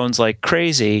iPhones like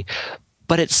crazy,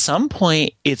 but at some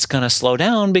point it's going to slow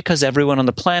down because everyone on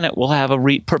the planet will have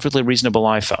a perfectly reasonable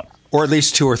iPhone. Or at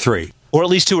least two or three. Or at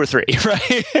least two or three,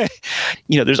 right?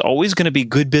 There's always going to be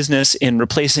good business in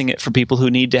replacing it for people who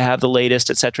need to have the latest,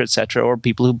 et cetera, or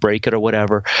people who break it or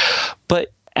whatever.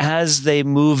 But as they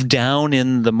move down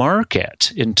in the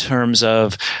market in terms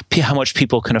of how much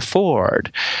people can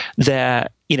afford,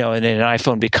 that, and an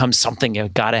iPhone becomes something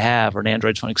you've got to have, or an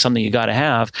Android phone something you got to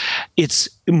have, it's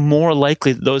more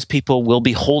likely that those people will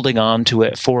be holding on to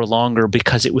it for longer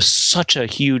because it was such a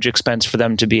huge expense for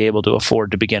them to be able to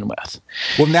afford to begin with.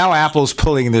 Well, now Apple's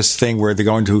pulling this thing where they're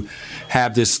going to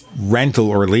have this rental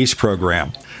or lease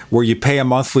program where you pay a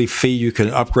monthly fee, you can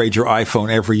upgrade your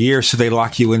iPhone every year, so they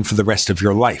lock you in for the rest of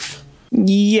your life.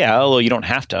 Yeah, although you don't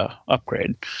have to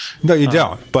upgrade. No, you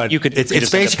don't. But you could, it's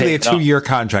basically a 2-year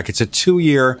contract. It's a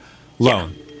 2-year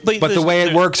loan. Yeah. But the way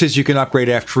it works is you can upgrade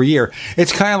after a year.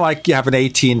 It's kind of like you have an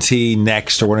AT&T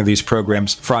Next or one of these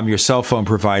programs from your cell phone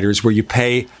providers where you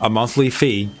pay a monthly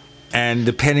fee, and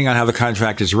depending on how the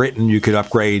contract is written, you could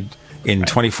upgrade in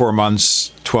 24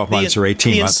 months, 12 months, or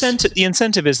 18 months. The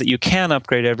incentive is that you can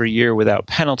upgrade every year without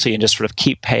penalty and just sort of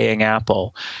keep paying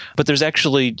Apple. But there's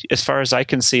actually, as far as I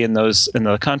can see in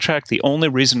the contract, the only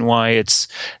reason why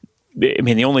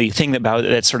the only thing about it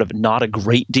that's sort of not a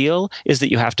great deal is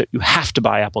that you have to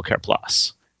buy Apple Care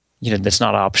Plus. That's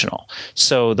not optional.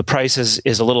 So the price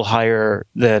is a little higher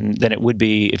than it would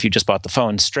be if you just bought the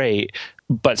phone straight,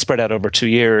 but spread out over 2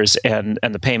 years, and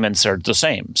the payments are the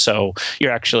same. So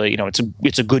you're actually,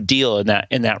 it's a good deal in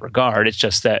that regard. It's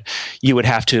just that you would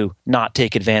have to not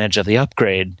take advantage of the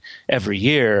upgrade every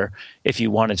year if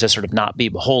you wanted to sort of not be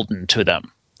beholden to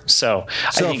them. So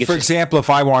I think for example, if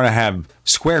I want to have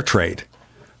Square Trade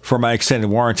for my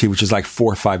extended warranty, which is like $4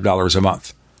 or $5 a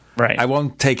month, right? I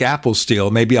won't take Apple's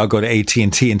deal. Maybe I'll go to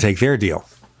AT&T and take their deal.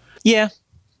 Yeah.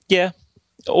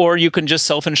 Or you can just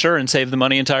self-insure and save the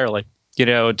money entirely.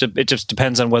 It just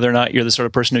depends on whether or not you're the sort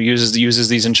of person who uses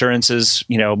these insurances,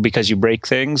 because you break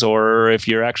things, or if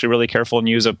you're actually really careful and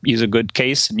use a good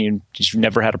case and you've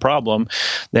never had a problem,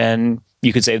 then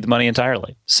you could save the money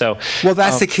entirely. So, well,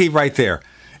 that's the key right there.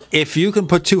 If you can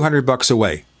put $200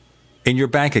 away in your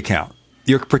bank account,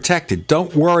 you're protected.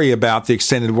 Don't worry about the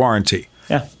extended warranty.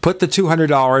 Yeah. Put the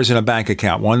 $200 in a bank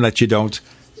account, one that you don't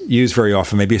use very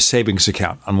often, maybe a savings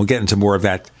account. And we'll get into more of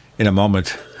that in a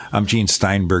moment. I'm Gene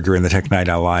Steinberger in the Tech Night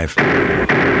Owl Live.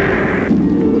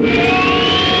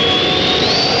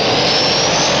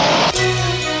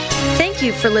 Thank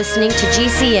you for listening to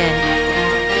GCN.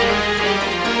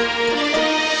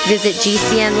 Visit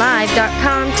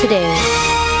GCNlive.com today.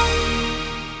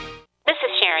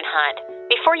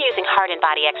 Before using Heart and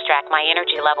Body Extract, my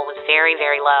energy level was very,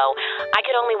 very low. I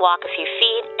could only walk a few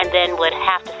feet and then would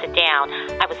have to sit down.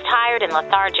 I was tired and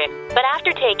lethargic, but after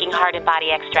taking Heart and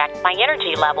Body Extract, my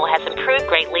energy level has improved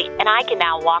greatly, and I can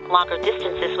now walk longer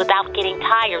distances without getting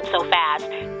tired so fast.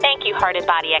 Thank you, Heart and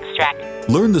Body Extract.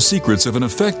 Learn the secrets of an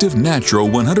effective, natural,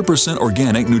 100%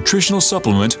 organic nutritional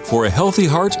supplement for a healthy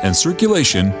heart and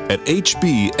circulation at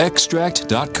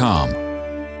hbextract.com.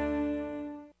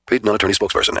 Paid non-attorney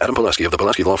spokesperson Adam Pulaski of the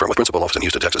Pulaski Law Firm with principal office in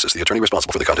Houston, Texas is the attorney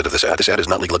responsible for the content of this ad. This ad is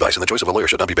not legal advice, and the choice of a lawyer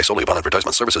should not be based solely upon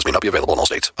advertisement. Services may not be available in all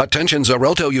states. Attention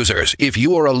Xarelto users. If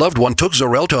you or a loved one took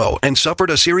Xarelto and suffered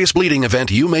a serious bleeding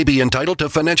event, you may be entitled to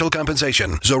financial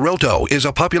compensation. Xarelto is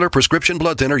a popular prescription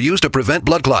blood thinner used to prevent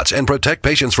blood clots and protect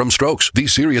patients from strokes.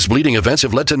 These serious bleeding events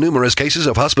have led to numerous cases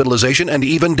of hospitalization and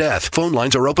even death. Phone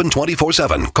lines are open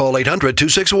 24/7. Call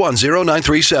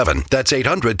 800-261-0937. That's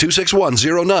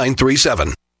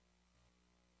 800-261-0937.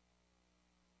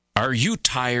 Are you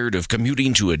tired of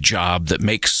commuting to a job that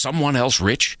makes someone else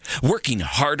rich? Working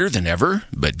harder than ever,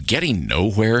 but getting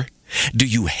nowhere? Do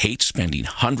you hate spending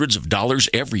hundreds of dollars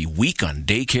every week on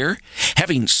daycare?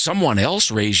 Having someone else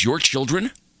raise your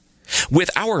children? With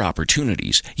our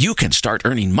opportunities, you can start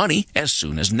earning money as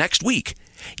soon as next week.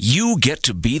 You get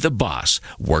to be the boss,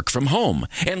 work from home,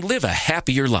 and live a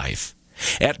happier life.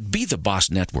 At Be the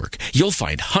Boss Network, you'll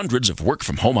find hundreds of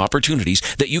work-from-home opportunities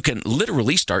that you can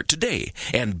literally start today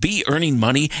and be earning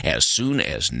money as soon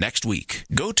as next week.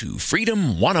 Go to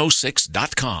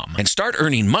freedom106.com and start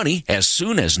earning money as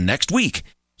soon as next week.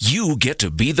 You get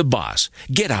to be the boss.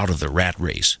 Get out of the rat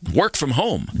race. Work from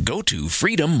home. Go to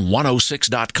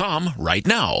freedom106.com right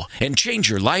now and change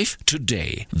your life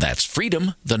today. That's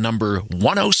freedom, the number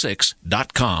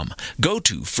 106.com. Go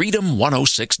to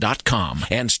freedom106.com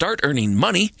and start earning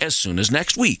money as soon as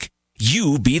next week.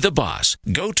 You be the boss.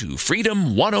 Go to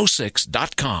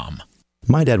freedom106.com.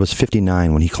 My dad was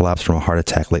 59 when he collapsed from a heart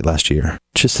attack late last year.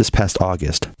 Just this past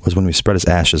August was when we spread his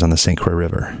ashes on the St. Croix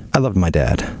River. I loved my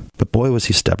dad, but boy was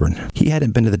he stubborn. He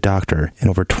hadn't been to the doctor in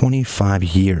over 25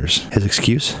 years. His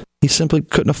excuse? He simply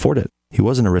couldn't afford it. He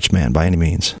wasn't a rich man by any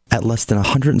means. At less than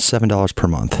 $107 per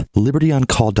month,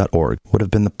 LibertyOnCall.org would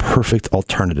have been the perfect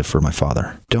alternative for my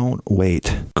father. Don't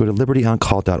wait. Go to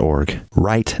LibertyOnCall.org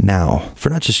right now, for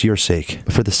not just your sake,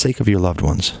 but for the sake of your loved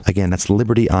ones. Again, that's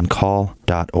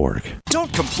LibertyOnCall.org.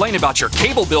 Don't complain about your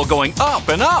cable bill going up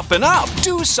and up and up.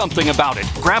 Do something about it.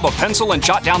 Grab a pencil and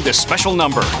jot down this special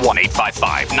number,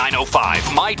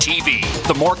 1-855-905-MY-TV.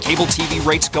 The more cable TV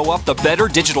rates go up, the better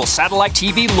digital satellite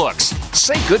TV looks.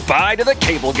 Say goodbye to the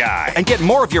cable guy and get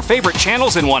more of your favorite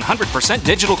channels in 100%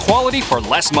 digital quality for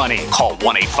less money. Call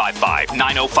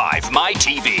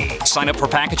 1-855-905-MY-TV. Sign up for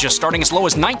packages starting as low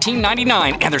as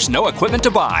 $19.99, and there's no equipment to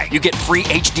buy. You get free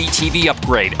HD TV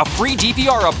upgrade, a free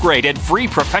DVR upgrade, and free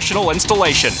professional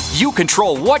installation. You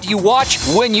control what you watch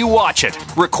when you watch it.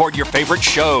 Record your favorite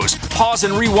shows, pause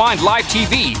and rewind live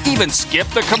TV, even skip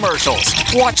the commercials.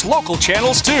 Watch local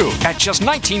channels too. At just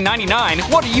 $19.99,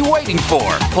 what are you waiting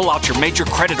for? Pull out your major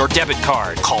credit or debit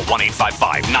card. Call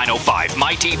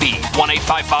 1-855-905-MY-TV.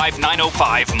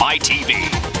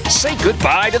 1-855-905-MY-TV. Say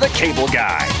goodbye to the cable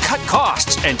guy. Cut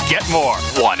costs and get more.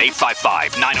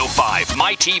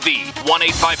 1-855-905-MY-TV.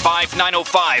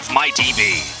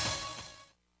 1-855-905-MY-TV.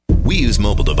 We use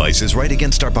mobile devices right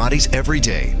against our bodies every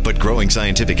day, but growing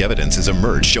scientific evidence has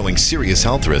emerged showing serious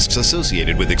health risks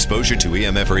associated with exposure to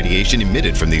EMF radiation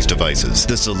emitted from these devices.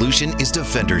 The solution is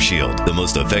Defender Shield, the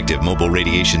most effective mobile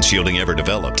radiation shielding ever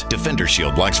developed. Defender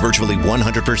Shield blocks virtually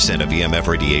 100% of EMF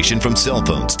radiation from cell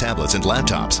phones, tablets, and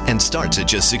laptops, and starts at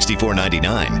just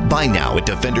 $64.99. Buy now at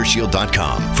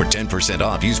DefenderShield.com. For 10%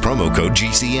 off, use promo code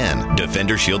GCN.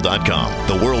 DefenderShield.com,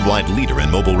 the worldwide leader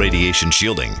in mobile radiation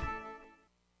shielding.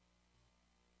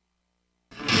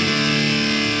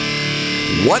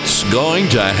 What's going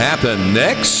to happen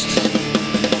next?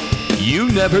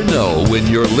 You never know when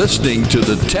you're listening to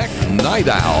the Tech Night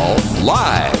Owl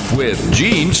live with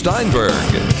Gene Steinberg.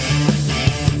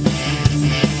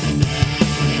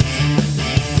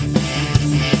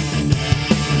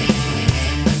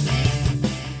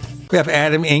 We have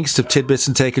Adam Inkst of Tidbits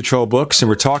and Take Control Books, and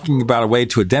we're talking about a way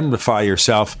to indemnify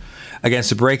yourself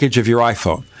against the breakage of your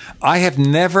iPhone. I have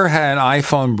never had an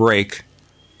iPhone break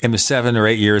in the 7 or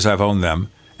 8 years I've owned them,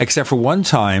 except for one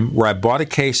time where I bought a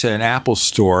case at an Apple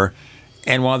store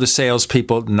and one of the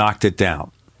salespeople knocked it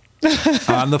down.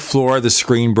 On the floor, the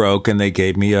screen broke and they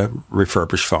gave me a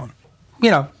refurbished phone.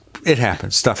 You know, it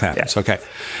happens. Stuff happens. Yeah. Okay.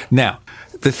 Now,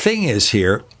 the thing is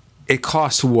here, it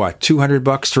costs what,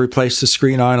 $200 to replace the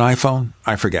screen on an iPhone?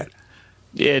 I forget.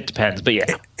 It depends, but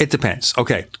yeah. It depends.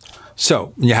 Okay.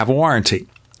 So you have a warranty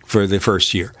for the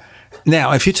first year.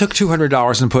 Now, if you took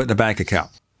 $200 and put it in a bank account,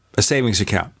 a savings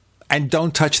account, and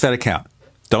don't touch that account.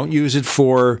 Don't use it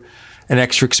for an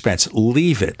extra expense.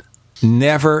 Leave it.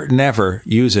 Never, never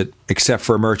use it except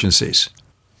for emergencies.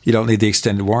 You don't need the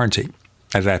extended warranty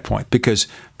at that point because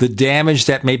the damage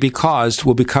that may be caused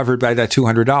will be covered by that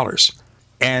 $200.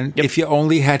 And if you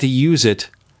only had to use it,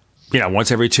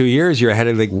 once every 2 years, you're ahead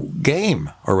of the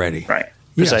game already. Right.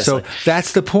 Yeah, so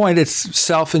that's the point. It's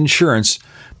self-insurance.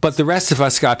 But the rest of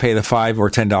us got to pay the $5 or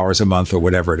 $10 a month or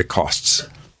whatever it costs.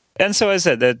 And so I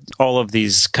said that all of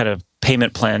these kind of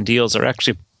payment plan deals are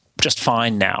actually just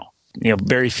fine now.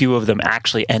 Very few of them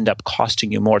actually end up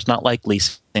costing you more. It's not like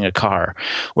leasing a car,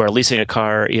 where leasing a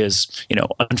car is,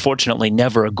 unfortunately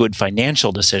never a good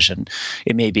financial decision.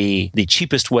 It may be the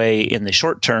cheapest way in the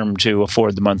short term to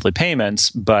afford the monthly payments,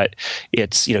 but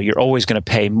it's, you're always going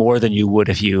to pay more than you would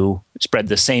if you spread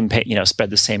the same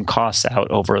costs out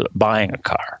over buying a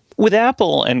car. With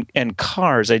Apple and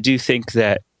cars, I do think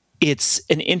that it's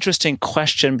an interesting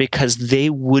question because they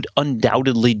would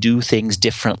undoubtedly do things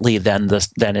differently than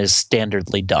is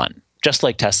standardly done, just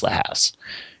like Tesla has.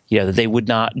 They would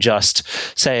not just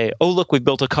say, "Oh, look, we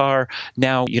built a car.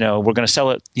 Now, we're going to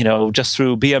sell it, just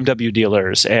through BMW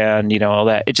dealers and all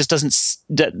that." It just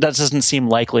doesn't seem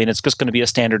likely, and it's just going to be a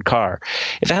standard car.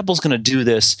 If Apple's going to do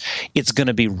this, it's going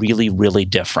to be really, really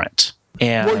different.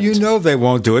 And they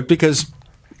won't do it because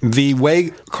the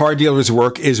way car dealers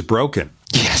work is broken.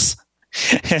 Yes.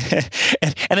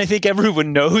 and I think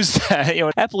everyone knows that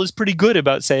Apple is pretty good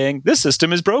about saying this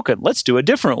system is broken. Let's do a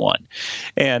different one,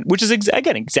 and which is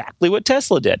again exactly what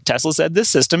Tesla did. Tesla said this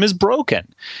system is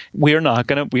broken. We are not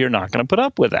going to put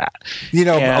up with that.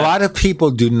 A lot of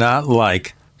people do not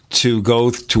like to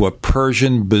go to a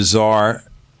Persian bazaar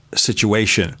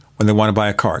situation when they want to buy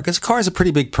a car because a car is a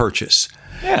pretty big purchase,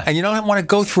 and you don't want to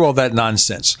go through all that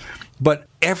nonsense. But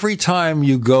every time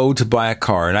you go to buy a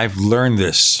car, and I've learned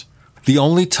this, the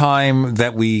only time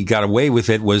that we got away with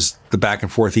it was the back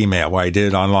and forth email where I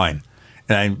did it online.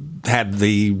 And I had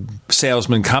the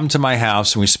salesman come to my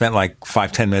house, and we spent like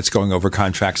 5-10 minutes going over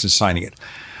contracts and signing it.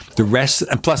 The rest,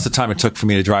 and plus the time it took for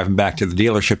me to drive him back to the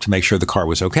dealership to make sure the car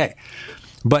was okay.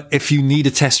 But if you need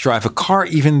to test drive a car,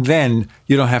 even then,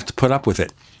 you don't have to put up with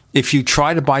it. If you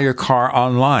try to buy your car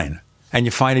online and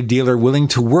you find a dealer willing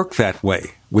to work that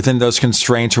way, within those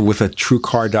constraints, or with a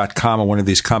TrueCar.com or one of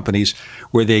these companies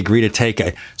where they agree to take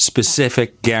a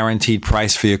specific guaranteed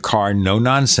price for your car, no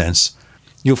nonsense,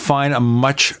 you'll find a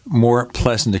much more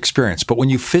pleasant experience. But when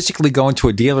you physically go into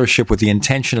a dealership with the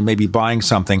intention of maybe buying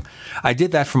something, I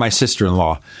did that for my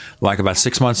sister-in-law like about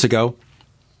 6 months ago.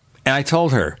 And I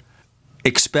told her,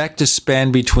 expect to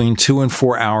spend between 2 and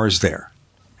 4 hours there.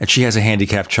 And she has a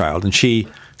handicapped child. And she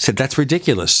said, that's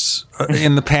ridiculous.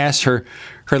 In the past, her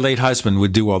late husband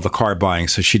would do all the car buying,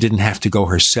 so she didn't have to go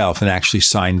herself and actually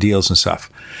sign deals and stuff.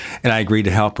 And I agreed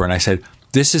to help her. And I said,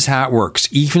 this is how it works.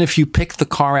 Even if you pick the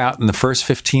car out in the first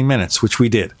 15 minutes, which we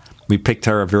did. We picked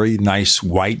her a very nice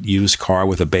white used car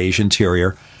with a beige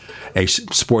interior, a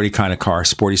sporty kind of car,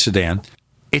 sporty sedan.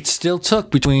 It still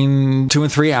took between 2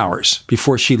 and 3 hours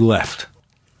before she left.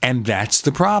 And that's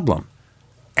the problem.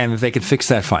 And if they could fix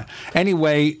that, fine.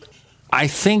 Anyway, I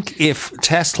think if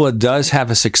Tesla does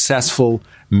have a successful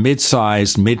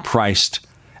mid-sized, mid-priced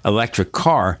electric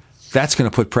car, that's going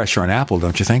to put pressure on Apple,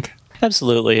 don't you think?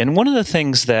 Absolutely. And one of the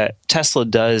things that Tesla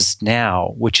does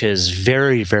now, which is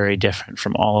very, very different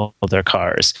from all of their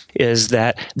cars, is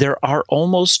that there are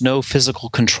almost no physical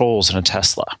controls in a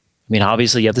Tesla. I mean,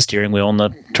 obviously you have the steering wheel and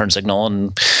the turn signal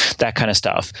and that kind of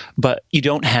stuff, but you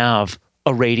don't have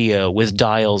a radio with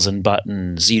dials and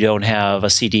buttons. You don't have a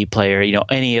CD player,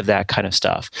 any of that kind of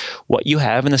stuff. What you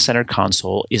have in the center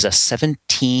console is a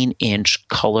 17-inch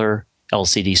color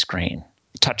LCD screen,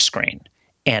 touch screen.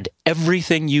 And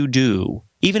everything you do,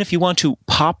 even if you want to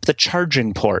pop the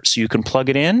charging port so you can plug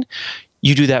it in,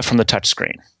 you do that from the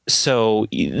touchscreen. So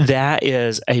that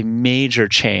is a major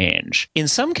change. In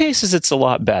some cases, it's a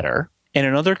lot better. And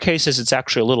in other cases, it's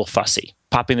actually a little fussy.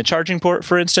 Popping the charging port,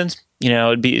 for instance,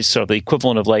 it'd be sort of the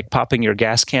equivalent of like popping your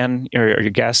gas can or your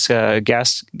gas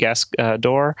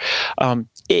door.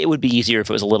 It would be easier if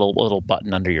it was a little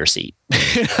button under your seat.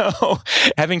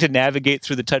 Having to navigate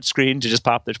through the touchscreen to just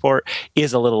pop the port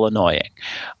is a little annoying.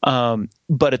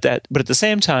 But at the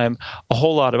same time, a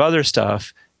whole lot of other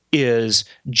stuff is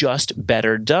just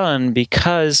better done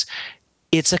because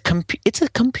it's a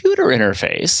computer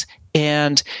interface.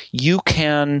 And you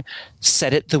can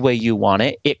set it the way you want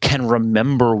it. It can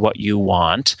remember what you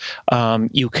want.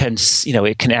 You can,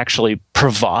 it can actually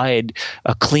provide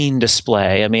a clean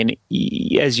display. I mean,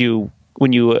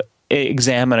 when you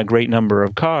examine a great number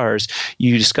of cars,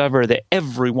 you discover that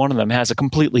every one of them has a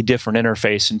completely different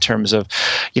interface in terms of,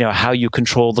 how you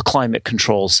control the climate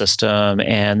control system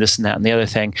and this and that and the other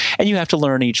thing. And you have to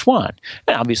learn each one.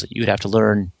 And obviously, you'd have to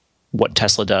learn what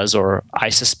Tesla does, or I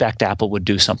suspect Apple would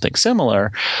do something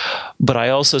similar. But I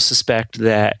also suspect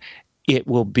that it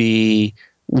will be,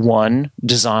 one,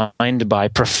 designed by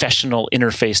professional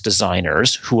interface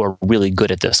designers who are really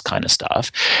good at this kind of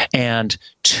stuff. And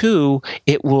two,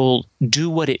 it will do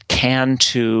what it can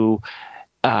to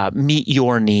meet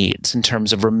your needs in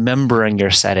terms of remembering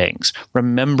your settings,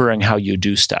 remembering how you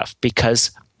do stuff,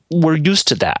 because we're used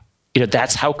to that.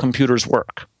 That's how computers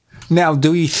work. Now,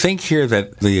 do you think here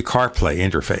that the CarPlay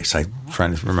interface, I'm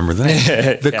trying to remember the name,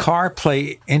 the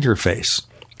CarPlay interface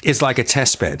is like a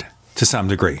test bed to some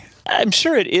degree? I'm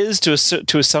sure it is to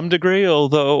some degree,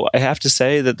 although I have to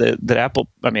say that Apple,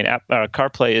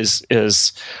 CarPlay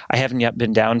is, I haven't yet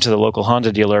been down to the local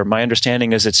Honda dealer. My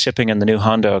understanding is it's shipping in the new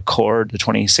Honda Accord, the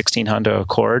 2016 Honda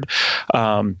Accord.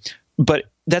 But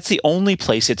that's the only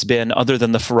place it's been other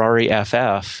than the Ferrari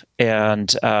FF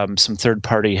and some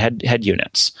third-party head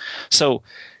units. So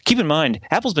keep in mind,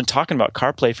 Apple's been talking about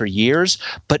CarPlay for years,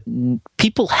 but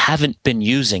people haven't been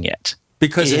using it.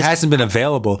 Because it hasn't been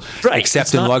available, right,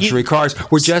 except in luxury cars.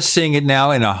 We're just seeing it now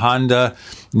in a Honda,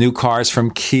 new cars from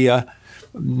Kia,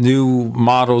 new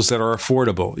models that are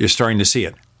affordable. You're starting to see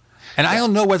it. And I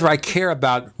don't know whether I care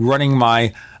about running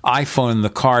my iPhone in the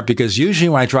car, because usually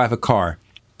when I drive a car,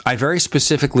 I very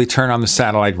specifically turn on the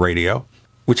satellite radio,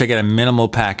 which I get a minimal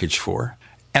package for,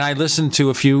 and I listen to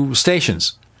a few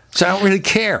stations. So I don't really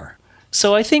care.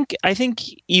 So I think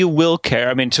you will care.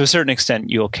 I mean, to a certain extent,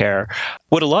 you'll care.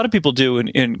 What a lot of people do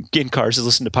in cars is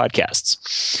listen to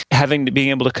podcasts. Being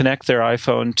able to connect their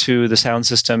iPhone to the sound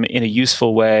system in a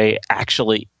useful way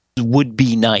actually would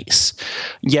be nice.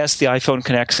 Yes, the iPhone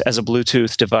connects as a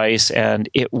Bluetooth device and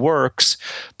it works,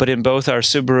 but in both our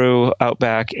Subaru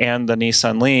Outback and the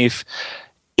Nissan Leaf,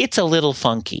 it's a little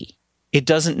funky. It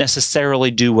doesn't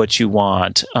necessarily do what you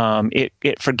want.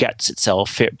 It forgets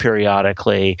itself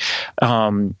periodically.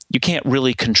 You can't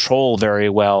really control very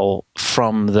well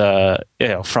from the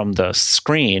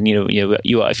screen. If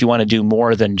you want to do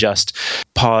more than just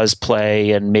pause,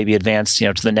 play, and maybe advance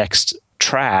to the next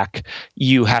track,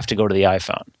 you have to go to the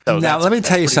iPhone. So now, let me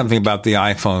tell you something about the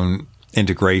iPhone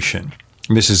integration.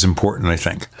 This is important, I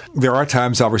think. There are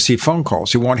times I'll receive phone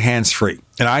calls. You want hands-free.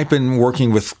 And I've been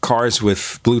working with cars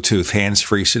with Bluetooth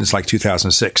hands-free since like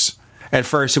 2006. At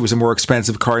first, it was a more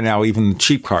expensive car. Now even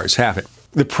cheap cars have it.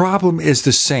 The problem is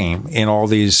the same in all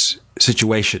these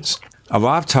situations. A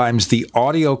lot of times, the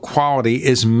audio quality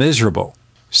is miserable.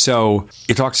 So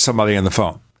you talk to somebody on the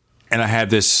phone. And I had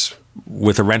this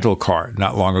with a rental car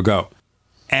not long ago.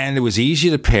 And it was easy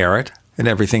to pair it and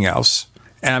everything else.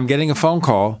 And I'm getting a phone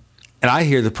call. And I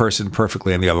hear the person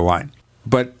perfectly on the other line.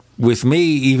 But with me,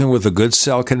 even with a good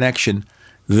cell connection,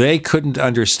 they couldn't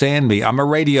understand me. I'm a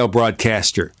radio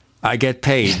broadcaster. I get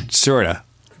paid, sort of,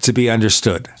 to be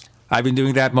understood. I've been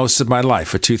doing that most of my life,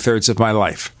 for 2/3 of my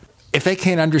life. If they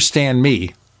can't understand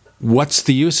me, what's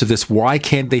the use of this? Why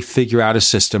can't they figure out a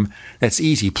system that's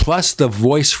easy? Plus, the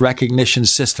voice recognition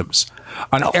systems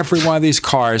on every one of these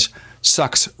cars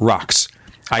rocks.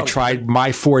 I tried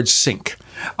my Ford Sync.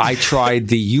 I tried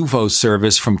the Uvo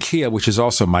service from Kia, which is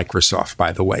also Microsoft,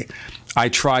 by the way. I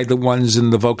tried the ones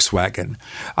in the Volkswagen.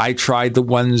 I tried the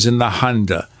ones in the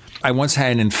Honda. I once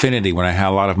had an Infiniti when I had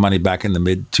a lot of money back in the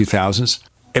mid-2000s.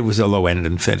 It was a low-end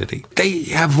Infiniti. They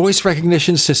have voice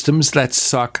recognition systems that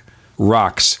suck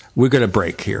rocks. We're going to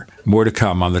break here. More to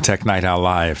come on the Tech Night Owl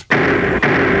Live.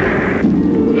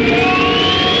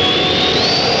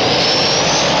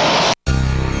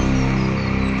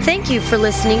 Thank you for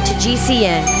listening to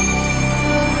GCN.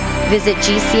 Visit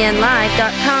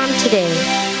GCNlive.com today.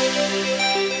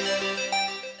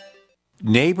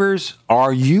 Neighbors,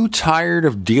 are you tired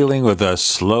of dealing with a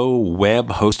slow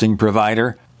web hosting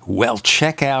provider? Well,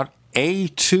 check out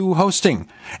A2 Hosting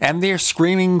and their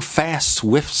screaming fast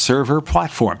Swift server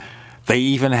platform. They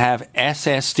even have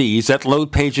SSDs that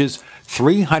load pages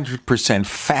 300%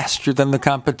 faster than the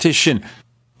competition.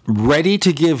 Ready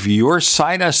to give your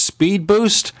site a speed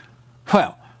boost?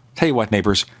 Well, tell you what,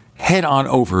 neighbors, head on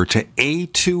over to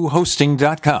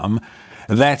a2hosting.com.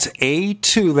 That's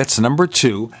A2, that's number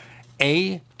 2,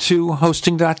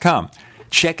 a2hosting.com.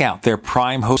 Check out their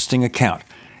Prime hosting account.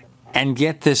 And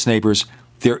get this, neighbors,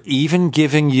 they're even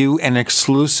giving you an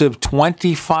exclusive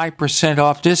 25%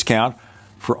 off discount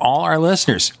for all our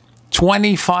listeners.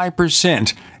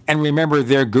 25%. And remember,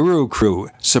 their Guru Crew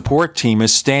support team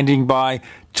is standing by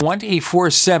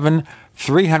 24/7,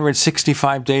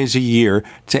 365 days a year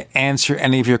to answer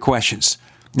any of your questions.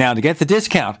 Now, to get the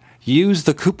discount, use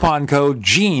the coupon code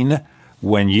GENE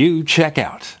when you check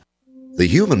out. The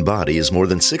human body is more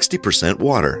than 60%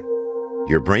 water.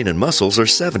 Your brain and muscles are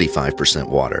 75%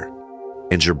 water.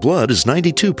 And your blood is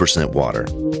 92% water.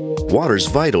 Water's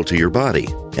vital to your body,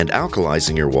 and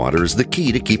alkalizing your water is the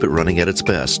key to keep it running at its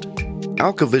best.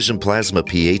 AlkaVision Plasma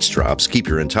pH drops keep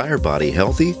your entire body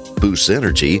healthy, boosts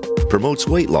energy, promotes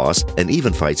weight loss, and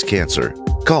even fights cancer.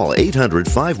 Call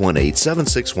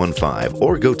 800-518-7615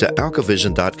 or go to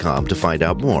alkavision.com to find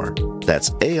out more.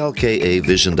 That's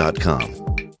ALKAvision.com.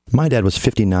 My dad was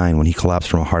 59 when he collapsed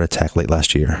from a heart attack late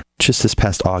last year. Just this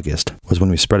past August was when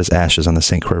we spread his ashes on the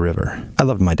St. Croix River. I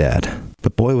loved my dad,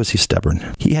 but boy was he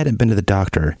stubborn. He hadn't been to the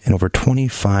doctor in over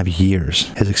 25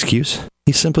 years. His excuse?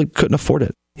 He simply couldn't afford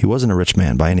it. He wasn't a rich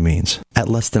man by any means. At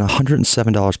less than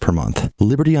 $107 per month,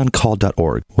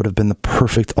 LibertyOnCall.org would have been the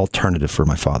perfect alternative for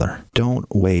my father. Don't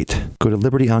wait. Go to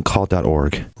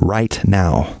LibertyOnCall.org right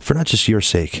now, for not just your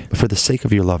sake, but for the sake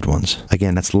of your loved ones.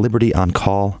 Again, that's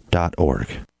LibertyOnCall.org.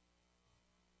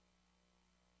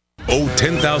 Owe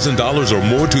 $10,000 or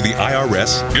more to the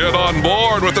IRS? Get on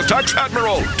board with the Tax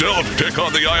Admiral. Don't pick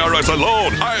on the IRS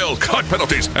alone. I'll cut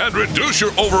penalties and reduce your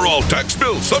overall tax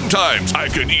bill. Sometimes I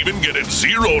can even get it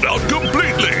zeroed out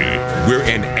completely. We're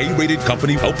an A-rated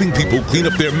company helping people clean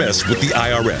up their mess with the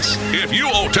IRS. If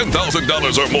you owe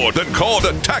 $10,000 or more, then call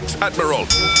the Tax Admiral.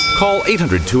 Call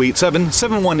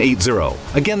 800-287-7180.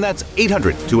 Again, that's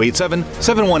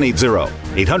 800-287-7180.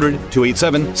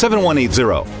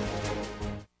 800-287-7180.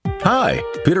 Hi,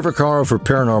 Peter Vaccaro for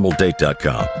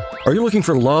ParanormalDate.com. Are you looking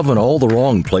for love in all the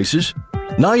wrong places?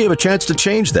 Now you have a chance to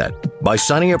change that by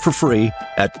signing up for free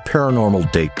at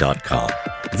ParanormalDate.com.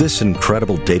 This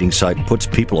incredible dating site puts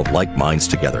people of like minds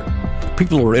together.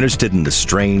 people who are interested in the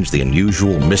strange, the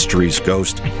unusual, mysteries,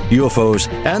 ghosts,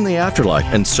 UFOs, and the afterlife,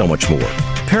 and so much more.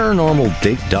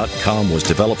 ParanormalDate.com was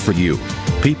developed for you,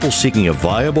 people seeking a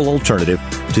viable alternative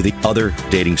to the other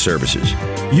dating services.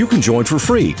 You can join for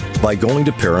free by going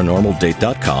to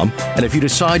ParanormalDate.com, and if you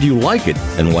decide you like it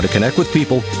and want to connect with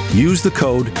people, use the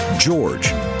code GEORGE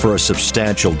for a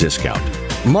substantial discount.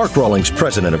 Mark Rawlings,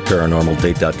 president of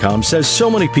ParanormalDate.com, says so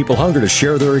many people hunger to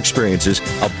share their experiences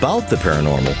about the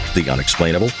paranormal, the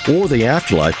unexplainable, or the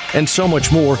afterlife, and so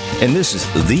much more, and this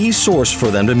is the source for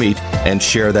them to meet and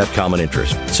share that common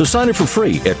interest. So sign up for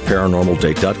free at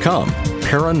ParanormalDate.com,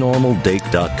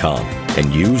 ParanormalDate.com,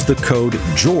 and use the code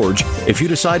GEORGE if you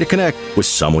decide to connect with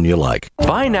someone you like.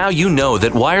 By now you know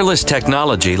that wireless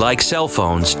technology like cell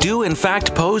phones do in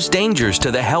fact pose dangers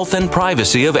to the health and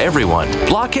privacy of everyone.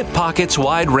 Blockit Pocket's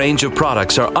wide range of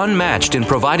products are unmatched in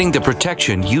providing the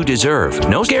protection you deserve.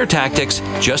 No scare tactics,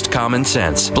 just common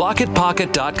sense.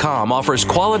 BlockitPocket.com offers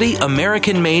quality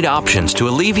American-made options to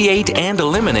alleviate and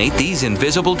eliminate these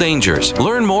invisible dangers.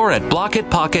 Learn more at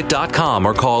BlockitPocket.com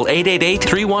or call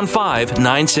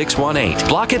 888-315-9618.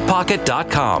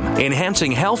 BlockitPocket.com,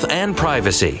 enhancing health and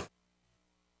privacy.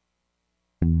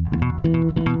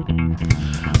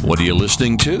 What are you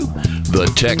listening to?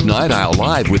 The Tech Night Owl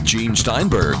Live with Gene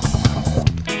Steinberg.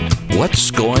 What's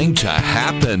going to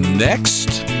happen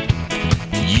next?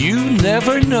 You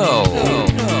never know.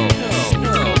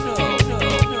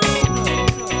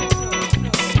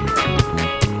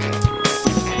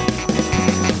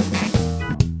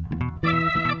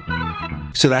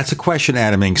 So that's a question,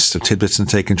 Adam Engst of Tidbits and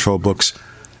Take Control books.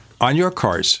 On your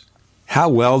cars, how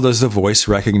well does the voice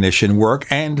recognition work?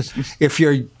 And if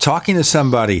you're talking to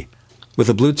somebody with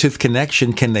a Bluetooth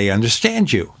connection, can they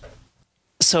understand you?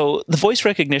 So the voice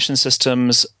recognition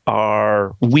systems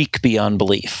are weak beyond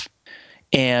belief.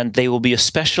 And they will be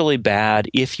especially bad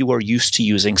if you are used to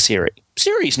using Siri.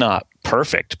 Siri's not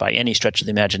perfect by any stretch of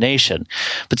the imagination,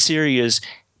 but Siri is,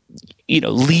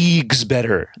 leagues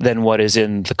better than what is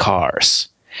in the cars.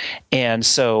 And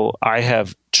so I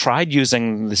have tried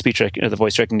using the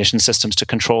voice recognition systems to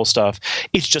control stuff.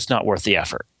 It's just not worth the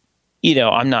effort.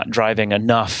 I'm not driving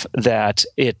enough that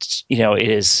it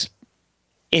is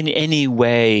in any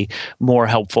way more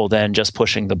helpful than just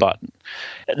pushing the button.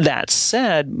 That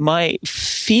said, my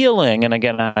feeling, and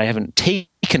again, I haven't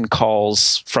taken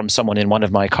calls from someone in one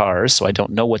of my cars, so I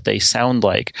don't know what they sound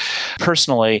like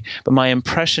personally, but my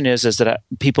impression is that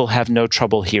people have no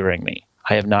trouble hearing me.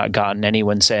 I have not gotten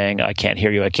anyone saying, I can't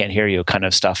hear you kind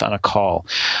of stuff on a call.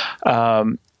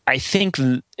 I think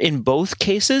in both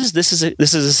cases, this is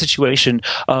a situation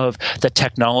of the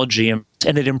technology, and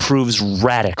it improves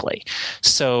radically.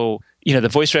 So, the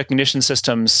voice recognition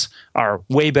systems are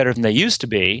way better than they used to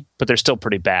be, but they're still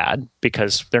pretty bad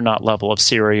because they're not level of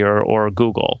Siri or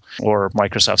Google or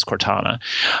Microsoft's Cortana.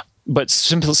 But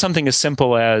something as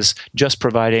simple as just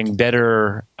providing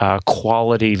better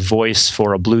quality voice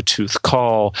for a Bluetooth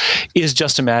call is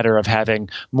just a matter of having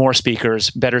more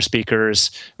speakers, better speakers,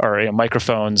 or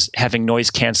microphones, having noise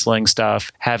canceling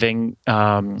stuff, having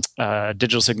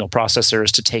digital signal processors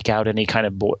to take out any kind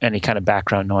of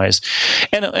background noise,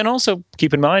 and also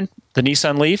keep in mind the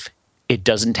Nissan Leaf, it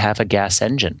doesn't have a gas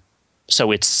engine,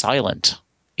 so it's silent.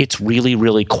 It's really,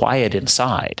 really quiet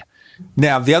inside.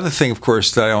 Now, the other thing, of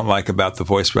course, that I don't like about the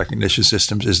voice recognition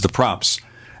systems is the prompts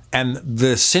and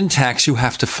the syntax you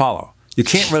have to follow. You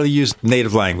can't really use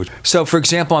native language. So, for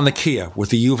example, on the Kia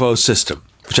with the Uvo system,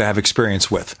 which I have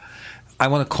experience with, I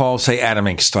want to call, say, Adam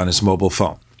Engst on his mobile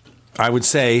phone. I would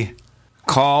say,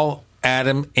 call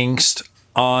Adam Engst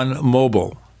on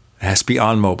mobile. It has to be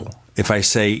on mobile. If I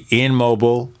say in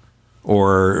mobile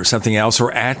or something else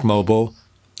or at mobile,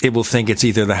 it will think it's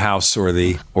either the house or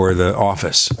the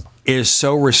office. It is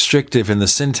so restrictive in the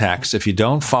syntax. If you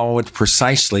don't follow it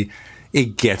precisely,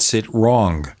 it gets it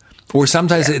wrong. Or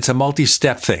sometimes it's a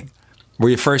multi-step thing where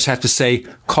you first have to say,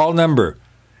 call number,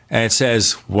 and it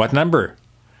says, what number?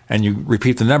 And you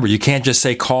repeat the number. You can't just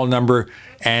say call number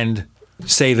and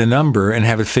say the number and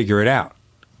have it figure it out.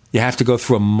 You have to go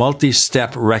through a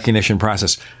multi-step recognition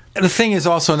process. And the thing is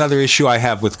also another issue I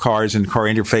have with cars and car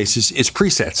interfaces is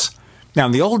presets. Now,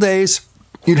 in the old days,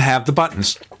 you'd have the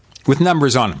buttons with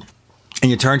numbers on them. And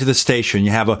you turn to the station,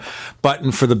 you have a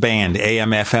button for the band,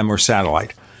 AM, FM, or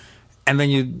satellite. And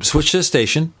then you switch to the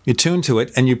station, you tune to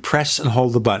it, and you press and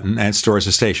hold the button, and it stores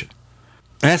the station.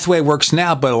 And that's the way it works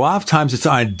now, but a lot of times it's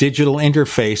on a digital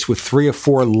interface with 3 or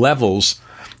 4 levels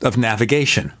of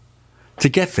navigation to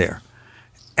get there.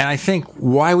 And I think,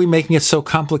 why are we making it so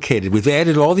complicated? We've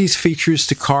added all these features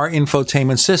to car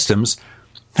infotainment systems.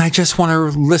 I just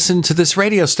want to listen to this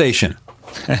radio station.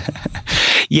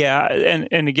 Yeah,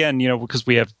 and again, because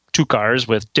we have two cars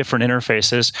with different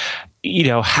interfaces,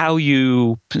 how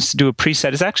you do a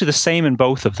preset is actually the same in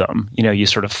both of them. You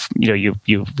sort of,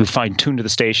 you fine tune to the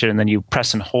station and then you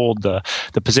press and hold the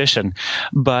position.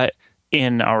 But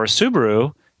in our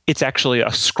Subaru, it's actually a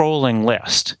scrolling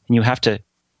list, and you have to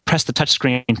press the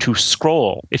touchscreen to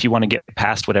scroll if you want to get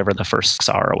past whatever the firsts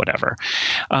are or whatever.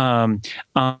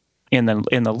 In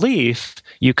the Leaf,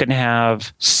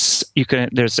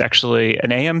 there's actually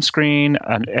an AM screen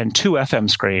and two FM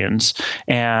screens,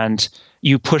 and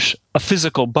you push a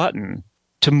physical button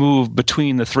to move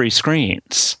between the three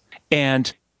screens,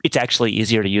 and it's actually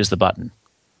easier to use the button.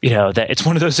 That it's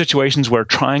one of those situations where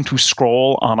trying to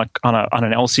scroll on an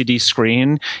LCD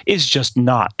screen is just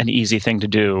not an easy thing to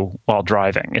do while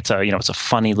driving. It's a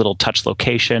funny little touch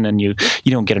location, and you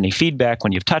don't get any feedback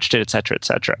when you've touched it, et cetera, et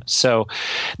cetera. So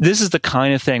this is the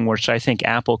kind of thing which I think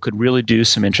Apple could really do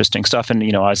some interesting stuff. And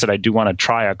I said I do want to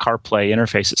try a CarPlay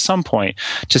interface at some point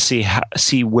to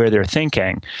see where they're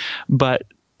thinking, but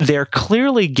they're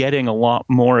clearly getting a lot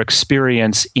more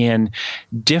experience in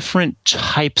different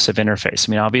types of interface.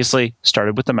 I mean, obviously,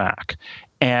 started with the Mac.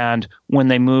 And when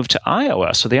they moved to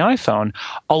iOS or the iPhone,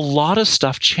 a lot of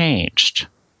stuff changed.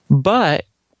 But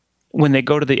when they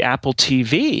go to the Apple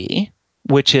TV,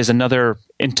 which is another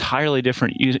entirely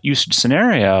different usage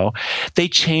scenario, they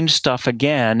change stuff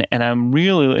again. And I'm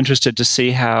really interested to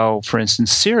see how, for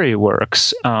instance, Siri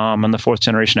works on the fourth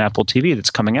generation Apple TV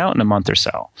that's coming out in a month or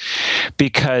so.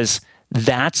 Because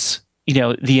that's,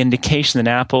 the indication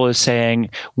that Apple is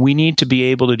saying we need to be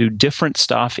able to do different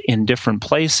stuff in different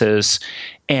places,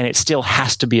 and it still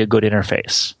has to be a good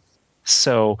interface.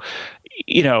 So,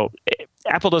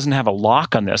 Apple doesn't have a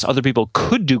lock on this. Other people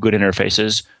could do good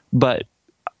interfaces, but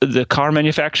the car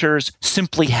manufacturers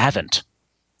simply haven't.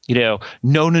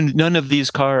 None of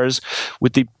these cars,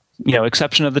 with the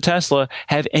exception of the Tesla,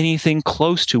 have anything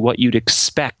close to what you'd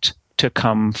expect to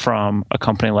come from a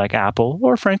company like Apple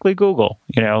or, frankly, Google.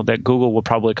 That Google will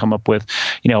probably come up with.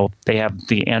 They have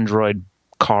the Android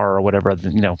car or whatever,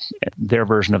 their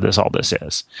version of all this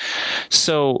is.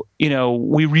 So,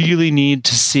 we really need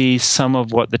to see some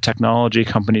of what the technology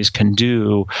companies can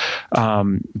do,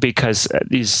 because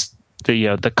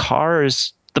the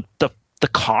cars, the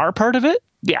car part of it,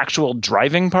 the actual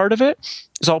driving part of it,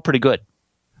 is all pretty good.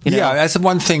 Yeah, that's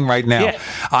one thing right now. Yeah.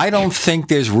 I don't think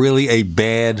there's really a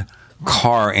bad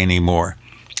car anymore.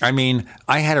 I mean,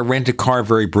 I had to rent a car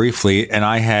very briefly, and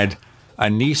I had a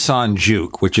Nissan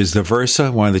Juke, which is the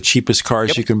Versa, one of the cheapest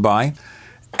cars you can buy,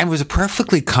 and it was a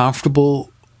perfectly comfortable,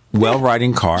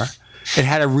 well-riding car. It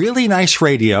had a really nice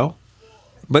radio,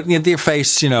 but the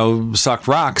interface, sucked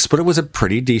rocks, but it was a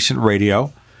pretty decent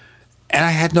radio, and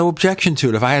I had no objection to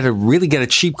it. If I had to really get a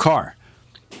cheap car,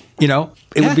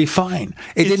 it would be fine.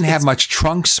 It didn't have much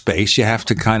trunk space. You have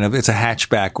to it's a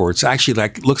hatchback, or it's actually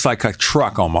looks like a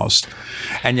truck almost,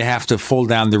 and you have to fold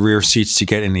down the rear seats to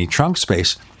get any trunk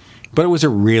space. But it was a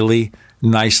really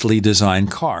nicely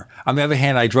designed car. On the other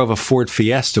hand, I drove a Ford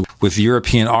Fiesta with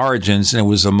European origins, and it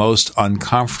was the most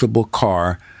uncomfortable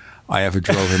car I ever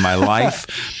drove in my life.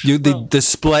 The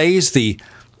displays,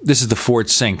 this is the Ford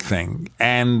Sync thing,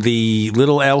 and the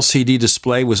little LCD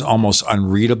display was almost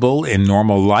unreadable in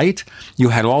normal light. You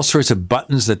had all sorts of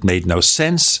buttons that made no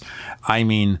sense. I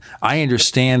mean, I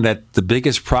understand that the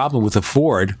biggest problem with the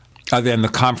Ford, other than the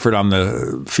comfort on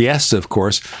the Fiesta, of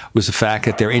course, was the fact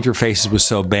that their interfaces was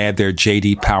so bad, their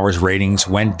J.D. Powers ratings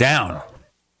went down.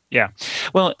 Yeah.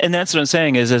 Well, and that's what I'm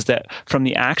saying is that from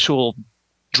the actual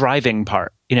driving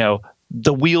part,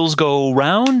 the wheels go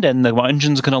round and the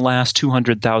engine's going to last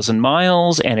 200,000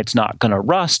 miles and it's not going to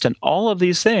rust, and all of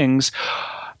these things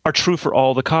are true for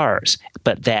all the cars.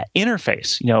 But that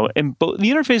interface, and the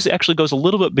interface actually goes a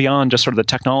little bit beyond just sort of the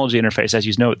technology interface. As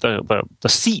you know, the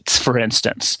seats, for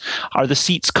instance, are the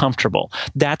seats comfortable?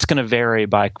 That's going to vary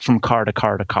from car to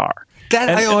car to car. That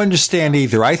I don't understand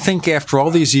either. I think after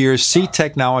all these years, seat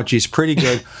technology is pretty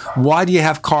good. Why do you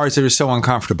have cars that are so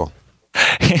uncomfortable?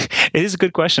 It is a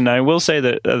good question. I will say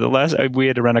that we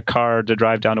had to rent a car to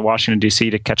drive down to Washington, D.C.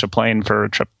 to catch a plane for a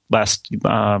trip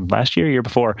last year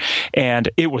before, and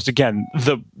it was, again,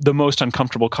 the most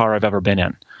uncomfortable car I've ever been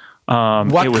in.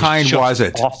 What kind was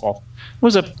it? Awful. It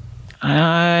was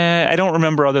I don't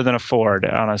remember other than a Ford,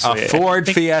 honestly. A Ford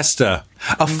Fiesta.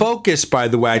 A Focus, by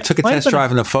the way. I took a test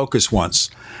drive in a Focus once.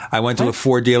 I went to a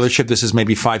Ford dealership. This is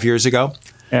maybe 5 years ago.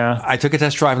 Yeah. I took a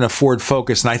test drive in a Ford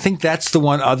Focus, and I think that's the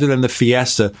one, other than the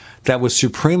Fiesta, that was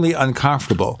supremely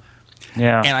uncomfortable.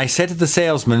 Yeah. And I said to the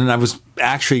salesman, and I was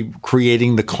actually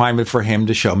creating the climate for him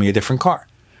to show me a different car.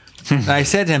 And I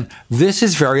said to him, this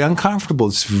is very uncomfortable.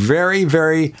 It's very,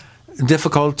 very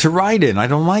difficult to ride in. I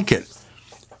don't like it.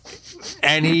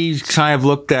 And he kind of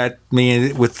looked at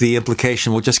me with the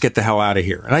implication, "We'll just get the hell out of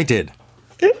here." And I did.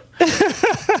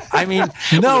 I mean,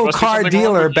 no car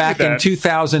dealer back in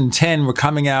 2010 were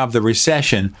coming out of the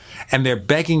recession and they're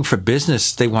begging for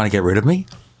business. They want to get rid of me.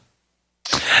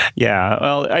 Yeah,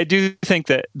 well, I do think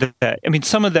that I mean,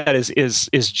 some of that is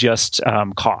just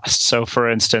cost. So, for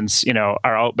instance,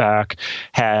 our Outback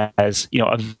has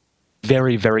a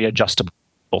very, very adjustable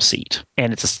seat,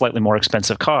 and it's a slightly more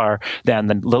expensive car than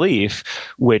the Leaf,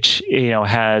 which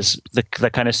has the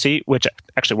kind of seat which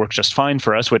actually works just fine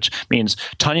for us, which means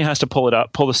Tanya has to pull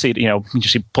the seat,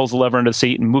 she pulls the lever into the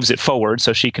seat and moves it forward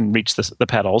so she can reach the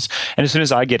pedals, and as soon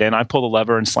as I get in, I pull the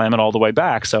lever and slam it all the way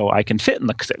back so I can fit in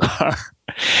the car.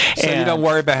 So you don't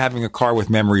worry about having a car with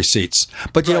memory seats.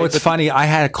 But it's funny, I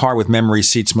had a car with memory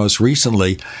seats most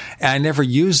recently, and I never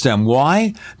used them.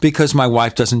 Why? Because my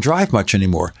wife doesn't drive much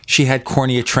anymore. She had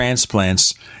cornea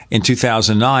transplants in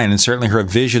 2009, and certainly her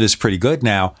vision is pretty good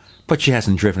now, but she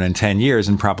hasn't driven in 10 years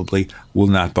and probably will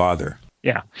not bother.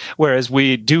 Yeah. Whereas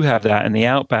we do have that in the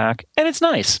Outback, and it's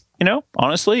nice.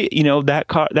 Honestly,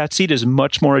 that seat is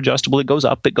much more adjustable. It goes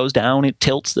up, it goes down, it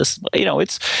tilts.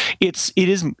 It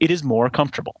is more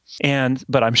comfortable.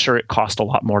 But I'm sure it cost a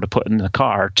lot more to put in the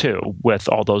car too, with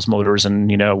all those motors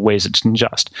and ways it can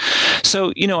adjust.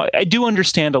 So I do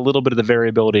understand a little bit of the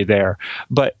variability there,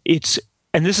 but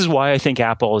and this is why I think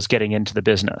Apple is getting into the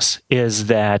business, is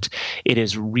that it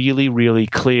is really, really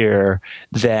clear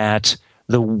that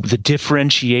the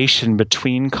differentiation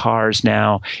between cars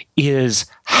now is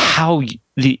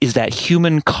that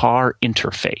human car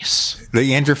interface.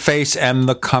 The interface and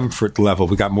the comfort level.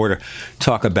 We got more to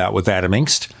talk about with Adam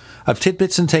Engst of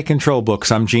Tidbits and Take Control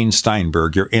Books. I'm Gene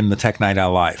Steinberg. You're in the Tech Night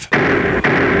Owl Live.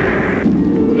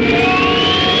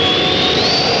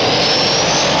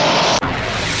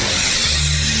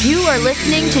 You are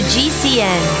listening to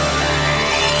GCN.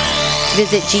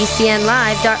 Visit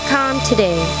GCNlive.com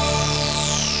today.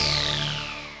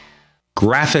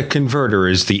 Graphic Converter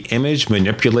is the image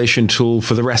manipulation tool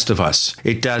for the rest of us.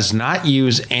 It does not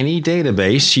use any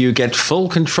database. You get full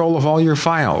control of all your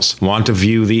files. Want to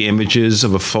view the images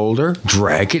of a folder?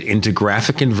 Drag it into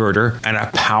Graphic Converter and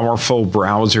a powerful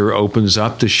browser opens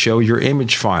up to show your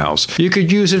image files. You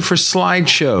could use it for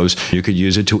slideshows. You could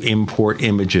use it to import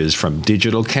images from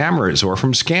digital cameras or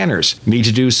from scanners. Need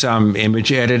to do some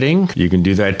image editing? You can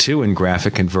do that too in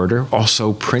Graphic Converter.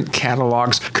 Also print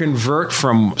catalogs. Convert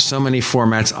from so many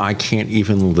formats I can't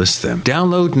even list them.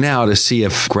 Download now to see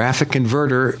if Graphic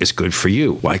Converter is good for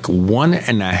you, like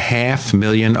 1.5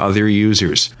 million other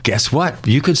users. Guess what?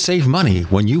 You could save money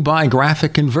when you buy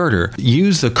Graphic Converter.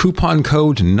 Use the coupon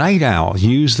code Night Owl.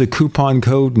 Use the coupon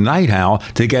code Night Owl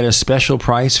to get a special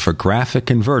price for Graphic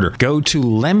Converter. Go to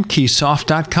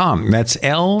lemkesoft.com. That's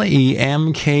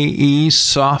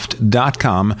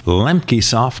LEMKEsoft.com.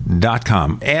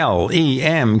 Lemkesoft.com.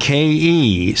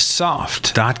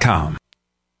 LEMKEsoft.com.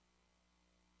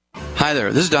 Hi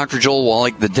there, this is Dr. Joel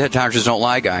Wallach, the Dead Doctors Don't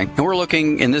Lie guy, and we're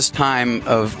looking in this time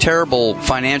of terrible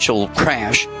financial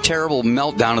crash, terrible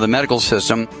meltdown of the medical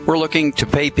system, we're looking to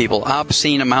pay people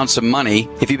obscene amounts of money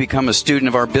if you become a student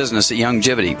of our business at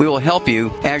Youngevity. We will help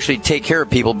you actually take care of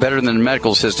people better than the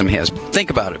medical system has. Think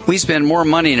about it. We spend more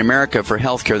money in America for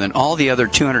healthcare than all the other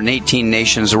 218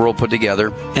 nations the world put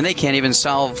together, and they can't even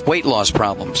solve weight loss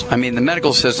problems. I mean, the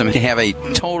medical system have a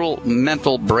total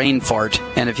mental brain fart,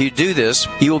 and if you do this,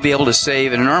 you will be able to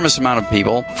save an enormous amount of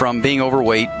people from being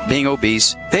overweight, being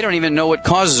obese. They don't even know what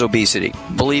causes obesity.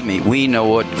 Believe me, we know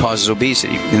what causes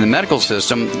obesity. In the medical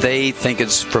system, they think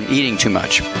it's from eating too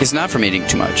much. It's not from eating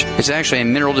too much. It's actually a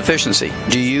mineral deficiency.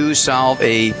 Do you solve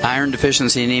a iron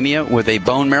deficiency anemia with a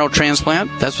bone marrow transplant?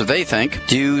 That's what they think.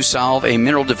 Do you solve a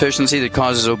mineral deficiency that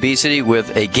causes obesity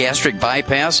with a gastric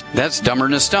bypass? That's dumber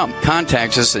than a stump.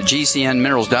 Contact us at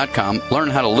gcnminerals.com. Learn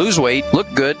how to lose weight, look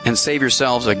good, and save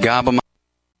yourselves a gob of money.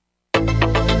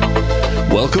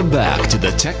 Welcome back to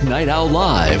the Tech Night Owl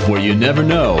Live, where you never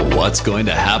know what's going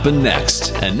to happen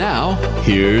next. And now,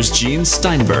 here's Gene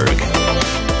Steinberg.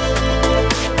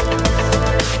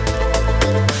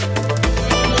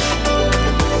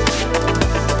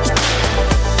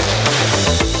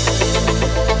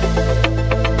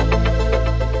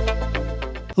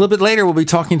 A little bit later, we'll be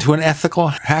talking to an ethical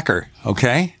hacker,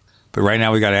 okay? But right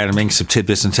now, we got Adam Engst of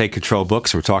Tidbits and Take Control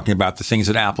Books. We're talking about the things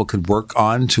that Apple could work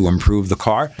on to improve the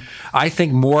car. I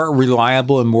think more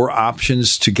reliable and more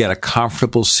options to get a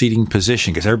comfortable seating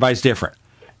position, because everybody's different.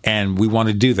 And we want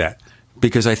to do that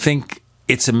because I think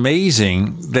it's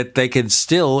amazing that they can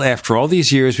still, after all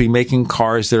these years, be making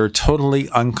cars that are totally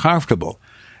uncomfortable.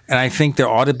 And I think there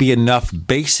ought to be enough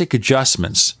basic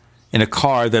adjustments in a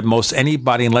car that most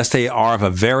anybody, unless they are of a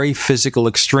very physical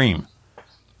extreme,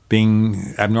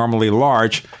 being abnormally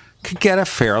large, could get a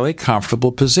fairly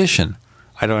comfortable position.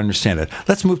 I don't understand it.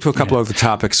 Let's move to a couple other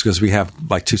topics because we have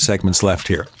like 2 segments left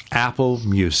here. Apple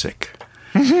Music.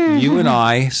 You and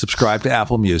I subscribe to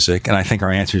Apple Music, and I think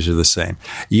our answers are the same.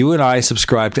 You and I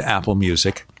subscribe to Apple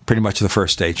Music pretty much the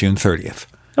first day, June 30th.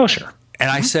 Oh, sure. And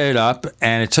I set it up,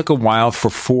 and it took a while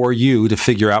for you to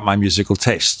figure out my musical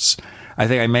tastes. I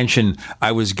think I mentioned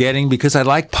I was getting, because I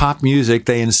like pop music,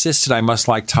 they insisted I must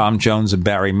like Tom Jones and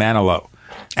Barry Manilow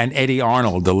and Eddie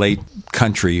Arnold, the late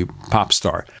country pop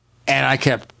star. And I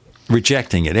kept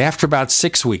rejecting it. After about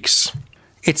 6 weeks,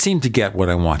 it seemed to get what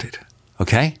I wanted.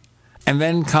 Okay? And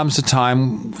then comes the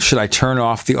time, should I turn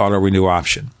off the auto-renew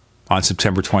option on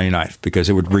September 29th because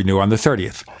it would renew on the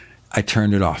 30th? I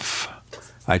turned it off.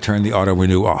 I turned the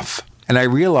auto-renew off. And I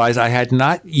realized I had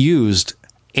not used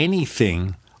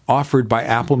anything offered by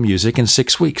Apple Music in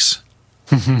 6 weeks.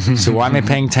 So why am I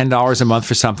paying $10 a month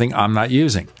for something I'm not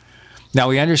using? Now,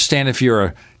 we understand if you're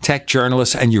a tech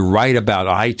journalist and you write about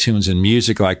iTunes and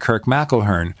music like Kirk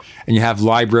McElhearn, and you have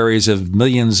libraries of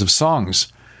millions of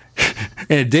songs,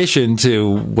 in addition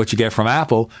to what you get from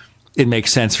Apple, it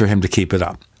makes sense for him to keep it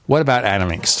up. What about Adam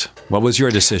Engst? What was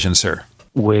your decision, sir?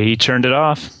 We turned it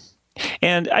off.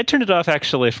 And I turned it off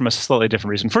actually from a slightly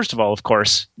different reason. First of all, of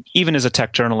course, even as a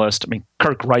tech journalist, I mean,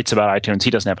 Kirk writes about iTunes.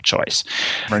 He doesn't have a choice.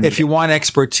 If you want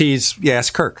expertise, you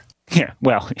ask Kirk. Yeah,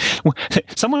 well,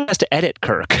 someone has to edit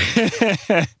Kirk.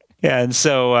 Yeah, and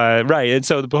so, right. And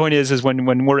so the point is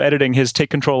when we're editing his Take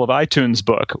Control of iTunes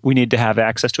book, we need to have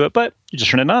access to it, but you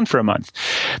just turn it on for a month.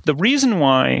 The reason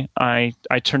why I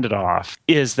turned it off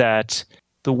is that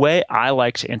the way I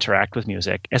like to interact with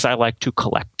music is I like to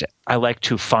collect it. I like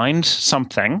to find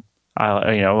something,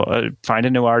 find a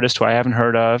new artist who I haven't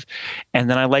heard of, and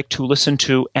then I like to listen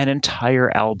to an entire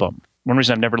album. One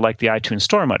reason I've never liked the iTunes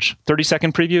Store much,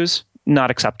 30-second previews, not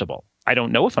acceptable. I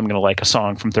don't know if I'm going to like a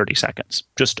song from 30 seconds.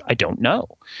 I don't know.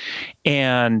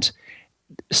 And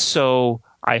so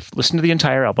I listen to the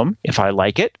entire album. If I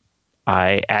like it,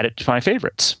 I add it to my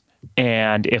favorites.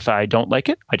 And if I don't like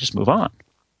it, I just move on.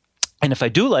 And if I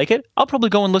do like it, I'll probably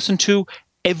go and listen to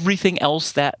everything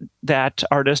else that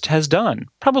artist has done,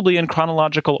 probably in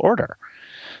chronological order,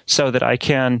 so that I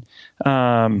can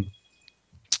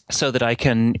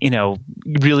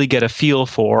really get a feel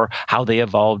for how they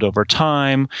evolved over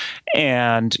time.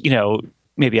 And,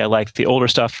 maybe I like the older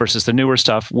stuff versus the newer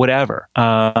stuff, whatever.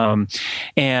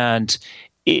 And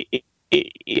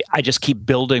I just keep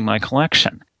building my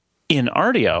collection. In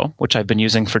Rdio, which I've been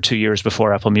using for 2 years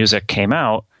before Apple Music came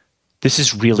out, this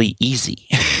is really easy.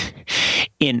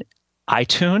 In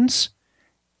iTunes,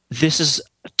 this is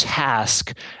a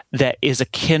task that is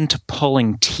akin to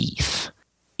pulling teeth.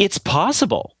 It's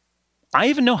possible. I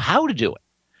even know how to do it.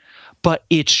 But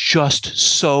it's just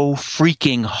so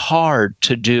freaking hard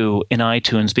to do in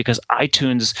iTunes because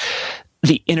iTunes,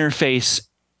 the interface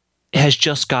has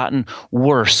just gotten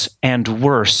worse and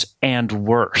worse and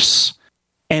worse.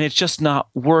 And it's just not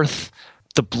worth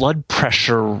the blood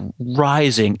pressure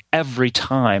rising every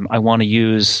time I want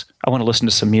to listen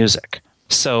to some music.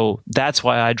 So that's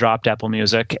why I dropped Apple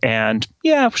Music. And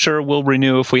yeah, sure, we'll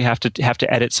renew if we have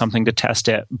to edit something to test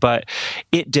it. But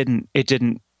it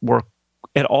didn't work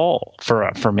at all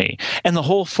for me. And the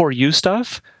whole For You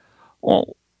stuff,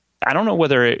 well, I don't know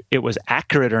whether it was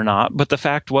accurate or not, but the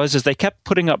fact was they kept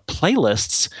putting up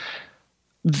playlists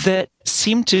that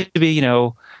seemed to be,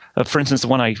 for instance, the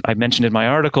one I mentioned in my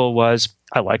article was,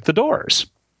 I like the Doors.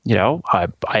 I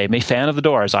am a fan of the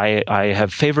Doors. I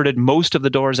have favorited most of the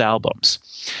Doors albums.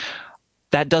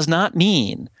 That does not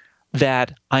mean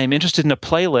that I am interested in a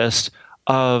playlist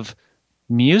of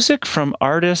music from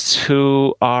artists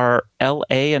who are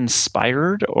LA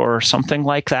inspired or something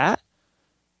like that.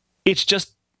 It's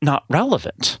just not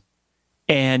relevant.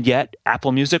 And yet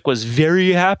Apple Music was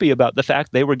very happy about the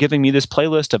fact they were giving me this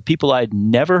playlist of people I'd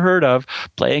never heard of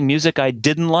playing music I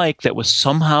didn't like that was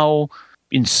somehow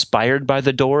inspired by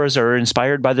the Doors or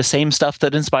inspired by the same stuff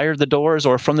that inspired the Doors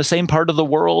or from the same part of the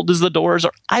world as the Doors,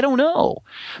 or I don't know.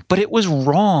 But it was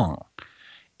wrong.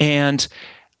 And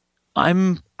I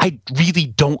really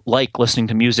don't like listening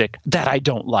to music that I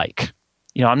don't like.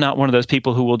 I'm not one of those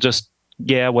people who will just,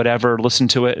 whatever, listen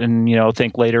to it and,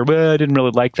 think later, well, I didn't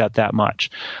really like that much.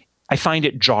 I find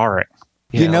it jarring.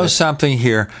 You know something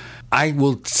here? I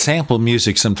will sample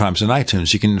music sometimes in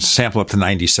iTunes. You can sample up to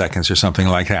 90 seconds or something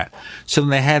like that. So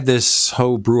they had this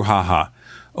whole brouhaha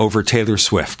over Taylor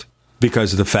Swift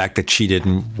because of the fact that she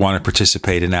didn't want to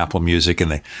participate in Apple Music,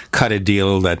 and they cut a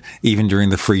deal that even during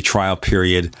the free trial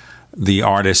period, the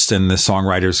artists and the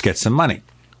songwriters get some money.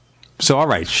 So, all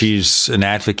right, she's an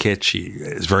advocate. She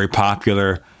is very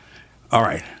popular. All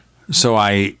right. So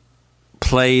I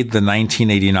played the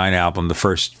 1989 album, the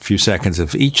first few seconds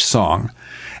of each song,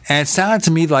 and it sounded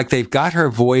to me like they've got her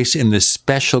voice in this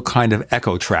special kind of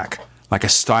echo track, like a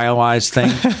stylized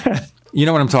thing. You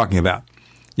know what I'm talking about?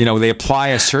 You know, they apply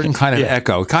a certain kind of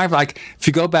echo, kind of like if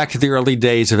you go back to the early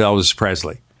days of Elvis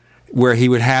Presley, where he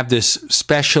would have this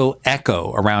special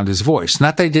echo around his voice.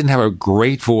 Not that he didn't have a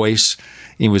great voice.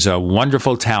 He was a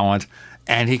wonderful talent,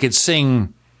 and he could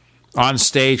sing on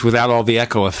stage without all the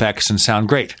echo effects and sound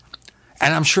great.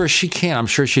 And I'm sure she can. I'm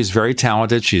sure she's very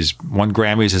talented. She's won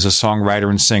Grammys as a songwriter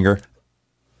and singer.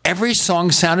 Every song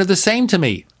sounded the same to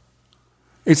me.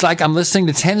 It's like I'm listening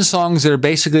to 10 songs that are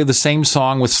basically the same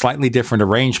song with slightly different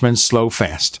arrangements, slow,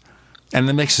 fast. And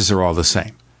the mixes are all the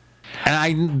same. And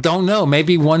I don't know.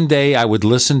 Maybe one day I would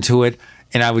listen to it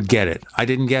and I would get it. I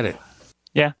didn't get it.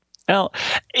 Yeah. Well,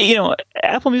 you know,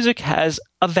 Apple Music has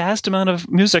a vast amount of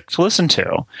music to listen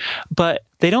to, but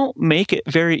they don't make it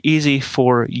very easy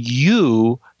for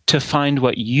you to find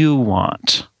what you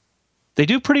want. They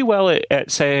do pretty well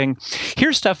at saying,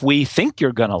 here's stuff we think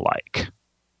you're going to like.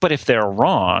 But if they're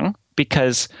wrong,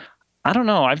 because I don't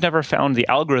know, I've never found the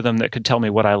algorithm that could tell me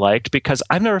what I liked, because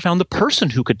I've never found the person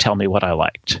who could tell me what I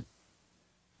liked.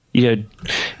 I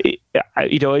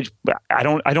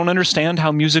don't understand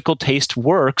how musical taste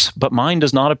works, but mine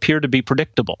does not appear to be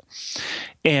predictable.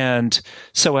 And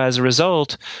so as a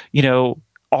result, you know,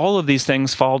 all of these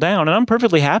things fall down, and I'm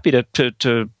perfectly happy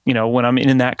to you know, when I'm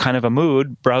in that kind of a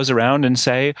mood, browse around and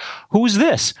say, who's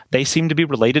this? They seem to be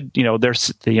related. You know,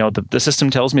 the system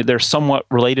tells me they're somewhat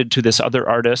related to this other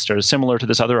artist or similar to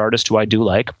this other artist who I do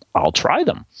like. I'll try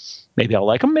them. Maybe I'll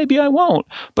like them, maybe I won't.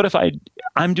 But if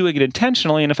I'm doing it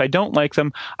intentionally, and if I don't like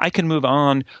them, I can move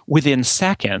on within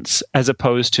seconds, as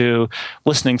opposed to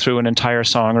listening through an entire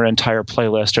song or entire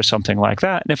playlist or something like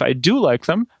that. And if I do like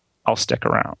them, I'll stick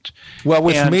around. Well,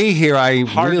 with me here, I've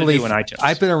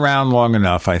been around long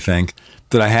enough, I think,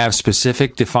 that I have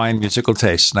specific defined musical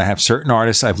tastes, and I have certain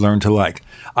artists I've learned to like.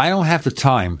 I don't have the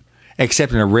time,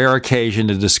 except in a rare occasion,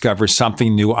 to discover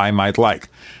something new I might like.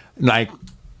 Like,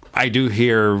 I do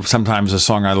hear sometimes a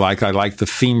song I like. I like the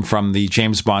theme from the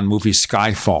James Bond movie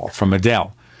Skyfall from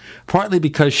Adele, partly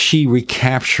because she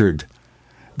recaptured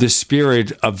the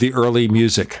spirit of the early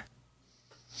music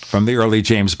from the early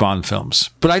James Bond films.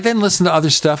 But I then listen to other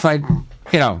stuff, and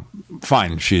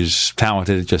fine, she's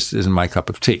talented, it just isn't my cup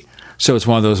of tea. So it's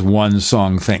one of those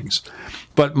one-song things.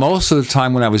 But most of the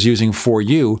time when I was using For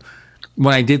You,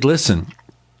 when I did listen,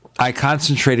 I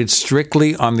concentrated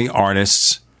strictly on the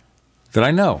artists that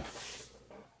I know.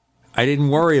 I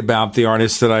didn't worry about the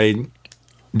artists that I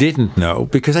didn't know,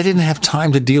 because I didn't have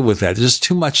time to deal with that. There's just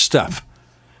too much stuff.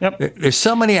 Yep. There's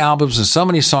so many albums and so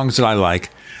many songs that I like.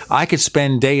 I could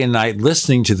spend day and night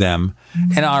listening to them,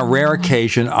 and on a rare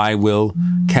occasion, I will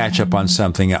catch up on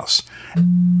something else.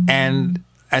 And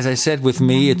as I said, with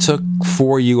me, it took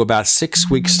For You about 6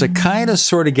 weeks to kind of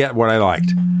sort of get what I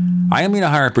liked. I don't mean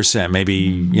 100%,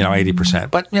 maybe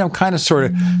 80%, but kind of sort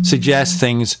of suggest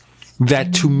things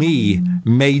that to me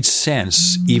made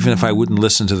sense, even if I wouldn't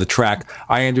listen to the track.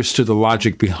 I understood the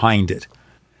logic behind it.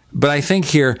 But I think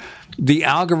here, the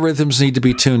algorithms need to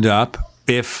be tuned up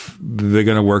if they're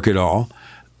going to work at all.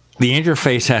 The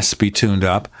interface has to be tuned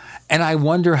up. And I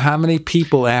wonder how many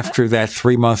people after that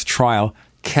 3-month trial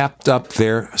kept up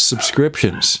their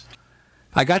subscriptions.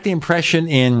 I got the impression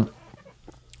in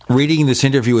reading this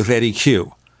interview with Eddie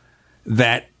Q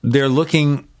that they're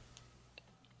looking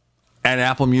at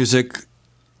Apple Music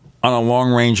on a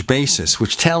long-range basis,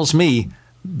 which tells me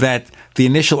that the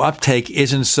initial uptake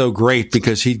isn't so great,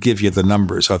 because he'd give you the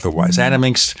numbers otherwise. Adam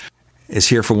Inks is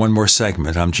here for one more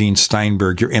segment. I'm Gene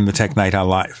Steinberg. You're in the Tech Night Owl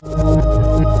Live.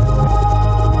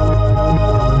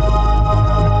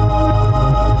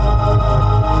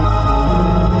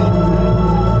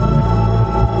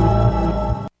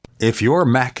 If your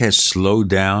Mac has slowed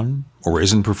down or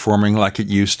isn't performing like it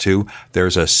used to,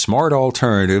 there's a smart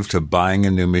alternative to buying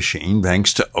a new machine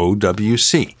thanks to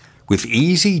OWC. With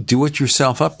easy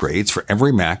do-it-yourself upgrades for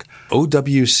every Mac,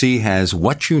 OWC has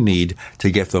what you need to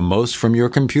get the most from your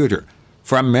computer.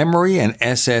 From memory and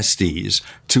SSDs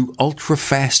to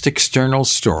ultra-fast external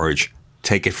storage,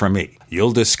 take it from me.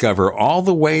 You'll discover all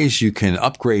the ways you can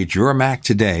upgrade your Mac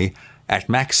today at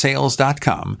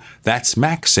MacSales.com. That's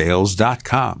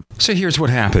MacSales.com. So here's what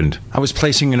happened. I was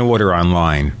placing an order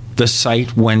online. The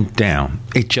site went down.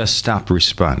 It just stopped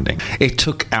responding. It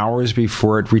took hours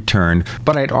before it returned,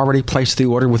 but I'd already placed the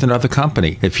order with another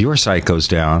company. If your site goes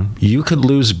down, you could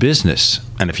lose business.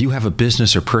 And if you have a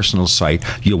business or personal site,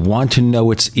 you want to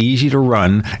know it's easy to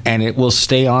run and it will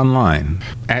stay online.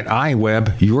 At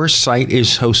iWeb, your site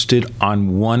is hosted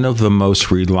on one of the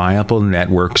most reliable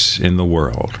networks in the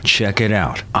world. Check it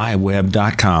out.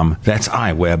 iWeb.com. That's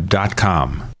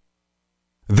iWeb.com.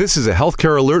 This is a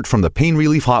healthcare alert from the Pain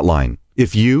Relief Hotline.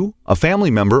 If you, a family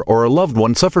member, or a loved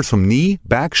one suffers from knee,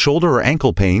 back, shoulder, or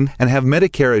ankle pain and have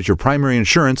Medicare as your primary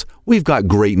insurance, we've got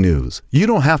great news. You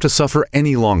don't have to suffer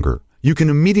any longer. You can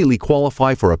immediately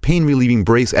qualify for a pain-relieving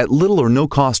brace at little or no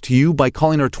cost to you by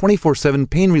calling our 24/7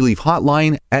 Pain Relief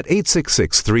Hotline at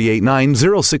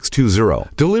 866-389-0620.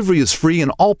 Delivery is free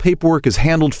and all paperwork is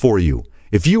handled for you.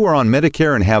 If you are on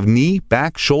Medicare and have knee,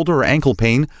 back, shoulder, or ankle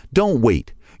pain, don't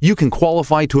wait. You can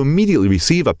qualify to immediately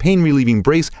receive a pain-relieving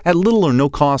brace at little or no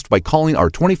cost by calling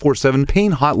our 24/7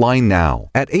 Pain Hotline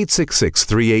now at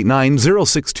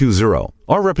 866-389-0620.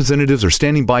 Our representatives are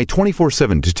standing by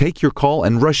 24/7 to take your call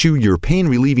and rush you your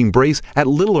pain-relieving brace at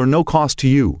little or no cost to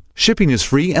you. Shipping is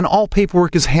free and all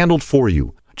paperwork is handled for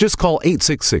you. Just call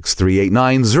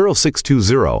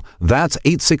 866-389-0620. That's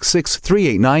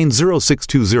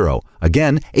 866-389-0620.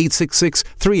 Again,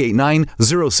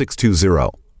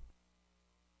 866-389-0620.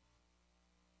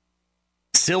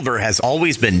 Silver has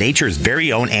always been nature's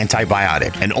very own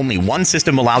antibiotic, and only one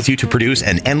system allows you to produce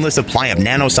an endless supply of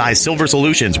nano-sized silver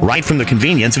solutions right from the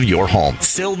convenience of your home.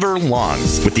 Silver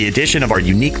Lungs. With the addition of our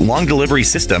unique lung delivery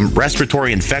system,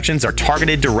 respiratory infections are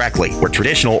targeted directly, where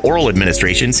traditional oral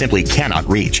administration simply cannot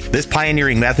reach. This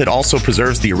pioneering method also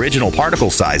preserves the original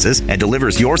particle sizes and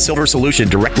delivers your silver solution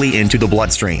directly into the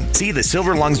bloodstream. See the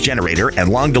Silver Lungs generator and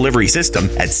lung delivery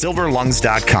system at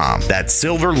silverlungs.com. That's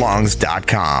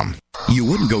silverlungs.com. You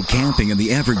wouldn't go camping in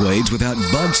the Everglades without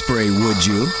bug spray, would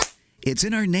you? It's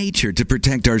in our nature to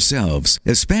protect ourselves,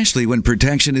 especially when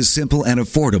protection is simple and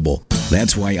affordable.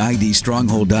 That's why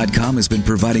IDStronghold.com has been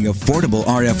providing affordable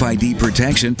RFID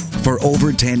protection for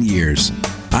over 10 years.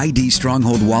 ID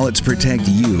Stronghold wallets protect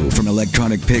you from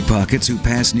electronic pickpockets who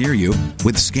pass near you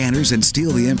with scanners and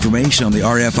steal the information on the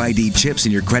RFID chips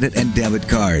in your credit and debit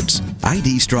cards.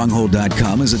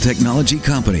 IDStronghold.com is a technology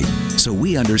company, so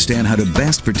we understand how to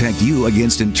best protect you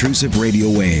against intrusive radio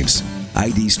waves.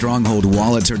 ID Stronghold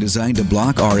wallets are designed to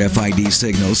block RFID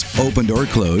signals, opened or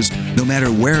closed, no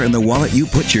matter where in the wallet you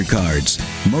put your cards.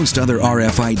 Most other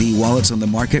RFID wallets on the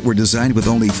market were designed with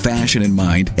only fashion in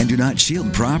mind and do not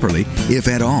shield properly, if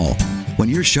at all. When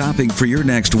you're shopping for your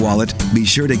next wallet, be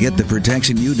sure to get the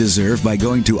protection you deserve by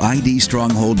going to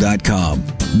IDStronghold.com.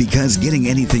 Because getting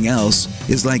anything else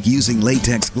is like using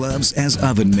latex gloves as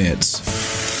oven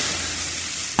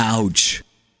mitts. Ouch.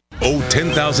 Owe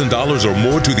 $10,000 or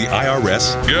more to the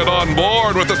IRS? Get on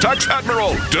board with the Tax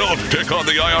Admiral. Don't take on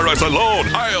the IRS alone.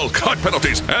 I'll cut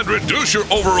penalties and reduce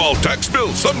your overall tax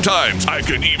bill. Sometimes I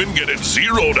can even get it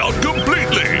zeroed out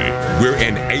completely. We're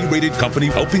an A-rated company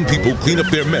helping people clean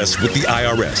up their mess with the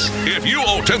IRS. If you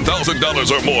owe $10,000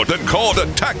 or more, then call the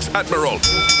Tax Admiral.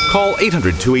 Call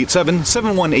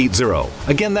 800-287-7180.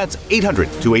 Again, that's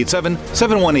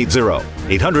 800-287-7180.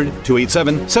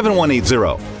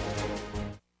 800-287-7180.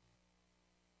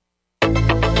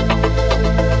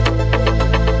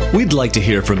 We'd like to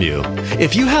hear from you.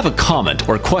 If you have a comment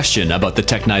or question about the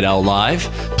Tech Night Owl Live,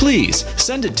 please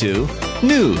send it to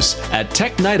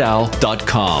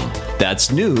news@technightowl.com.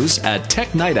 That's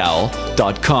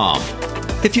news@technightowl.com.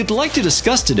 If you'd like to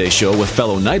discuss today's show with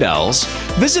fellow night owls,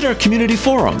 visit our community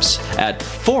forums at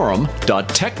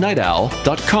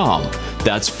forum.technightowl.com.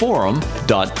 That's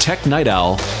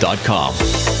forum.technightowl.com.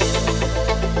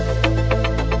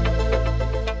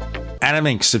 Adam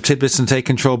Inks of Tidbits and Take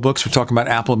Control Books. We're talking about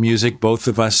Apple Music. Both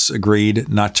of us agreed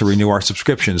not to renew our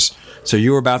subscriptions. So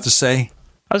you were about to say?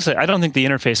 I was say I don't think the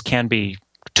interface can be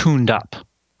tuned up.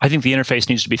 I think the interface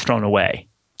needs to be thrown away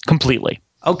completely.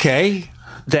 Okay.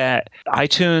 That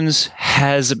iTunes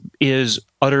is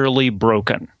utterly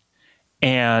broken.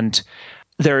 And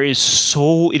it is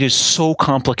so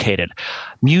complicated.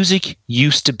 Music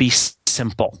used to be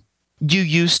simple. You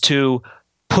used to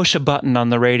push a button on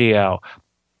the radio,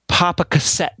 pop a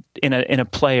cassette in a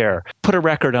player, put a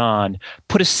record on,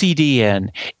 put a CD in.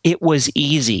 It was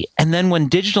easy. And then when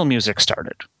digital music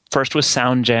started, first with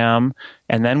SoundJam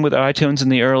and then with iTunes in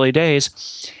the early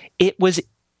days, it was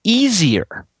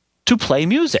easier to play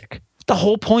music. The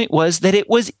whole point was that it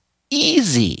was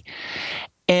easy.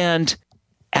 And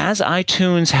as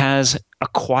iTunes has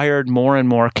acquired more and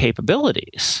more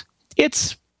capabilities,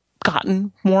 it's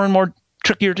gotten more and more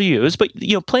trickier to use, but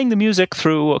playing the music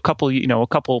through a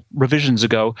couple revisions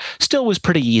ago still was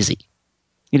pretty easy.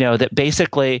 That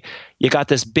basically you got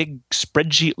this big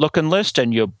spreadsheet looking list,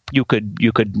 and you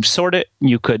could sort it,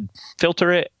 you could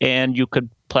filter it, and you could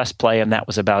press play, and that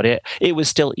was about it. It was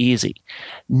still easy.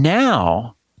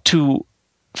 Now to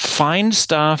find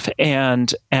stuff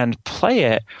and play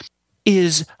it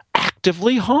is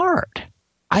actively hard.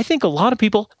 I think a lot of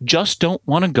people just don't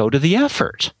want to go to the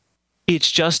effort.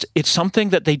 It's something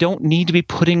that they don't need to be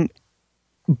putting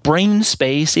brain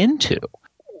space into.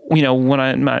 When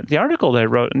the article that I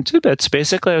wrote in 2 Bits,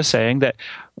 basically I was saying that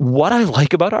what I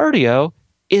like about Rdio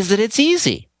is that it's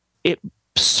easy. It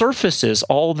surfaces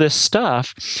all this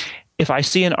stuff. If I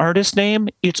see an artist name,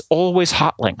 it's always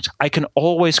hot linked. I can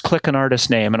always click an artist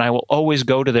name and I will always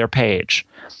go to their page.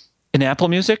 In Apple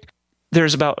Music,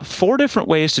 there's about 4 different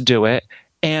ways to do it,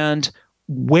 and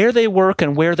where they work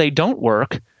and where they don't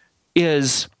work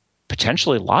is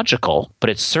potentially logical, but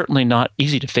it's certainly not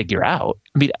easy to figure out.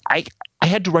 I mean, I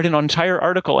had to write an entire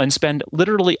article and spend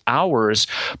literally hours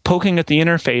poking at the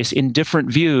interface in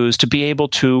different views to be able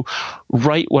to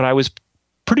write what I was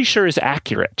pretty sure is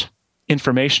accurate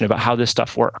information about how this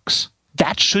stuff works.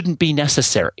 That shouldn't be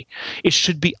necessary. It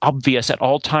should be obvious at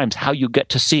all times how you get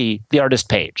to see the artist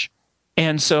page.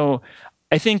 And so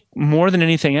I think more than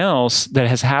anything else that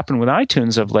has happened with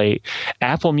iTunes of late,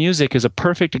 Apple Music is a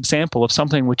perfect example of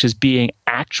something which is being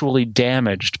actually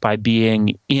damaged by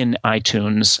being in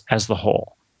iTunes as the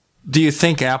whole. Do you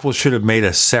think Apple should have made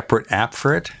a separate app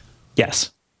for it?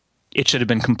 Yes. It should have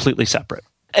been completely separate.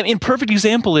 I mean, perfect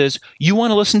example is you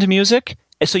want to listen to music,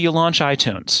 so you launch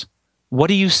iTunes. What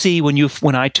do you see when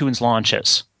iTunes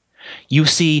launches? You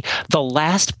see the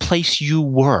last place you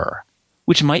were,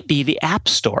 which might be the App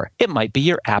Store. It might be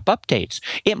your app updates.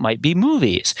 It might be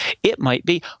movies. It might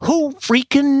be, who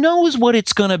freaking knows what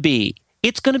it's going to be?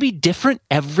 It's going to be different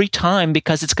every time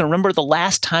because it's going to remember the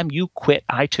last time you quit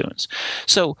iTunes.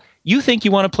 So you think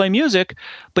you want to play music,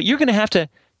 but you're going to have to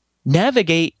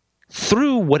navigate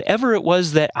through whatever it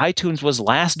was that iTunes was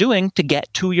last doing to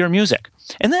get to your music.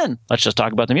 And then let's just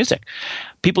talk about the music.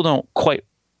 People don't quite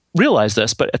realize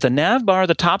this, but at the nav bar at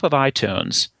the top of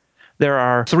iTunes, there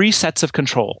are 3 sets of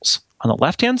controls. On the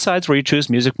left-hand side is where you choose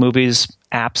music, movies,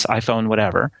 apps, iPhone,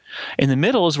 whatever. In the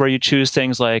middle is where you choose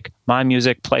things like My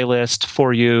Music, Playlist,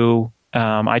 For You,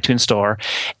 iTunes Store.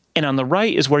 And on the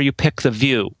right is where you pick the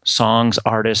view, songs,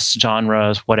 artists,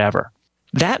 genres, whatever.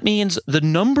 That means the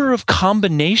number of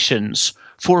combinations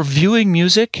for viewing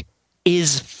music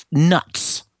is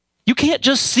nuts. You can't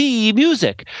just see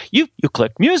music. You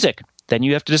click music. Then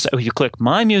you have to decide, if you click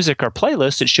My Music or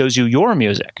Playlist, it shows you your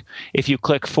music. If you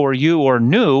click For You or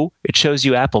New, it shows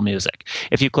you Apple Music.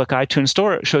 If you click iTunes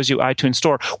Store, it shows you iTunes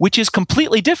Store, which is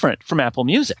completely different from Apple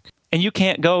Music. And you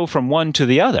can't go from one to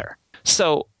the other.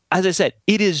 So, as I said,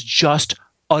 it is just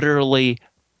utterly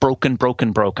broken.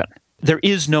 There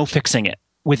is no fixing it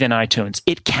within iTunes.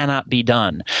 It cannot be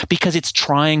done because it's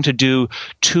trying to do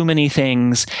too many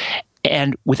things.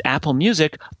 And with Apple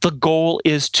Music, the goal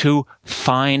is to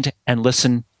find and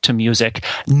listen to music,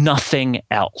 nothing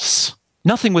else.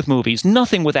 Nothing with movies,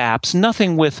 nothing with apps,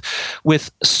 nothing with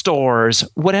stores,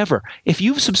 whatever. If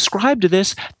you've subscribed to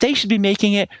this, they should be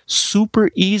making it super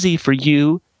easy for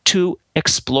you to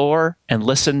explore and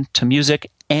listen to music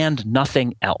and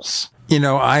nothing else.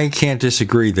 I can't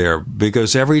disagree there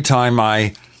because every time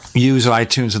I use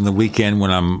iTunes on the weekend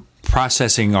when I'm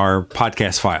processing our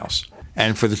podcast files,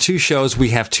 and for the 2 shows, we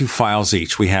have 2 files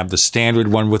each. We have the standard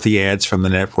one with the ads from the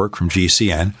network, from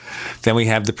GCN. Then we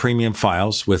have the premium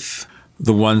files with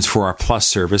the ones for our Plus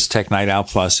service, Tech Night Owl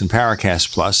Plus and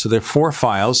Paracast Plus. So there are 4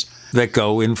 files that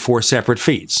go in 4 separate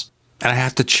feeds. And I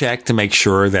have to check to make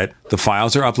sure that the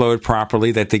files are uploaded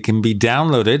properly, that they can be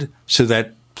downloaded so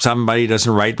that somebody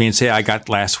doesn't write me and say, I got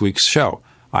last week's show.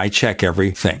 I check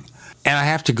everything. And I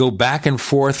have to go back and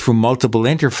forth through multiple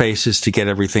interfaces to get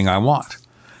everything I want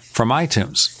from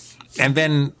iTunes. And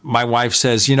then my wife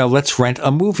says, let's rent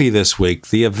a movie this week.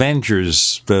 The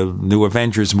new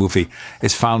Avengers movie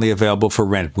is finally available for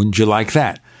rent. Wouldn't you like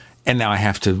that? And now I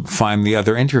have to find the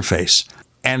other interface.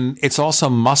 And it's also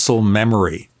muscle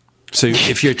memory. So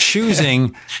if you're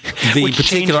choosing the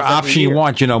particular option you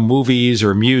want, movies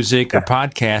or music or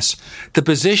podcasts, the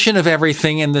position of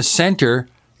everything in the center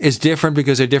is different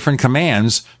because they're different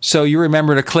commands. So you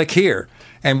remember to click here.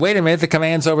 And wait a minute, the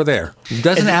command's over there.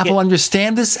 Doesn't Apple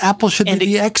understand this? Apple should be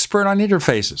the expert on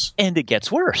interfaces. And it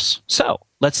gets worse. So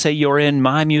let's say you're in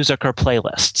My Music or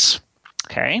Playlists,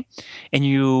 okay? And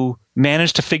you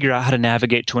manage to figure out how to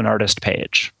navigate to an artist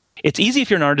page. It's easy if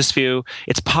you're in artist view.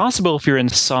 It's possible if you're in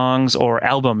songs or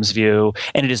albums view,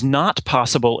 and it is not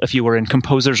possible if you were in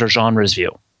composers or genres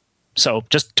view. So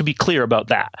just to be clear about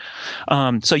that.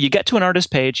 So you get to an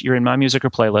artist page, you're in My Music or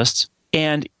Playlists,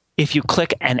 and if you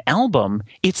click an album,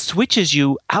 it switches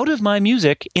you out of My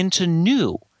Music into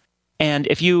New. And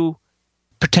if you,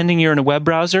 pretending you're in a web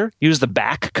browser, use the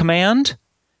back command,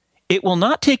 it will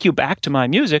not take you back to My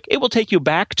Music. It will take you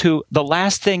back to the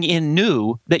last thing in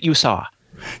New that you saw.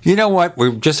 You know what?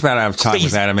 We're just about out of time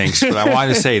with Adam Inks, but I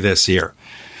wanted to say this here.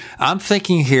 I'm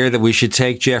thinking here that we should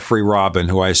take Jeffrey Robin,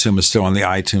 who I assume is still on the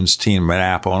iTunes team at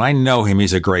Apple, and I know him.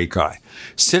 He's a great guy.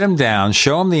 Sit him down,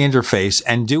 show him the interface,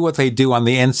 and do what they do on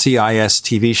the NCIS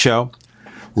TV show,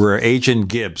 where Agent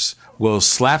Gibbs will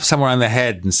slap someone on the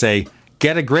head and say,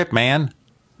 "Get a grip, man."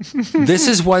 This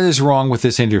is what is wrong with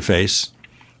this interface.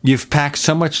 You've packed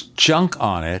so much junk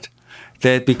on it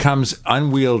that it becomes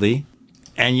unwieldy.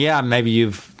 And yeah, maybe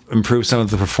you've improved some of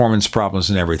the performance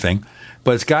problems and everything.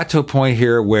 But it's got to a point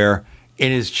here where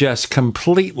it is just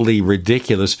completely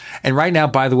ridiculous. And right now,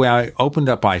 by the way, I opened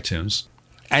up iTunes,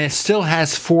 and it still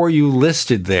has For You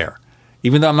listed there,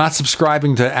 even though I'm not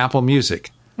subscribing to Apple Music.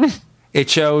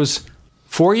 It shows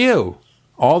For You,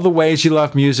 all the ways you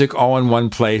love music, all in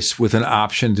one place with an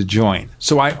option to join.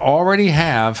 So I already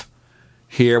have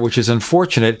here, which is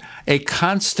unfortunate, a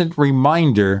constant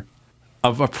reminder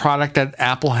of a product that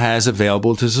Apple has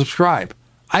available to subscribe.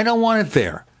 I don't want it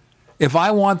there. If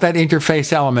I want that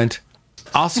interface element,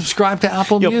 I'll subscribe to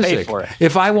Apple Music. Pay for it.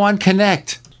 If I want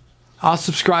Connect, I'll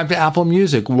subscribe to Apple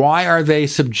Music. Why are they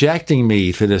subjecting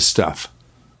me to this stuff?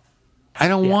 I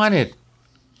don't want it.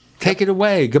 Take it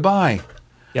away. Goodbye.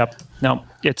 Yep. No,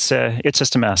 it's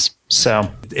just a mess.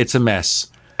 So it's a mess.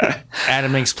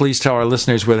 Adam Inks, please tell our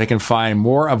listeners where they can find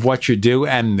more of what you do,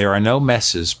 and there are no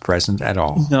messes present at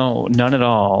all. No, none at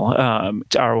all.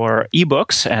 Our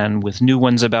ebooks, and with new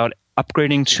ones about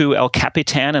upgrading to El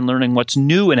Capitan and learning what's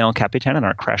new in El Capitan in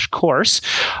our crash course,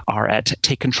 are at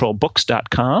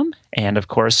takecontrolbooks.com. And of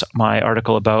course, my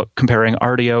article about comparing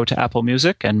Rdio to Apple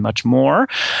Music and much more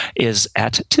is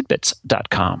at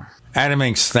tidbits.com. Adam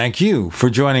Inks, thank you for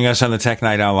joining us on the Tech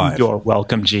Night Owl Live. You're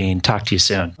welcome, Gene. Talk to you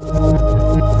soon.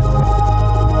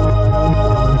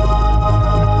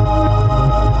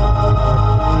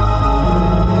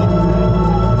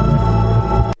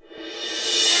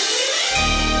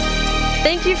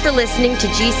 Thank you for listening to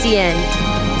GCN.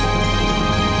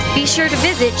 Be sure to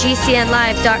visit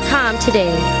GCNlive.com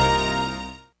today.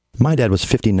 My dad was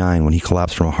 59 when he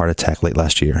collapsed from a heart attack late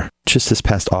last year. Just this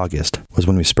past August was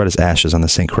when we spread his ashes on the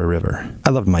St. Croix River. I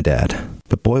loved my dad,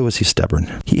 but boy was he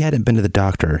stubborn. He hadn't been to the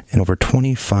doctor in over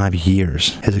 25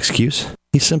 years. His excuse?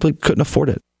 He simply couldn't afford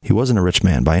it. He wasn't a rich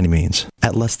man by any means.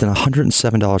 At less than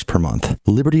 $107 per month,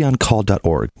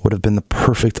 LibertyOnCall.org would have been the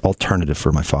perfect alternative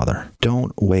for my father.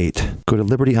 Don't wait. Go to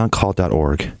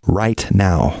LibertyOnCall.org right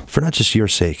now, for not just your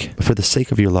sake, but for the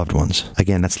sake of your loved ones.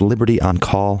 Again, that's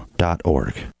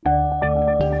LibertyOnCall.org.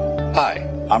 Hi,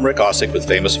 I'm Rick Osick with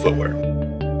Famous Footwear.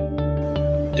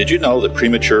 Did you know that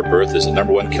premature birth is the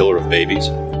 #1 killer of babies?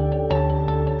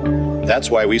 That's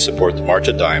why we support the March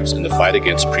of Dimes in the fight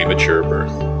against premature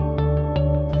birth.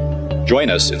 Join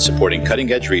us in supporting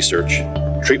cutting-edge research,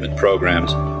 treatment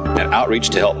programs, and outreach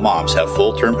to help moms have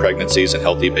full-term pregnancies and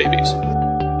healthy babies.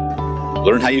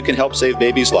 Learn how you can help save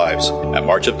babies' lives at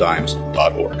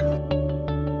marchofdimes.org.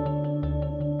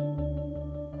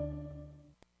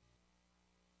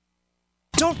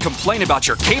 Don't complain about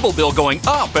your cable bill going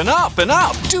up and up and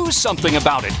up. Do something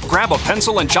about it. Grab a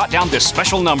pencil and jot down this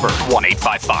special number,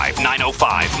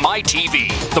 1-855-905-MyTV.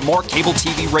 The more cable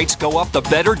TV rates go up, the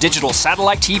better digital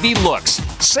satellite TV looks.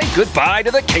 Say goodbye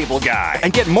to the cable guy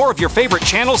and get more of your favorite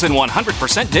channels in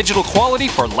 100% digital quality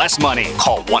for less money.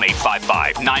 Call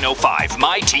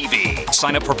 1-855-905-MyTV.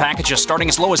 Sign up for packages starting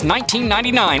as low as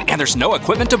 $19.99, and there's no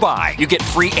equipment to buy. You get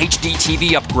free HD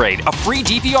TV upgrade, a free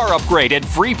DVR upgrade, and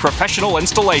free professional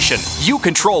installation. You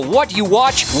control what you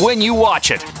watch when you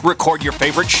watch it. Record your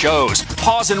favorite shows,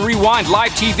 pause and rewind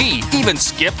live TV, even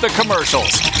skip the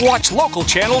commercials. Watch local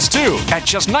channels too. At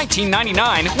just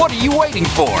 $19.99, what are you waiting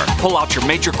for? Pull out your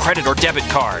major credit or debit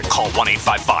card. Call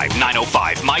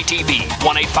 1-855-905-MyTV.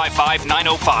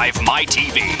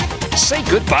 1-855-905-MyTV. Say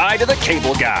goodbye to the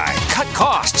cable guy. Cut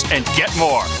costs and get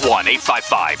more.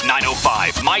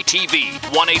 1-855-905-MyTV.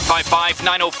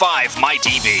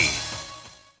 1-855-905-MyTV.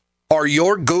 Are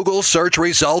your Google search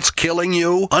results killing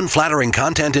you? Unflattering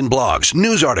content in blogs,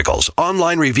 news articles,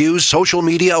 online reviews, social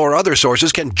media, or other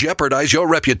sources can jeopardize your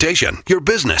reputation, your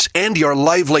business, and your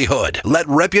livelihood. Let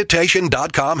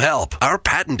Reputation.com help. Our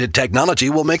patented technology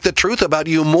will make the truth about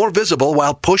you more visible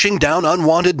while pushing down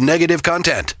unwanted negative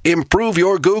content. Improve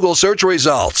your Google search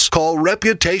results. Call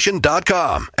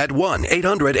Reputation.com at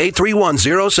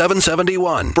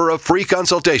 1-800-831-0771 for a free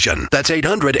consultation. That's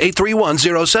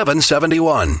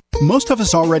 800-831-0771. Most of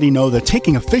us already know that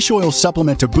taking a fish oil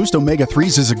supplement to boost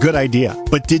omega-3s is a good idea.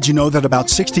 But did you know that about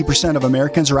 60% of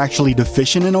Americans are actually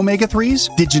deficient in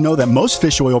omega-3s? Did you know that most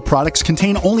fish oil products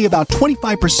contain only about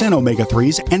 25%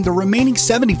 omega-3s and the remaining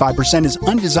 75% is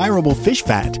undesirable fish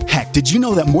fat? Heck, did you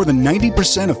know that more than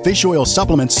 90% of fish oil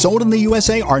supplements sold in the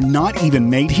USA are not even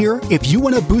made here? If you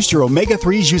want to boost your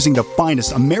omega-3s using the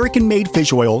finest American-made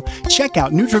fish oil, check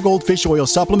out Nutrigold Fish Oil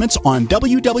Supplements on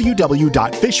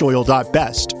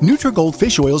www.fishoil.best. Nutrigold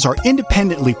fish oils are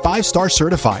independently 5-star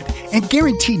certified and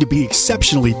guaranteed to be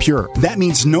exceptionally pure. That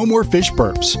means no more fish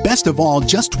burps. Best of all,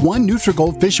 just one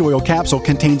Nutrigold fish oil capsule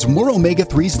contains more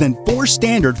omega-3s than 4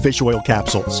 standard fish oil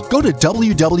capsules. Go to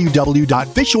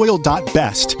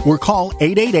www.fishoil.best or call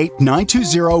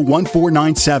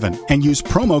 888-920-1497 and use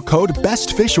promo code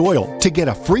BESTFISHOIL to get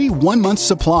a free 1-month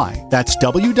supply. That's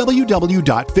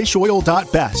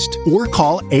www.fishoil.best or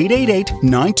call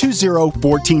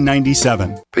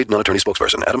 888-920-1497. Paid non-attorney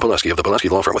spokesperson Adam Pulaski of the Pulaski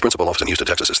Law Firm with principal office in Houston,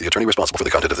 Texas is the attorney responsible for the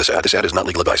content of this ad. This ad is not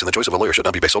legal advice, and the choice of a lawyer should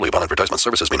not be based solely upon advertisement.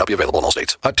 Services may not be available in all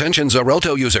states. Attention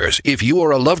Xarelto users. If you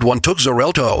or a loved one took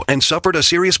Xarelto and suffered a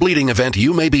serious bleeding event,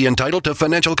 you may be entitled to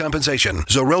financial compensation.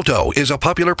 Xarelto is a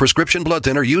popular prescription blood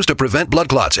thinner used to prevent blood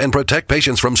clots and protect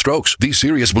patients from strokes. These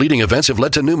serious bleeding events have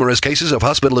led to numerous cases of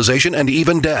hospitalization and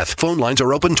even death. Phone lines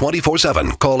are open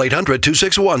 24/7. Call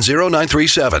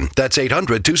 800-261-0937. That's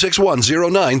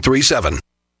 800-261-0937.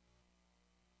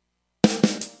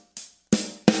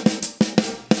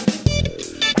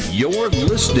 You're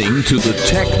listening to the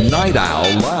Tech Night Owl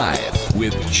Live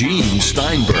with Gene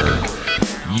Steinberg.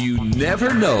 You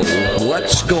never know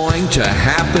what's going to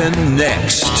happen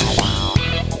next.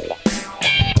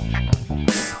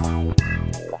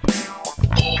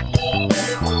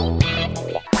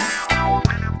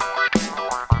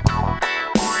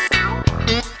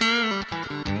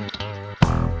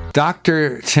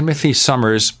 Dr. Timothy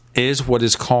Summers is what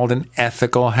is called an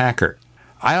ethical hacker.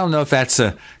 I don't know if that's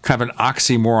a kind of an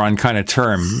oxymoron kind of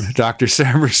term, Dr.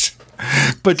 Summers,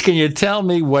 but can you tell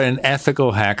me what an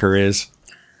ethical hacker is?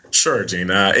 Sure, Gene.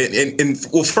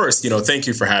 Well, first, thank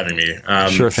you for having me.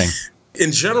 Sure thing.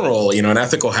 In general, an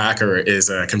ethical hacker is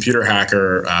a computer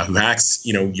hacker who hacks,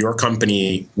 your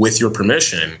company with your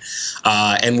permission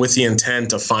and with the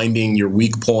intent of finding your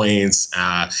weak points,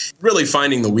 really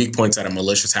finding the weak points that a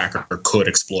malicious hacker could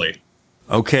exploit.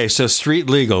 Okay, so street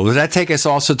legal. Does that take us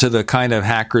also to the kind of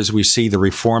hackers we see, the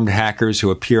reformed hackers who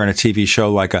appear on a TV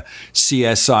show like a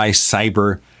CSI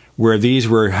Cyber, where these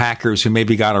were hackers who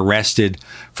maybe got arrested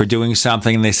for doing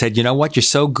something and they said, you know what, you're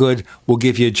so good, we'll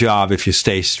give you a job if you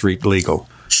stay street legal?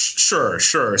 Sure.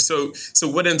 So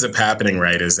what ends up happening,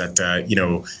 right, is that,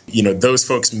 those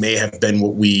folks may have been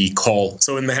what we call,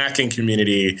 so in the hacking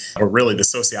community, or really the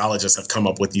sociologists have come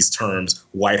up with these terms,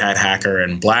 white hat hacker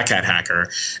and black hat hacker.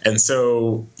 And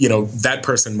so, that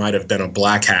person might have been a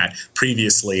black hat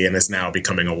previously and is now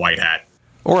becoming a white hat.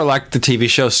 Or like the TV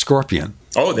show Scorpion.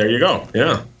 Oh, there you go.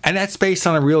 Yeah. And that's based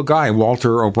on a real guy,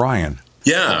 Walter O'Brien.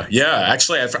 Yeah.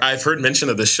 Actually, I've heard mention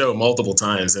of this show multiple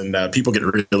times, and people get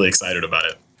really excited about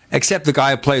it. Except the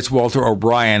guy who plays Walter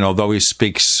O'Brien, although he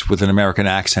speaks with an American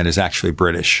accent, is actually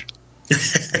British.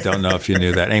 I don't know if you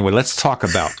knew that. Anyway, let's talk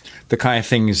about the kind of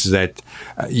things that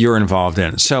you're involved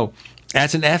in. So,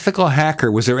 as an ethical hacker,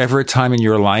 was there ever a time in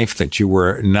your life that you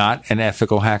were not an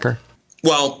ethical hacker?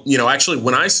 Well, actually,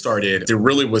 when I started, there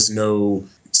really was no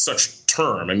such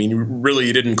term. I mean, really,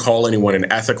 you didn't call anyone an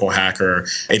ethical hacker.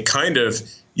 It kind of,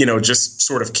 just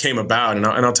sort of came about. And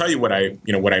I'll tell you what I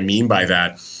mean by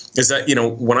that is that,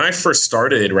 when I first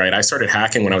started, right, I started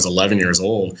hacking when I was 11 years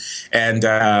old. And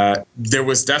there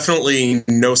was definitely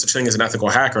no such thing as an ethical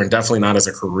hacker, and definitely not as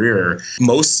a career.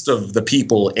 Most of the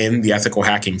people in the ethical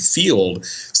hacking field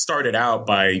started out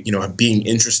by, being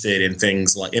interested in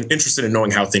things interested in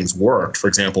knowing how things worked. For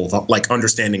example, like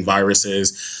understanding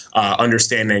viruses,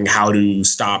 understanding how to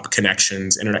stop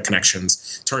connections, internet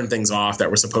connections, turn things off that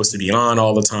were supposed to be on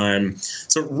all the time.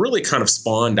 So it really kind of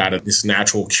spawned out of this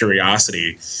natural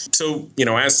curiosity. So,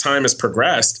 as time has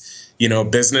progressed,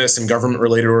 business and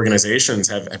government-related organizations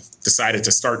have decided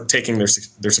to start taking their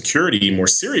security more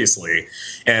seriously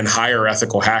and hire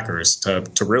ethical hackers to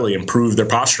really improve their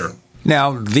posture.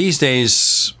 Now, these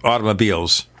days,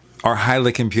 automobiles are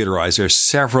highly computerized. There's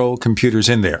several computers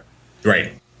in there.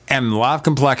 Right. And a lot of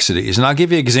complexities. And I'll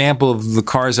give you an example of the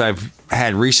cars I've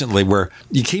had recently where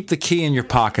you keep the key in your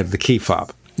pocket, the key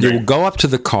fob. You will go up to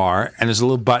the car, and there's a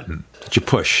little button that you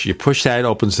push. You push that, it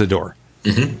opens the door.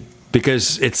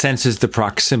 Because it senses the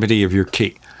proximity of your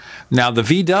key. Now, the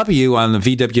VW on the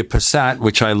VW Passat,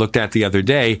 which I looked at the other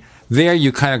day, there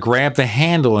you kind of grab the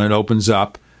handle and it opens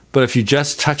up. But if you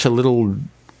just touch a little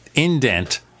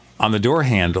indent on the door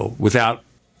handle without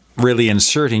really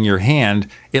inserting your hand,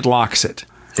 it locks it.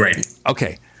 Right.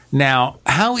 Okay. Now,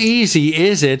 how easy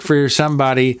is it for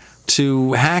somebody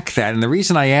to hack that? And the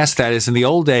reason I ask that is in the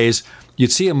old days,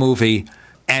 you'd see a movie,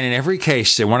 and in every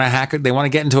case, they want to hack it, they want to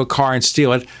get into a car and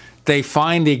steal it. They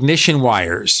find the ignition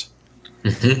wires,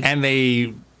 and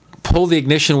they pull the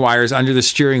ignition wires under the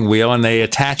steering wheel, and they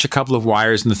attach a couple of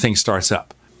wires, and the thing starts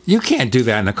up. You can't do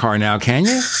that in a car now, can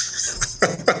you?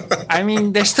 I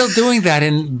mean, they're still doing that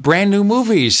in brand new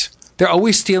movies. They're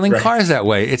always stealing cars that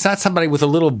way. It's not somebody with a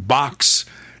little box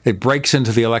that breaks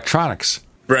into the electronics.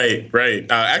 Right.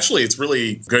 Actually, it's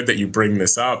really good that you bring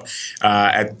this up.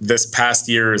 At this past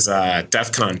year's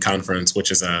DEF CON conference,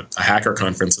 which is a hacker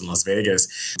conference in Las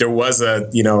Vegas, there was a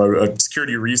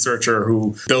security researcher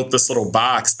who built this little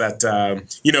box that,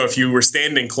 if you were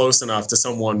standing close enough to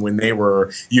someone when they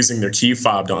were using their key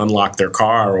fob to unlock their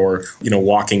car or,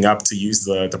 walking up to use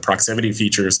the proximity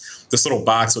features, this little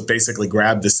box would basically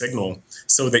grab the signal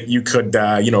so that you could,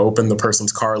 open the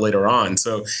person's car later on.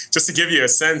 So just to give you a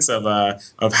sense of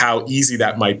how easy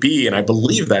that might be. And I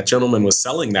believe that gentleman was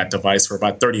selling that device for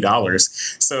about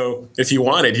 $30. So if you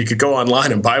wanted, you could go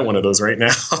online and buy one of those right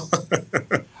now.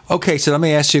 Okay, so let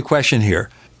me ask you a question here.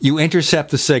 You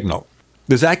intercept the signal.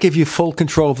 Does that give you full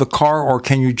control of the car, or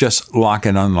can you just lock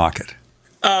and unlock it?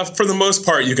 For the most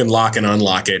part, you can lock and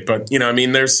unlock it. But,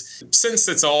 since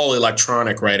it's all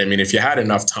electronic, right? I mean, if you had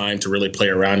enough time to really play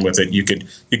around with it, you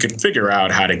could figure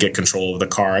out how to get control of the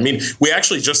car. I mean, we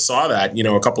actually just saw that,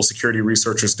 a couple security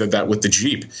researchers did that with the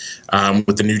Jeep,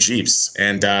 with the new Jeeps.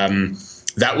 And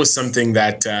that was something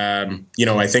that,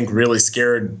 I think really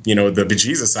scared, the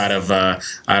bejesus out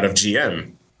of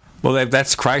GM. Well,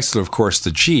 that's Chrysler, of course, the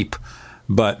Jeep.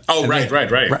 But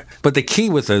right. But the key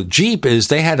with the Jeep is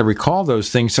they had to recall those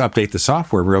things to update the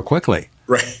software real quickly.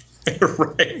 Right.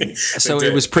 Right. So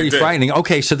it was pretty frightening.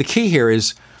 Okay, so the key here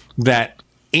is that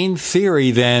in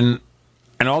theory then,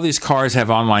 and all these cars have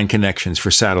online connections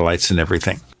for satellites and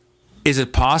everything, is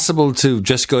it possible to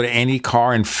just go to any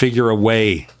car and figure a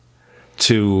way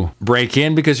to break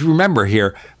in? Because remember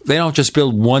here, they don't just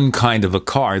build one kind of a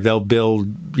car. They'll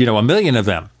build, a million of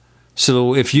them.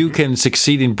 So if you can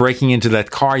succeed in breaking into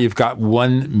that car, you've got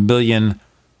 1 million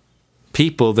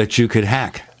people that you could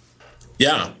hack.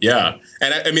 Yeah.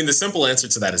 And I mean, the simple answer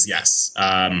to that is yes.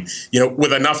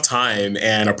 With enough time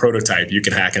and a prototype, you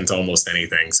can hack into almost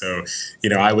anything. So,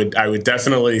 I would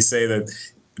definitely say that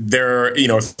there,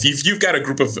 if you've got a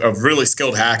group of really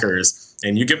skilled hackers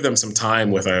and you give them some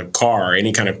time with a car,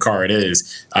 any kind of car it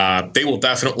is, they will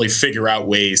definitely figure out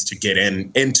ways to get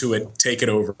into it, take it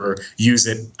over, use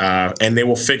it, and they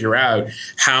will figure out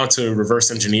how to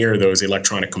reverse engineer those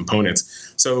electronic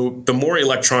components. So the more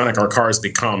electronic our cars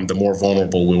become, the more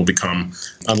vulnerable we will become,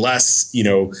 unless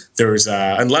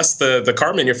unless the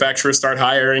car manufacturers start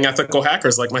hiring ethical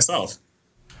hackers like myself.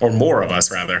 Or more of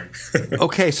us, rather.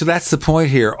 Okay, so that's the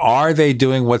point here. Are they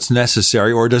doing what's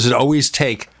necessary, or does it always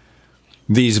take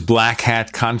these black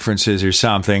hat conferences or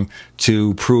something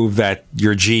to prove that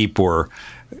your Jeep or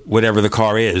whatever the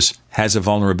car is has a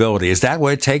vulnerability? Is that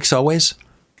what it takes always?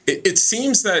 It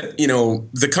seems that,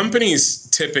 the companies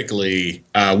typically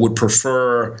would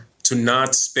prefer to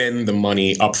not spend the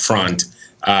money up front.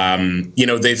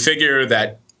 They figure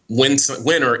that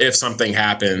when or if something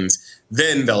happens,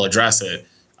 then they'll address it.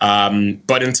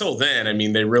 But until then, I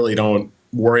mean, they really don't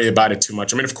worry about it too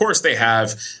much. I mean, of course, they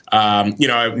have,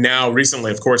 now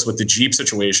recently, of course, with the Jeep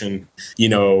situation, they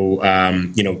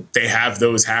have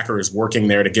those hackers working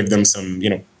there to give them some,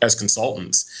 as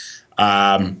consultants.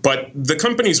 But the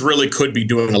companies really could be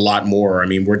doing a lot more. I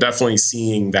mean, we're definitely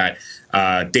seeing that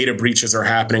data breaches are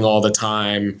happening all the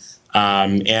time.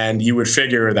 And you would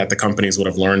figure that the companies would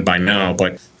have learned by now.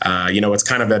 But, it's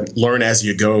kind of a learn as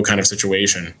you go kind of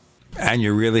situation. And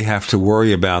you really have to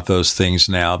worry about those things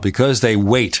now because they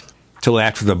wait till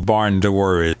after the barn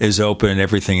door is open and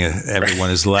everyone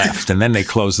is left. And then they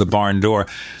close the barn door.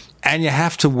 And you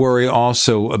have to worry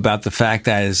also about the fact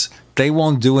that they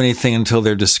won't do anything until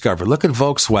they're discovered. Look at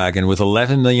Volkswagen with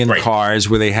 11 million cars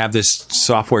where they have this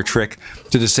software trick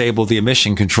to disable the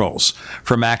emission controls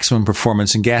for maximum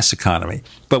performance and gas economy.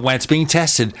 But when it's being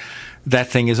tested, that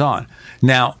thing is on.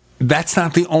 Now, that's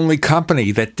not the only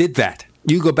company that did that.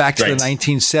 You go back to the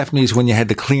 1970s when you had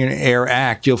the Clean Air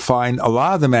Act, you'll find a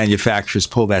lot of the manufacturers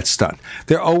pull that stunt.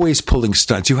 They're always pulling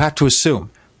stunts. You have to assume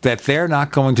that they're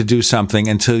not going to do something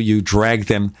until you drag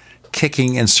them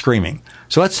kicking and screaming.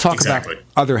 So let's talk about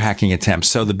other hacking attempts.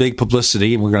 So the big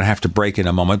publicity, and we're going to have to break in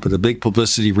a moment, but the big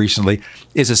publicity recently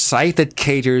is a site that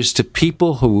caters to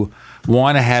people who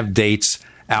want to have dates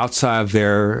outside of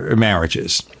their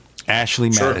marriages. Ashley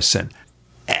Madison.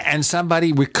 And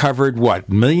somebody recovered,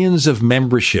 millions of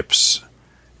memberships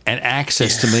and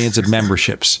access to millions of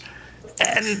memberships.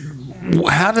 And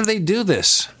how did they do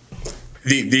this?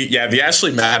 The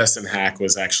Ashley Madison hack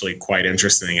was actually quite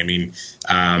interesting. I mean,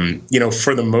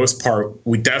 for the most part,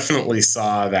 we definitely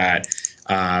saw that,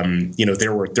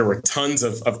 there were tons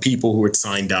of people who had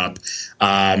signed up.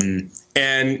 And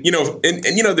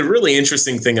the really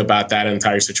interesting thing about that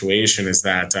entire situation is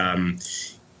that,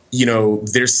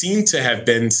 there seemed to have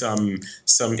been some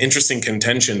interesting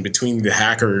contention between the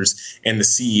hackers and the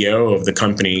CEO of the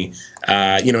company.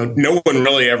 No one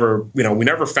really ever, we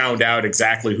never found out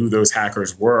exactly who those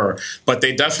hackers were, but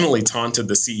they definitely taunted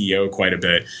the CEO quite a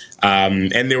bit.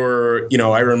 And there were,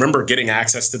 I remember getting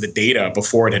access to the data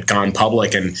before it had gone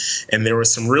public, and there were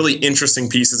some really interesting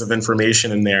pieces of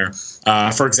information in there.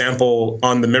 For example,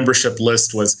 on the membership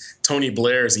list was Tony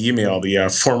Blair's email, the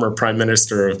former Prime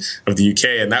Minister of the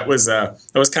UK, and that was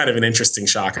kind of an interesting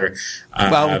shocker.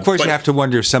 Well, of course, you have to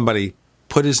wonder if somebody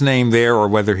put his name there or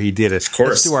whether he did it. Of course.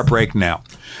 Let's do our break now.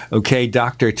 Okay,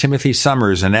 Dr. Timothy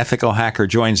Summers, an ethical hacker,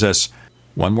 joins us.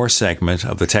 One more segment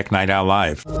of the Tech Night Owl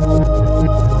Live.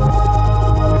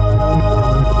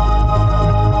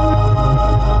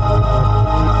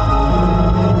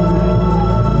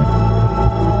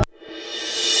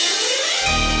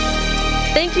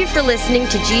 Thank you for listening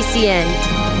to GCN.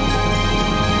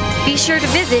 Be sure to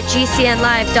visit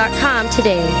GCNlive.com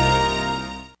today.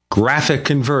 Graphic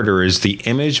Converter is the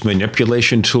image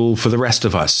manipulation tool for the rest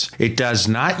of us. It does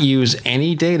not use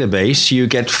any database. You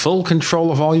get full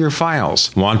control of all your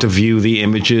files. Want to view the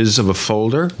images of a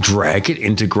folder? Drag it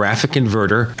into Graphic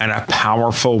Converter and a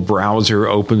powerful browser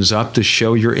opens up to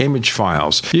show your image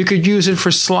files. You could use it for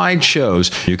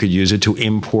slideshows. You could use it to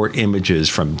import images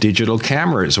from digital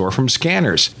cameras or from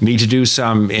scanners. Need to do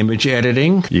some image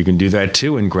editing? You can do that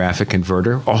too in Graphic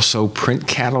Converter. Also print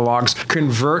catalogs.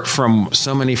 Convert from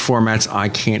so many formats I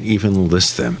can't even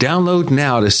list them. Download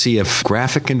now to see if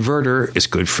Graphic Converter is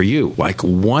good for you, like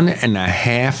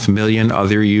 1.5 million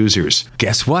other users.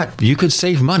 Guess what? You could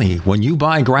save money when you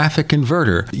buy Graphic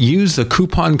Converter. Use the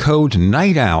coupon code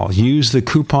Night Owl. Use the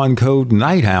coupon code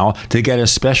Night Owl to get a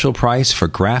special price for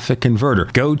Graphic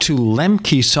Converter. Go to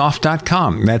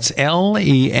lemkesoft.com. That's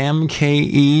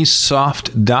LEMKE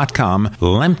soft.com.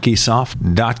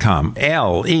 Lemkesoft.com.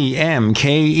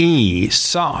 LEMKE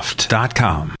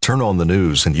soft.com. Turn on the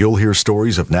news and you'll hear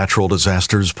stories of natural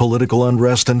disasters, political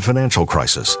unrest, and financial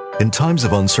crisis. In times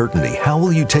of uncertainty, how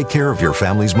will you take care of your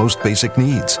family's most basic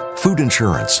needs? Food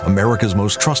Insurance, America's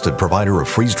most trusted provider of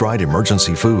freeze-dried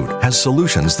emergency food, has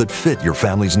solutions that fit your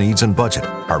family's needs and budget.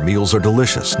 Our meals are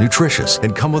delicious, nutritious,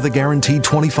 and come with a guaranteed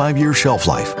 25-year shelf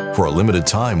life. For a limited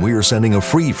time, we are sending a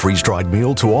free freeze-dried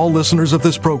meal to all listeners of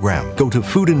this program. Go to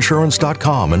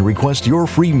foodinsurance.com and request your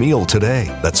free meal today.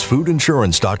 That's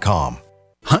foodinsurance.com.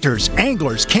 Hunters,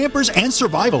 anglers, campers, and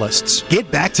survivalists. Get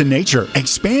back to nature.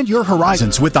 Expand your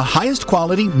horizons with the highest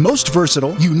quality, most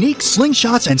versatile, unique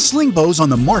slingshots and sling bows on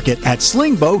the market at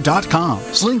slingbow.com.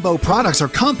 Slingbow products are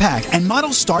compact and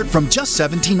models start from just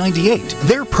 $17.98.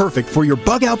 They're perfect for your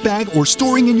bug-out bag or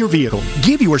storing in your vehicle.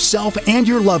 Give yourself and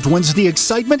your loved ones the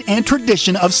excitement and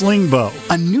tradition of Slingbow,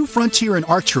 a new frontier in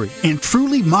archery and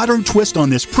truly modern twist on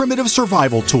this primitive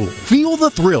survival tool. Feel the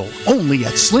thrill only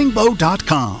at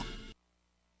slingbow.com.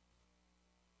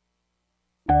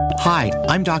 Hi,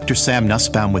 I'm Dr. Sam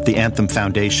Nussbaum with the Anthem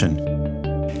Foundation.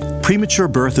 Premature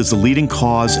birth is the leading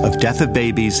cause of death of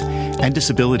babies and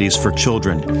disabilities for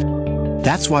children.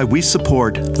 That's why we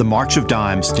support the March of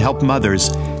Dimes to help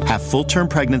mothers have full-term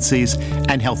pregnancies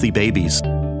and healthy babies.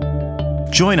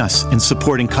 Join us in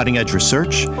supporting cutting-edge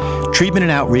research, treatment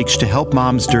and outreach to help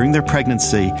moms during their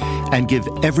pregnancy and give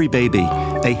every baby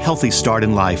a healthy start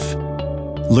in life.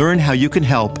 Learn how you can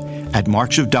help at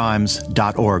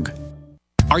marchofdimes.org.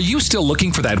 Are you still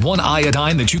looking for that one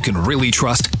iodine that you can really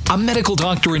trust? A medical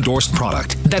doctor-endorsed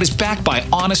product that is backed by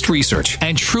honest research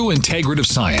and true integrative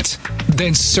science,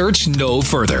 then search no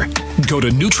further. Go to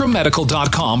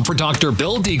NutriMedical.com for Dr.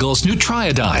 Bill Deagle's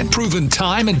Nutriodine, proven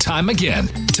time and time again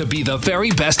to be the very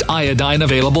best iodine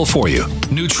available for you.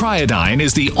 Nutriodine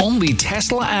is the only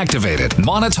Tesla-activated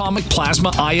monatomic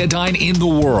plasma iodine in the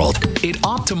world. It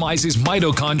optimizes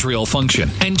mitochondrial function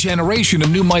and generation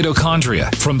of new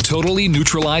mitochondria, from totally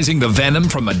neutralizing the venom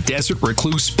from a desert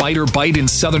recluse spider bite in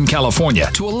Southern California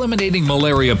to eliminating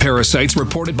malaria parasites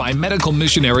reported by medical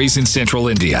missionaries in central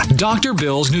India. Dr.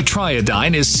 Bill's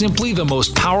Nutriodine is simply the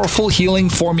most powerful healing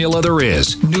formula there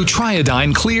is.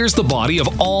 Nutriodine clears the body of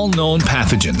all known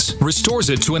pathogens, restores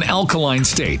it to an alkaline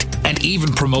state, and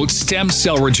even promotes stem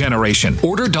cell regeneration.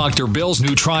 Order Dr. Bill's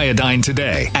Nutriodine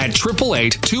today at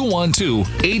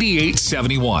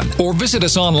 888-212-8871 or visit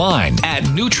us online at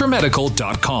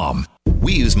NutriMedical.com.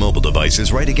 We use mobile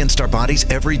devices right against our bodies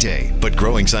every day, but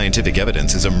growing scientific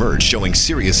evidence has emerged showing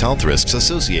serious health risks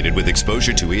associated with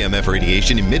exposure to EMF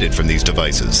radiation emitted from these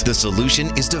devices. The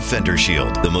solution is Defender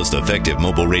Shield, the most effective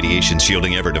mobile radiation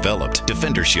shielding ever developed.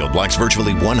 Defender Shield blocks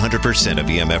virtually 100% of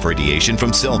EMF radiation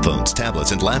from cell phones,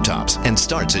 tablets, and laptops, and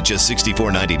starts at just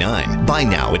 $64.99. Buy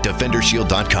now at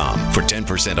DefenderShield.com. For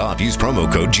 10% off, use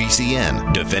promo code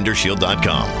GCN.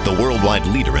 DefenderShield.com, the worldwide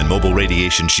leader in mobile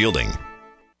radiation shielding.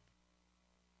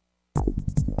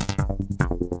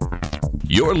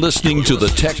 You're listening to the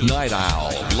Tech Night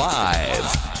Owl live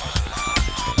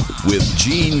with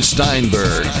Gene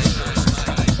Steinberg.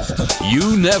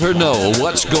 You never know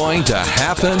what's going to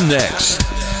happen next.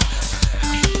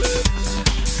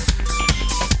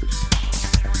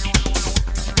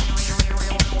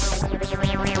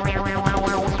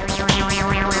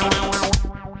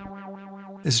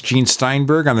 This is Gene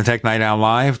Steinberg on the Tech Night Owl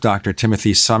Live. Dr.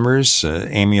 Timothy Summers,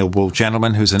 amiable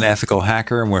gentleman who's an ethical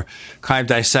hacker, and we're kind of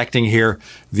dissecting here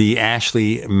the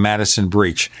Ashley Madison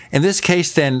breach. In this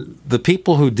case, then, the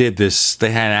people who did this,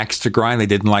 they had an axe to grind. They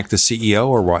didn't like the CEO,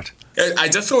 or what? I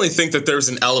definitely think that there's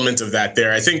an element of that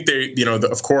there. I think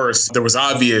of course, there was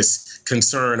obvious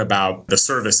concern about the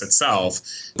service itself,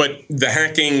 but the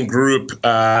hacking group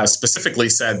specifically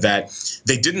said that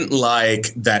they didn't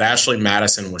like that Ashley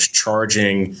Madison was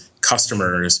charging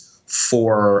customers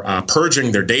for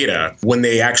purging their data when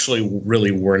they actually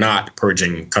really were not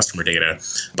purging customer data,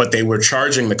 but they were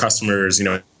charging the customers,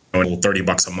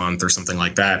 $30 a month or something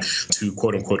like that to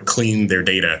quote unquote clean their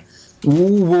data.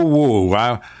 Whoa.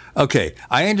 Wow. Okay,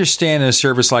 I understand in a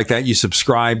service like that, you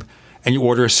subscribe and you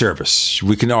order a service.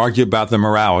 We can argue about the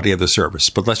morality of the service,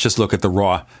 but let's just look at the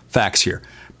raw facts here.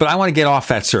 But I want to get off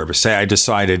that service. Say I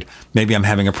decided maybe I'm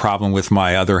having a problem with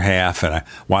my other half and I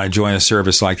want to join a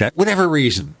service like that. Whatever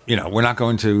reason, we're not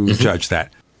going to judge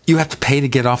that. You have to pay to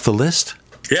get off the list?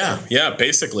 Yeah.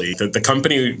 Basically, the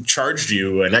company charged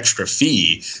you an extra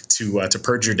fee to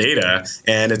purge your data,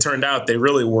 and it turned out they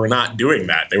really were not doing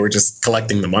that. They were just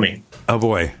collecting the money. Oh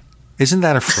boy, isn't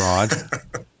that a fraud?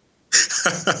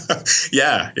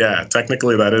 Yeah.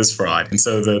 Technically, that is fraud. And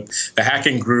so the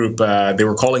hacking group, they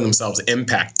were calling themselves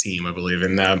Impact Team, I believe,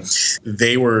 and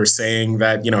they were saying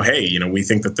that we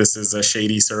think that this is a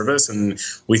shady service, and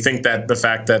we think that the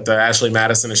fact that Ashley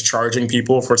Madison is charging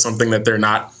people for something that they're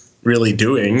not really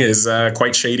doing is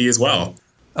quite shady as well.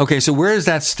 Okay, so where does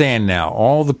that stand now?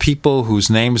 All the people whose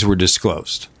names were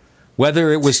disclosed,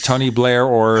 whether it was Tony Blair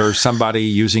or somebody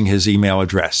using his email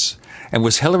address. And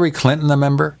was Hillary Clinton a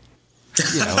member?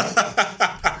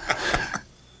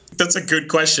 That's a good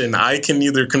question. I can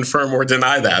neither confirm or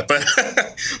deny that,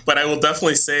 but I will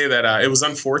definitely say that it was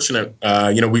unfortunate.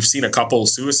 We've seen a couple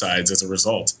suicides as a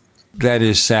result. That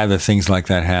is sad that things like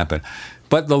that happen.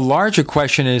 But the larger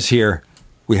question is here,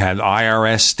 we had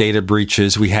IRS data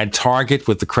breaches. We had Target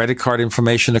with the credit card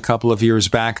information a couple of years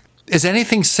back. Is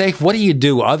anything safe? What do you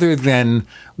do other than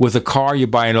with a car, you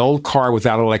buy an old car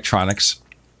without electronics,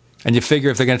 and you figure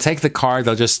if they're going to take the car,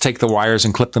 they'll just take the wires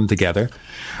and clip them together.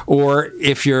 Or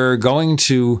if you're going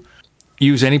to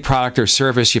use any product or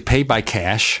service, you pay by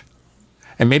cash,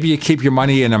 and maybe you keep your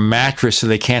money in a mattress so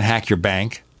they can't hack your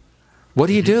bank. What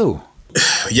do you do?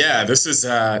 Yeah, this is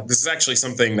actually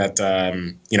something that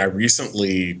I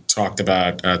recently talked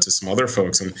about to some other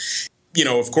folks, and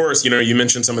of course, you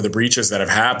mentioned some of the breaches that have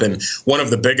happened. One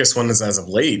of the biggest ones as of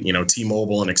late,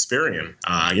 T-Mobile and Experian.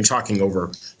 You're talking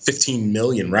over 15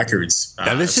 million records.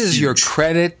 Now, this is your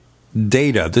credit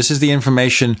data. This is the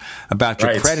information about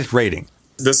your credit rating.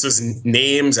 This is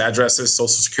names, addresses, social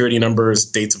security numbers,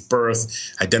 dates of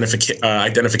birth,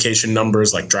 identification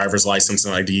numbers like driver's license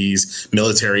and IDs,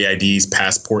 military IDs,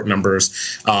 passport numbers.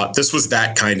 This was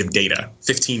that kind of data,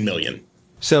 15 million.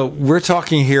 So we're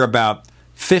talking here about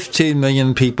 15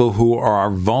 million people who are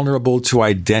vulnerable to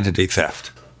identity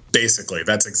theft. Basically,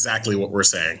 that's exactly what we're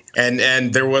saying.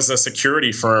 And there was a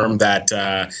security firm that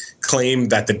claimed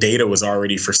that the data was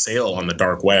already for sale on the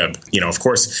dark web. Of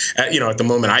course, at the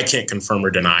moment, I can't confirm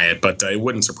or deny it, but it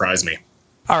wouldn't surprise me.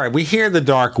 All right, we hear the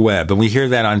dark web, and we hear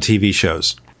that on TV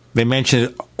shows. They mention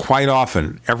it quite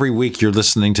often. Every week you're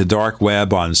listening to dark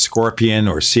web on Scorpion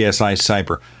or CSI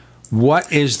Cyber. What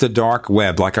is the dark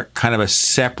web? Like a kind of a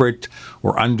separate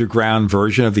or underground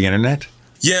version of the internet?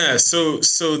 Yeah, so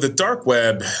the dark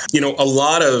web, a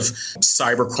lot of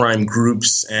cybercrime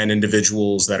groups and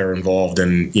individuals that are involved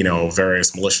in,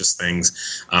 various malicious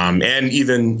things, and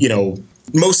even,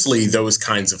 mostly those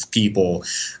kinds of people,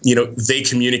 they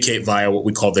communicate via what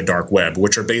we call the dark web,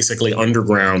 which are basically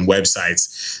underground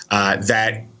websites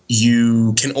that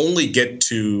you can only get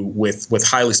to with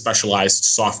highly specialized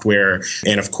software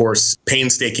and, of course,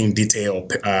 painstaking detail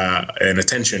and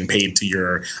attention paid to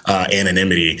your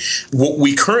anonymity. What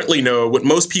we currently know, what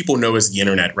most people know is the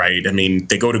internet, right? I mean,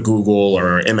 they go to Google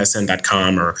or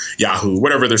MSN.com or Yahoo,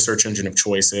 whatever their search engine of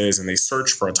choice is, and they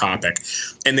search for a topic,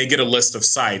 and they get a list of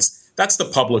sites. That's the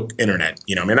public internet.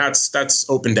 That's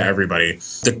open to everybody.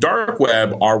 The dark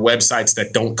web are websites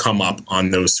that don't come up on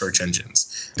those search engines.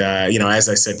 As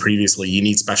I said previously, you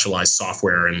need specialized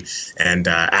software and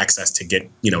access to get,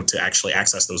 to actually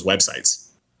access those websites.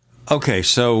 Okay,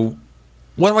 so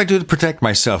what do I do to protect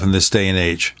myself in this day and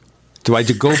age? Do I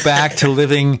go back to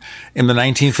living in the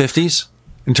 1950s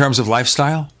in terms of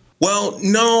lifestyle? Well,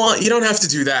 no, you don't have to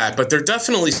do that, but there are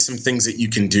definitely some things that you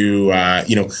can do.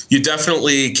 You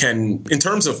definitely can, in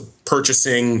terms of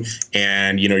purchasing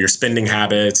and, your spending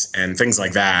habits and things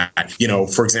like that.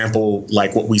 For example,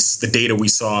 like the data we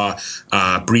saw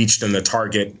breached in the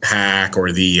Target hack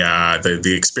or the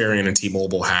Experian and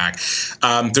T-Mobile hack.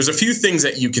 There's a few things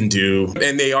that you can do,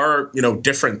 and they are,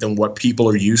 different than what people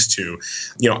are used to.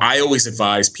 I always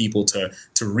advise people to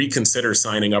reconsider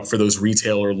signing up for those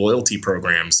retailer loyalty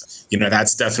programs.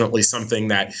 That's definitely something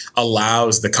that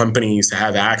allows the companies to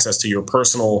have access to your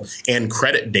personal and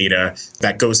credit data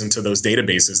that goes into those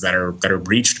databases that are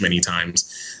breached many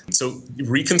times. So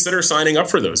reconsider signing up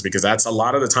for those, because that's a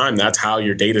lot of the time, that's how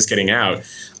your data is getting out.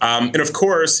 And of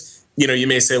course, you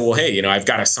may say, well, hey, I've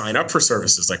got to sign up for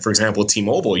services. Like, for example,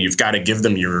 T-Mobile, you've got to give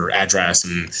them your address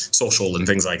and social and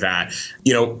things like that.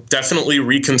 Definitely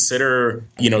reconsider,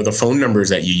 the phone numbers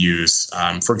that you use.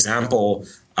 For example,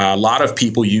 a lot of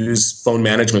people use phone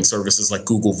management services like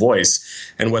Google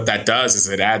Voice. And what that does is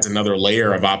it adds another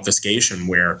layer of obfuscation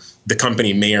where the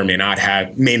company may or may not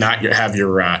have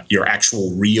your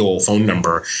actual real phone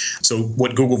number. So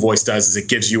what Google Voice does is it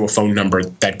gives you a phone number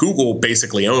that Google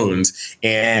basically owns,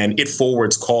 and it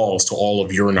forwards calls to all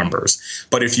of your numbers.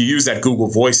 But if you use that Google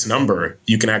Voice number,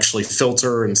 you can actually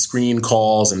filter and screen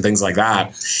calls and things like that.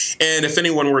 And if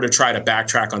anyone were to try to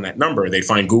backtrack on that number, they'd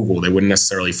find Google. They wouldn't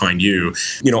necessarily find you.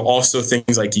 Also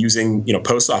things like using,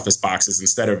 post office boxes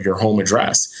instead of your home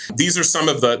address. These are some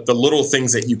of the little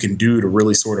things that you can do to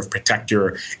really sort of protect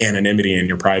your anonymity and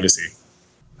your privacy.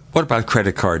 What about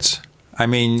credit cards? I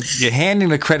mean, you're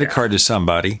handing a credit card to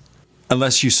somebody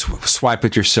unless you swipe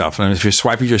it yourself. And if you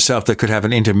swipe it yourself, they could have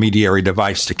an intermediary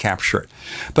device to capture it.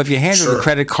 But if you hand a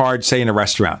credit card, say in a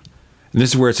restaurant, and this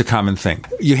is where it's a common thing,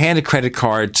 you hand a credit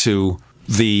card to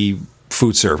the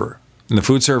food server, and the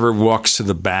food server walks to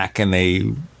the back and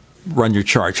they run your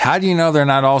charge. How do you know they're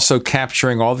not also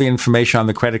capturing all the information on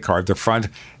the credit card, the front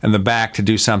and the back, to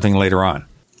do something later on?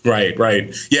 Right.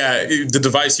 Yeah, the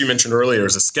device you mentioned earlier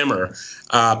is a skimmer.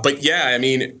 But yeah, I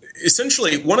mean,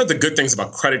 essentially, one of the good things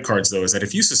about credit cards, though, is that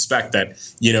if you suspect that,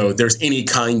 there's any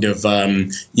kind of,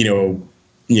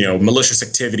 malicious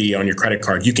activity on your credit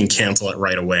card, you can cancel it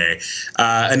right away.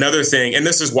 Another thing, and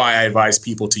this is why I advise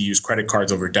people to use credit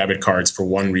cards over debit cards for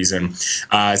one reason,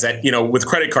 is that, with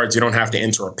credit cards, you don't have to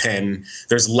enter a PIN.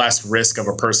 There's less risk of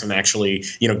a person actually,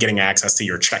 getting access to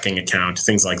your checking account,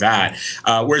 things like that.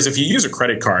 Whereas if you use a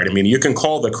credit card, I mean, you can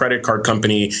call the credit card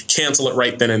company, cancel it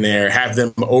right then and there, have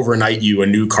them overnight you a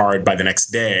new card by the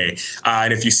next day.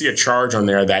 And if you see a charge on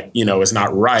there that, is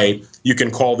not right, you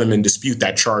can call them and dispute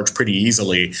that charge pretty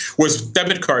easily. Whereas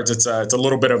debit cards, it's a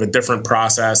little bit of a different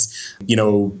process,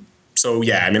 So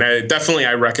yeah, I mean,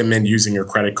 I recommend using your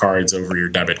credit cards over your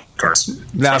debit cards.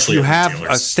 Now, if you have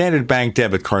a standard bank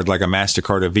debit card like a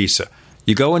MasterCard or Visa,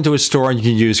 you go into a store and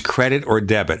you can use credit or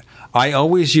debit. I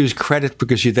always use credit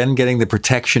because you're then getting the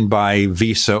protection by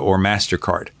Visa or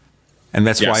MasterCard, and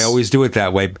that's why I always do it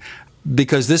that way.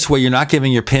 Because this way, you're not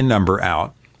giving your PIN number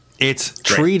out. It's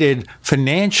treated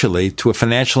financially to a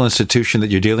financial institution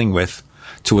that you're dealing with,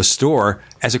 to a store,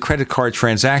 as a credit card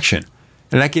transaction.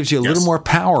 And that gives you a little more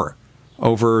power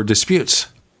over disputes.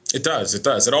 It does.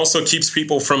 It also keeps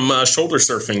people from shoulder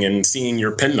surfing and seeing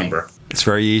your PIN number. It's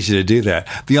very easy to do that.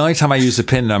 The only time I use the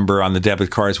PIN number on the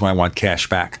debit card is when I want cash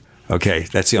back. Okay,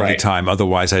 that's the only time.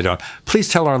 Otherwise, I don't. Please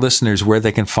tell our listeners where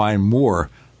they can find more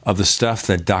of the stuff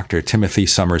that Dr. Timothy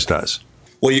Summers does.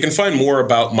 Well, you can find more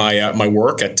about my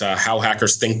work at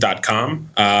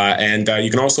howhackersthink.com. And you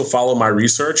can also follow my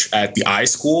research at the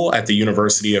iSchool at the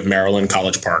University of Maryland,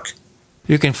 College Park.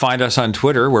 You can find us on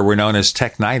Twitter, where we're known as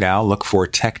Tech Night Owl. Look for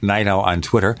Tech Night Owl on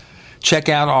Twitter. Check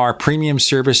out our premium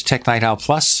service, Tech Night Owl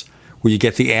Plus, where you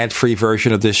get the ad-free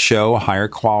version of this show, higher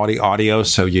quality audio,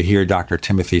 so you hear Dr.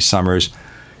 Timothy Summers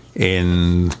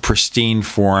in pristine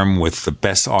form with the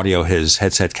best audio his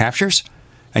headset captures.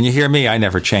 And you hear me, I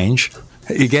never change.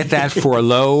 You get that for a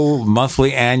low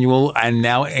monthly, annual, and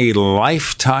now a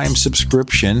lifetime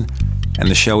subscription, and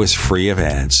the show is free of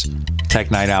ads. Tech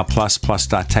Night Owl Plus,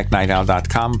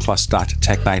 plus.technightowl.com,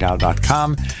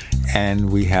 plus.technightowl.com, and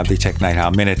we have the Tech Night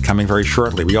Owl Minute coming very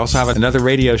shortly. We also have another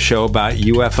radio show about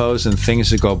UFOs and things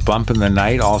that go bump in the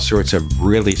night, all sorts of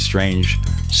really strange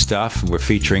stuff. We're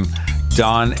featuring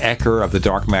Don Ecker of the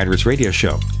Dark Matters radio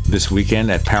show this weekend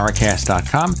at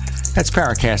Paracast.com. That's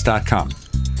Paracast.com.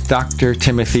 Dr.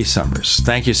 Timothy Summers,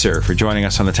 thank you, sir, for joining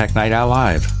us on the Tech Night Owl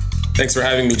Live. Thanks for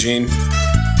having me, Gene.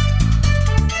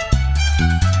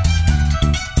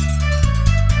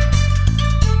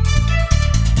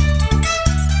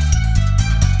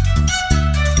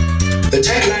 The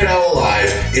Tech Night Owl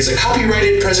Live is a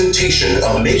copyrighted presentation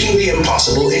of Making the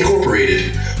Impossible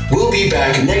Incorporated. We'll be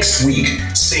back next week.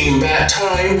 Same bat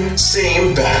time,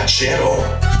 same bat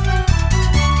channel.